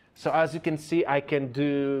 So as you can see, I can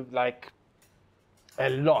do like a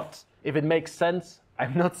lot. If it makes sense,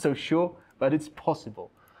 I'm not so sure, but it's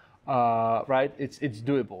possible, right? It's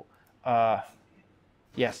doable.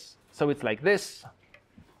 Yes, so it's like this.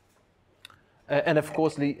 And of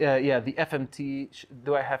course, the FMT.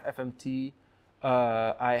 Do I have FMT?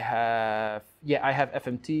 I have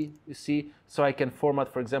FMT, you see, so I can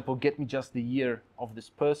format, for example, get me just the year of this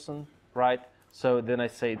person, right? So then I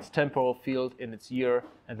say it's temporal field in its year,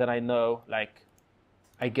 and then I know, like,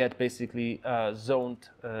 I get basically zoned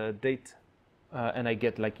date, and I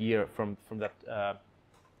get like year from that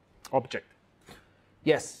object.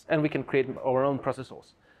 Yes, and we can create our own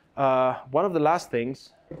processors. One of the last things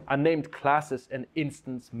are named classes and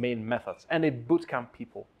instance main methods. And a bootcamp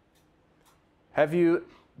people. Have you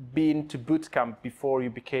been to bootcamp before you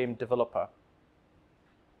became developer?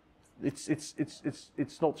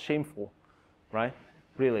 It's not shameful, right?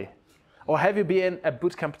 Really. Or have you been a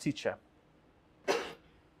bootcamp teacher?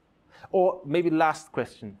 Or maybe last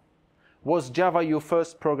question. Was Java your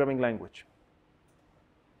first programming language?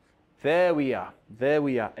 There we are. There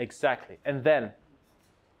we are. Exactly. And then,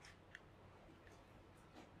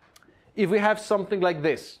 if we have something like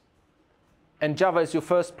this, and Java is your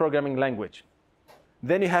first programming language,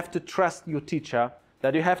 then you have to trust your teacher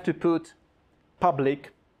that you have to put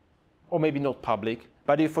public, or maybe not public,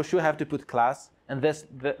 but you for sure have to put class, and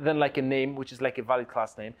then like a name, which is like a valid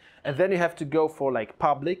class name. And then you have to go for like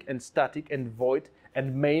public and static and void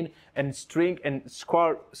and main and string and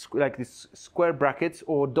square, like this square brackets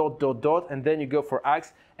or dot, dot, dot, and then you go for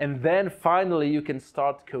X, and then finally you can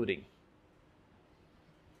start coding.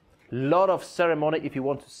 Lot of ceremony if you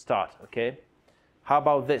want to start, okay? How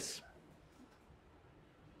about this?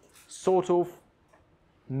 Sort of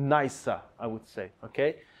nicer, I would say,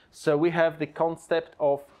 okay? So we have the concept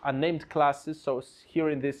of unnamed classes. So here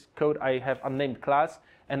in this code, I have unnamed class.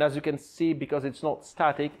 And as you can see, because it's not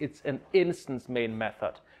static, it's an instance main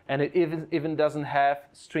method. And it even doesn't have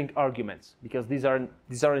string arguments, because these aren't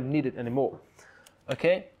needed anymore,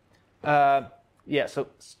 okay? Yeah, so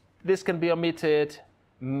this can be omitted.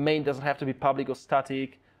 Main doesn't have to be public or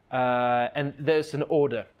static. And there's an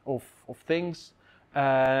order of things.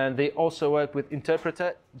 And they also work with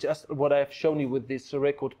interpreter, just what I've shown you with this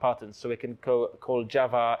record pattern. So we can call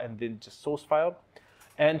Java and then just source file.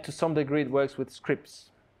 And to some degree, it works with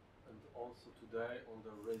scripts. And also today on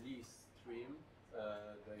the release stream,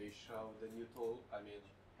 they show the new tool. I mean,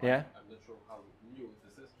 Yeah. I'm not sure how new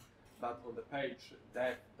this is, but on the page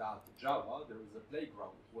dev.java, there is a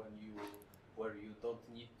playground where you don't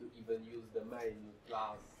need to even use the main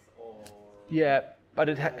class or. Yeah, but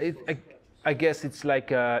I guess it's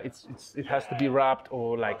like it has to be wrapped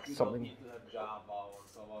or like you something. Don't need to have Java or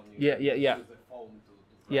so on. You Yeah, can yeah, yeah. use the phone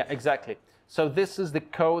to Yeah, exactly. So this is the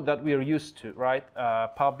code that we are used to, right?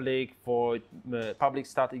 Public void, public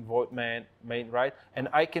static void main, right? And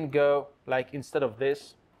I can go like instead of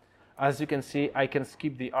this, as you can see, I can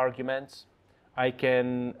skip the arguments. I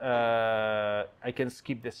can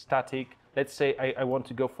skip the static. Let's say I want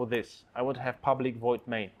to go for this. I want to have public void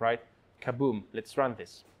main, right? Kaboom. Let's run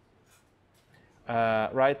this.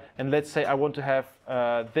 Right? And let's say I want to have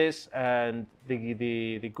this and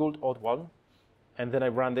the good odd one, and then I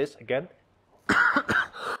run this again.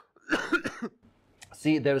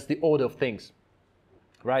 See, there's the order of things,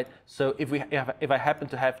 right? So if I happen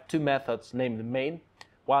to have two methods named the main,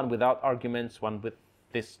 one without arguments, one with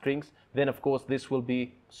these strings, then of course this will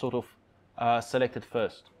be sort of selected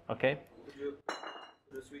first. Okay. Could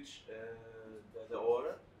you switch the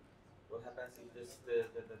order? What happens if this the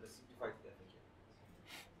simplified definition?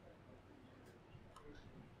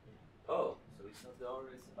 Oh, so it's not the order,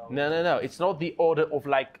 it's about... No. It's not the order of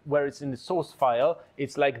like where it's in the source file.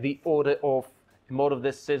 It's like the order of, in mode of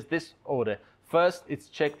this says this order. First, it's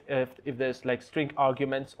checked if there's like string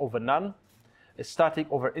arguments over none, a static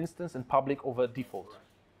over instance, and public over default.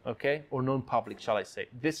 Okay, or non-public, shall I say?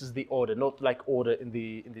 This is the order, not like order in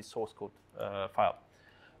the source code file,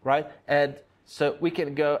 right? And so we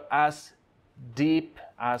can go as deep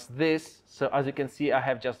as this. So as you can see, I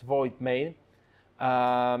have just void main.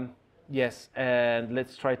 Yes, and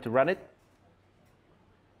let's try to run it.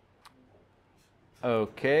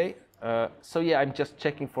 Okay, so yeah, I'm just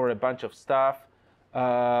checking for a bunch of stuff.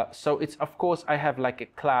 So it's, of course, I have like a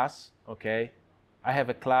class, okay? I have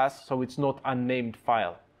a class, so it's not unnamed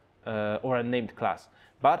file or a named class.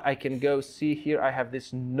 But I can go see here, I have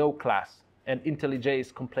this no class, and IntelliJ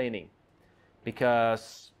is complaining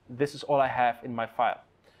because this is all I have in my file.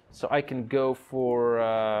 So I can go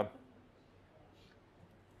for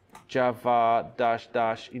Java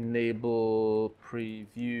 -- enable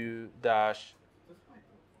preview --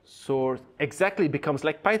 source. Exactly, becomes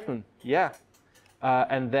like Python. Yeah.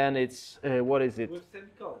 And then it's, what is it? With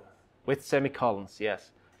semicolons. With semicolons,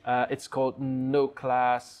 yes. It's called no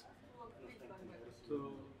class.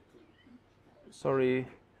 Sorry.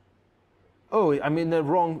 Oh, I'm in the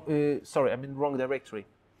wrong, sorry, I'm in the wrong directory.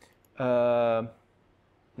 No,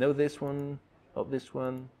 this one, not this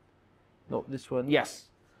one, not this one. Yes.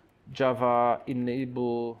 Java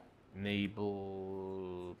enable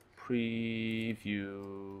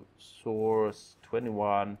preview source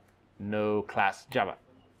 21 no class Java.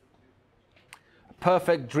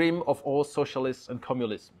 Perfect dream of all socialists and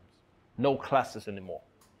communists. No classes anymore.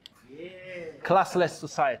 Yeah. Classless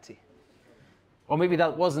society. Or maybe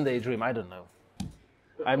that wasn't a dream, I don't know.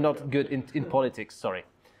 I'm not good in politics, sorry.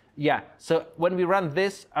 Yeah, so when we run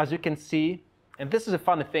this, as you can see, and this is a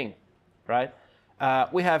funny thing, right?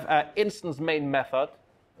 We have an instance main method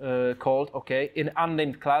called, okay, in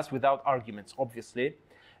unnamed class without arguments, obviously.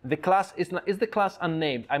 The class is the class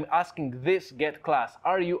unnamed? I'm asking this get class.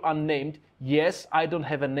 Are you unnamed? Yes, I don't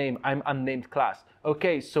have a name. I'm unnamed class.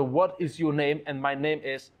 Okay, so what is your name? And my name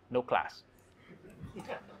is no class.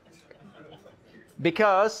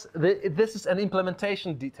 Because this is an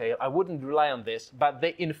implementation detail. I wouldn't rely on this, but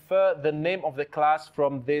they infer the name of the class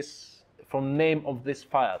from name of this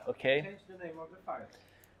file. Okay. Change the name of the file.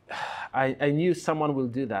 I knew someone will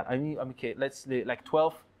do that. Okay. Let's do like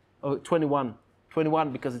 12 or 21.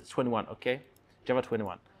 21 because it's 21. Okay. Java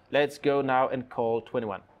 21. Let's go now and call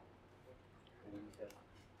 21.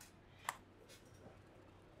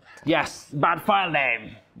 Yes, bad file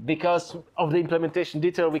name. Because of the implementation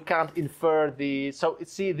detail, we can't infer the. So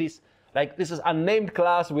see this, like this is a unnamed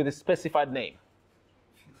class with a specified name.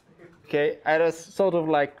 Okay, and it's sort of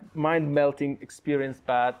like mind-melting experience,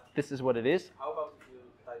 but this is what it is. How about if you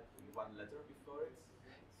type one letter before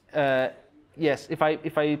it? Yes, if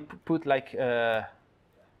I put like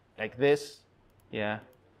this, yeah,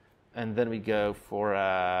 and then we go for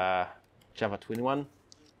Java 21.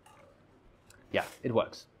 Yeah, it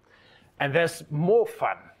works. And there's more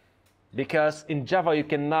fun. because in Java you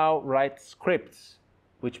can now write scripts,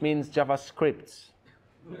 which means JavaScripts,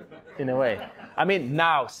 in a way. I mean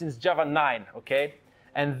now, since Java 9, okay?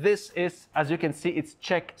 And this is, as you can see, it's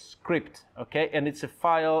check script, okay? And it's a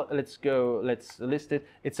file, let's list it.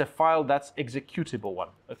 It's a file that's executable one,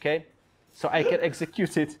 okay? So I can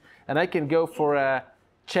execute it, and I can go for a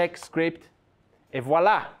check script, et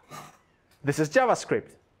voila! This is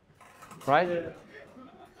JavaScript, right? Yeah.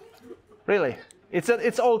 Really?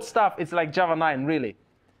 It's old stuff. It's like Java 9, really.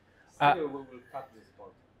 We will cut this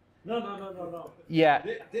part. No. Yeah.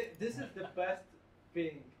 This is the best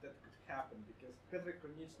thing that could happen, because Piotr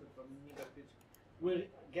from Notorious will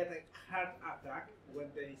get a heart attack when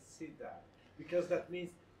they see that, because that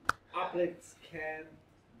means applets can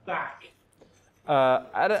back.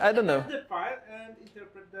 I don't know. The file and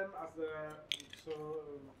interpret them as a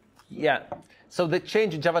Yeah. So the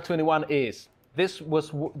change in Java 21 is this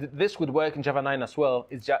would work in Java 9 as well.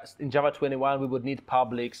 It's just in Java 21 we would need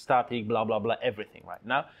public, static, blah blah blah, everything right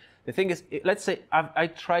now. The thing is, let's say I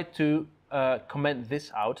tried to comment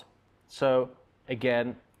this out. So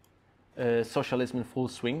again, socialism in full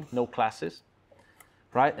swing, no classes,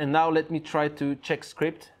 right? And now let me try to check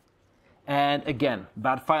script. And again,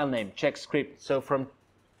 bad file name, check script. So from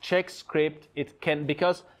check script,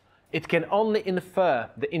 because it can only infer,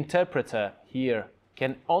 the interpreter here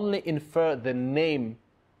can only infer the name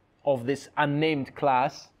of this unnamed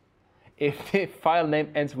class if the file name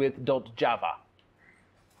ends with .java.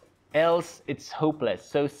 Else it's hopeless.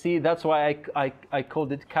 So see, that's why I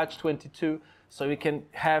called it catch-22. So we can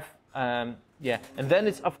have, yeah. And then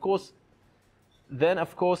it's, of course,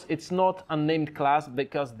 it's not unnamed class,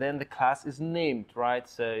 because then the class is named, right?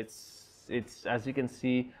 So it's as you can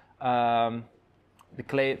see, the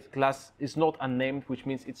class is not unnamed, which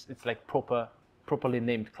means it's like properly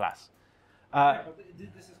named class. Yeah, but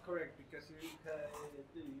this is correct, because you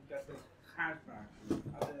got the handback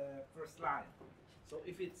at the first line. So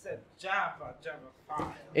if it said Java 5.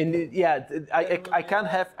 I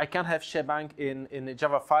can't have shebang in a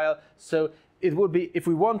Java file. So it would be, if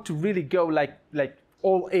we want to really go like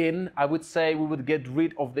all in, I would say we would get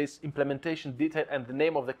rid of this implementation detail, and the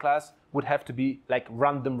name of the class would have to be like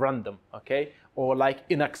random, okay? Or like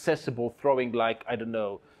inaccessible, throwing like, I don't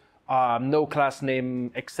know, no class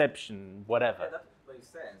name exception, whatever. Yeah, that makes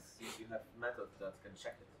sense if you have methods that can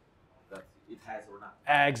check it, that it has or not.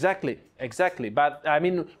 Exactly. But I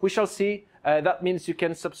mean, we shall see. That means you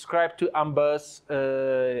can subscribe to Amber's,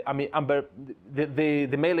 Amber,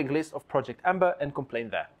 the mailing list of Project Amber, and complain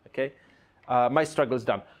there. Okay, my struggle is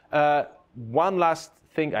done. One last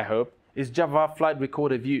thing, I hope, is Java Flight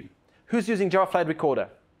Recorder View. Who's using Java Flight Recorder?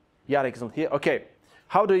 Yarek is not here. Okay,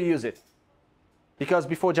 how do you use it? Because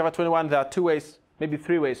before Java 21, there are 2 ways, maybe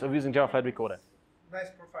 3 ways of using Java Flight Recorder. Nice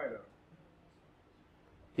profiler.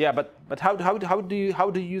 Yeah, but how do you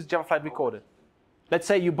use Java Flight Recorder? Let's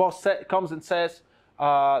say your boss comes and says,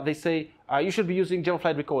 they say you should be using Java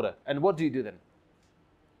Flight Recorder, and what do you do then?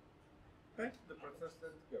 Okay, the process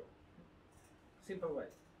and go. Simple way.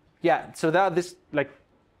 Yeah, so there are this like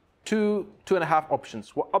two and a half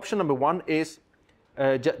options. Option number 1 is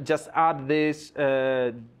just add this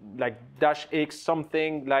like -x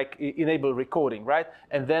something like enable recording, right?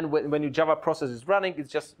 And then when your Java process is running, it's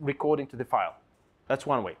just recording to the file. That's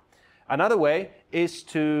one way. Another way is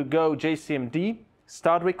to go JCMD,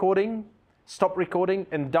 start recording, stop recording,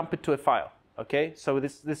 and dump it to a file. Okay, so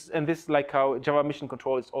this like how Java Mission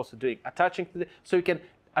Control is also doing, attaching to so you can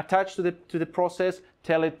attach to the process,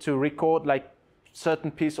 tell it to record like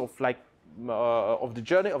certain piece of like of the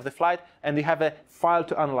journey of the flight, and you have a file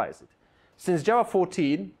to analyze it. Since Java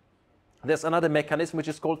 14, there's another mechanism which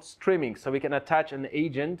is called streaming. So we can attach an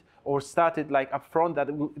agent or start it like up front that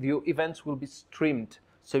the events will be streamed.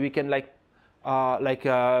 So we can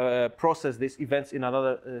process these events in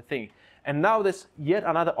another thing. And now there's yet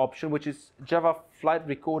another option, which is Java Flight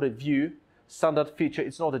Recorder View, standard feature.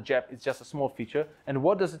 It's not a JEP, it's just a small feature. And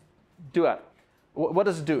what does it do? What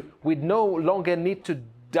does it do? We no longer need to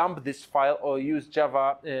dump this file or use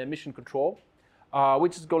Java Mission Control. We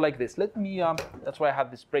just go like this. Let me, that's why I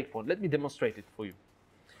had this breakpoint. Let me demonstrate it for you.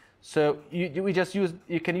 So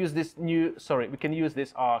we can use this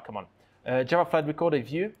Java Flight Recorder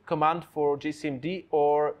View command for JCMD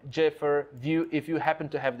or JFR View if you happen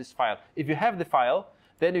to have this file. If you have the file,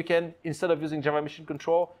 then you can, instead of using Java Mission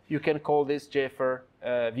Control, you can call this JFR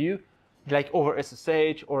View like over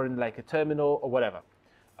SSH or in like a terminal or whatever.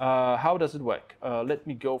 How does it work? Let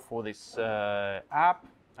me go for this app.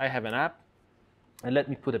 I have an app. And let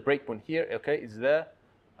me put a breakpoint here. Okay, it's there.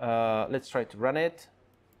 Let's try to run it.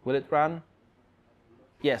 Will it run?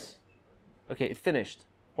 Yes. Okay, it finished.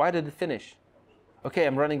 Why did it finish? Okay,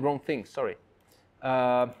 I'm running wrong thing, sorry.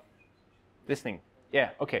 This thing,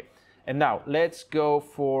 yeah, okay. And now let's go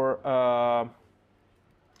for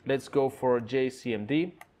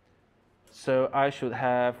JCMD. So I should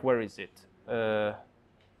have, where is it?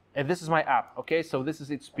 And this is my app, okay? So this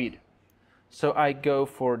is its speed. So I go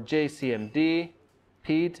for JCMD,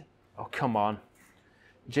 PED, oh come on.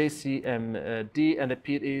 JCMD, and the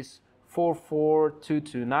PED is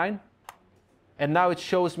 44229. And now it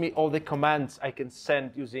shows me all the commands I can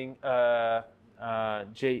send using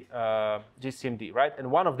JCMD, right? And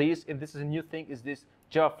one of these, and this is a new thing, is this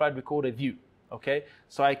Java Flight Recorder view, okay?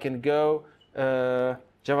 So I can go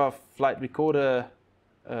Java Flight Recorder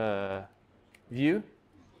view,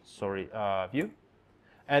 view.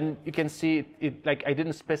 And you can see it, like I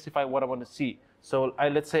didn't specify what I want to see. So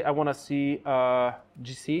let's say I want to see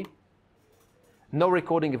GC. No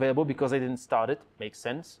recording available because I didn't start it, makes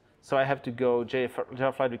sense. So I have to go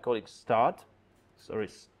Java Flight Recording start,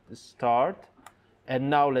 start. And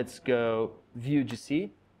now let's go view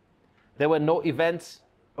GC. There were no events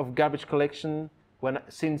of garbage collection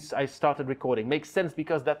since I started recording. Makes sense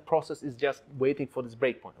because that process is just waiting for this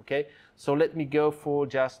breakpoint, okay? So let me go for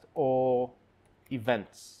just all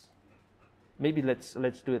events. Maybe let's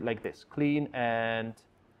do it like this. Clean and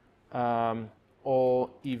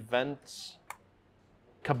all events,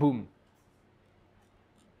 kaboom.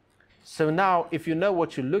 So now if you know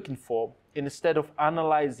what you're looking for, instead of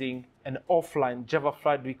analyzing an offline Java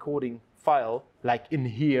Flight recording file, like in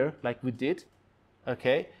here, like we did,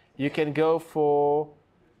 okay, you can go for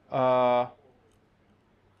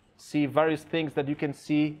see various things that you can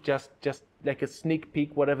see, just like a sneak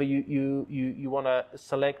peek, whatever you want to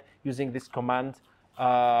select using this command,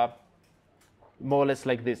 more or less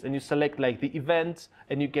like this. And you select like the event,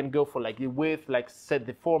 and you can go for like the width, like set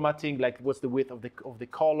the formatting, like what's the width of the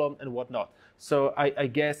column and whatnot. So I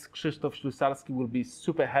guess Krzysztof Ślusarski will be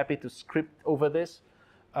super happy to script over this.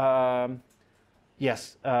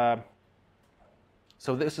 Yes.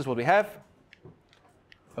 So this is what we have.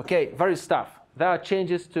 Okay, various stuff. There are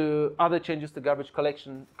other changes to garbage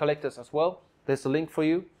collectors as well. There's a link for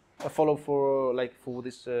you. Follow for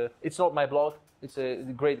this. It's not my blog. It's a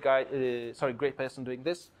great guy. Great person doing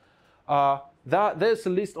this. There's a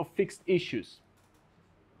list of fixed issues.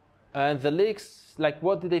 And the leaks, like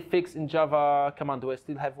what did they fix in Java? Come on, do I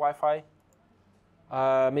still have Wi-Fi?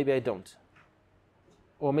 Maybe I don't.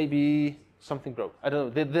 Or maybe something broke. I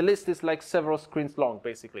don't know. The list is like several screens long,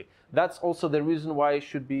 basically. That's also the reason why I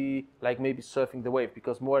should be like maybe surfing the wave,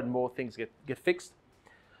 because more and more things get fixed.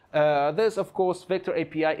 There's, of course, Vector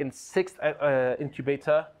API in 6th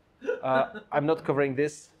incubator. I'm not covering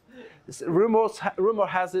this. Rumor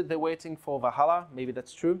has it they're waiting for Valhalla. Maybe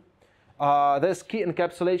that's true. There's key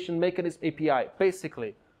encapsulation mechanism API.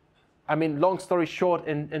 Basically, I mean, long story short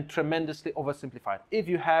and tremendously oversimplified. If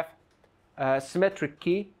you have a symmetric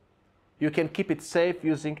key, you can keep it safe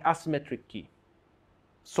using asymmetric key.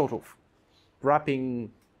 Sort of.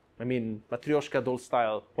 Wrapping, I mean, Matryoshka doll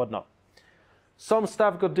style, whatnot. Some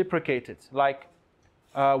stuff got deprecated, like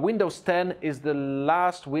Windows 10 is the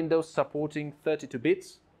last Windows supporting 32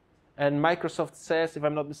 bits. And Microsoft says, if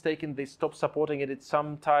I'm not mistaken, they stopped supporting it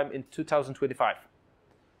sometime in 2025.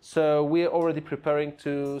 So we're already preparing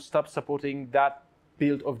to stop supporting that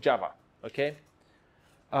build of Java, okay?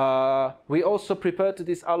 We also prepare to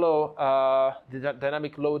disallow the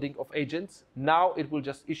dynamic loading of agents. Now it will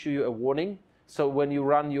just issue you a warning. So when you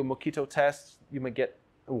run your Mockito tests, you may get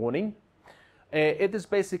a warning. It is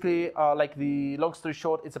basically, like the long story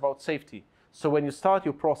short, it's about safety. So when you start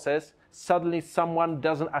your process, suddenly someone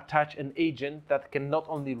doesn't attach an agent that can not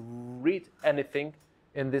only read anything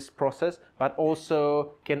in this process, but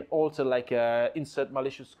also can alter, like insert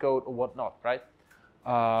malicious code or whatnot, right?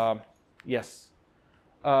 Yes.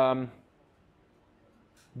 Dear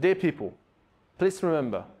people, please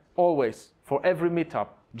remember, always, for every meetup,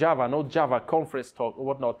 Java, not Java, conference talk or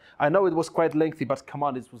whatnot. I know it was quite lengthy, but come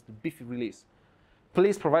on, this was the beefy release.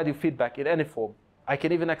 Please provide your feedback in any form. I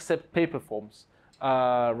can even accept paper forms,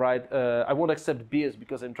 right? I won't accept beers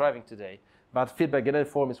because I'm driving today, but feedback in any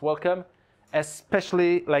form is welcome,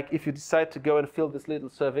 especially like if you decide to go and fill this little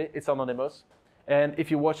survey, it's anonymous. And if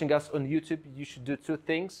you're watching us on YouTube, you should do two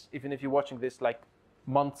things. Even if you're watching this like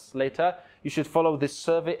months later, you should follow this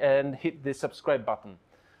survey and hit the subscribe button.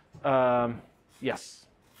 Yes.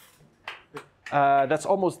 That's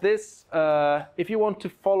almost this. If you want to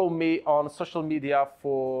follow me on social media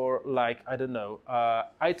for like, I don't know,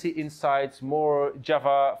 IT insights, more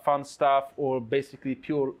Java fun stuff, or basically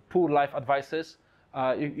poor life advices,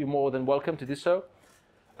 you're more than welcome to do so.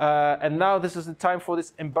 And now this is the time for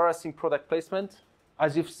this embarrassing product placement.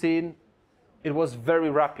 As you've seen, it was very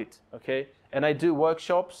rapid, okay? and I do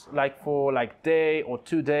workshops like for like day or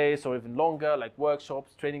 2 days or even longer, like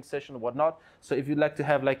workshops, training session or whatnot. So if you'd like to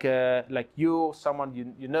have like someone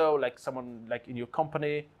you know, like someone like in your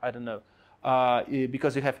company, I don't know,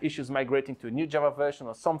 because you have issues migrating to a new Java version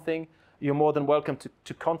or something, you're more than welcome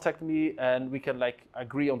to contact me, and we can like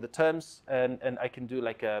agree on the terms, and I can do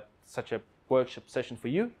like such a workshop session for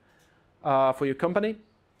you, for your company.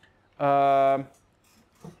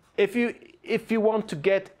 If you want to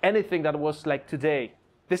get anything that was like today,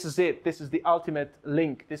 this is it. This is the ultimate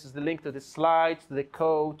link. This is the link to the slides, to the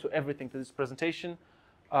code, to everything, to this presentation.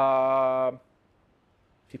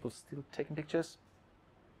 People still taking pictures?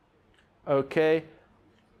 Okay.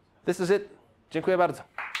 This is it. Dziękuję bardzo.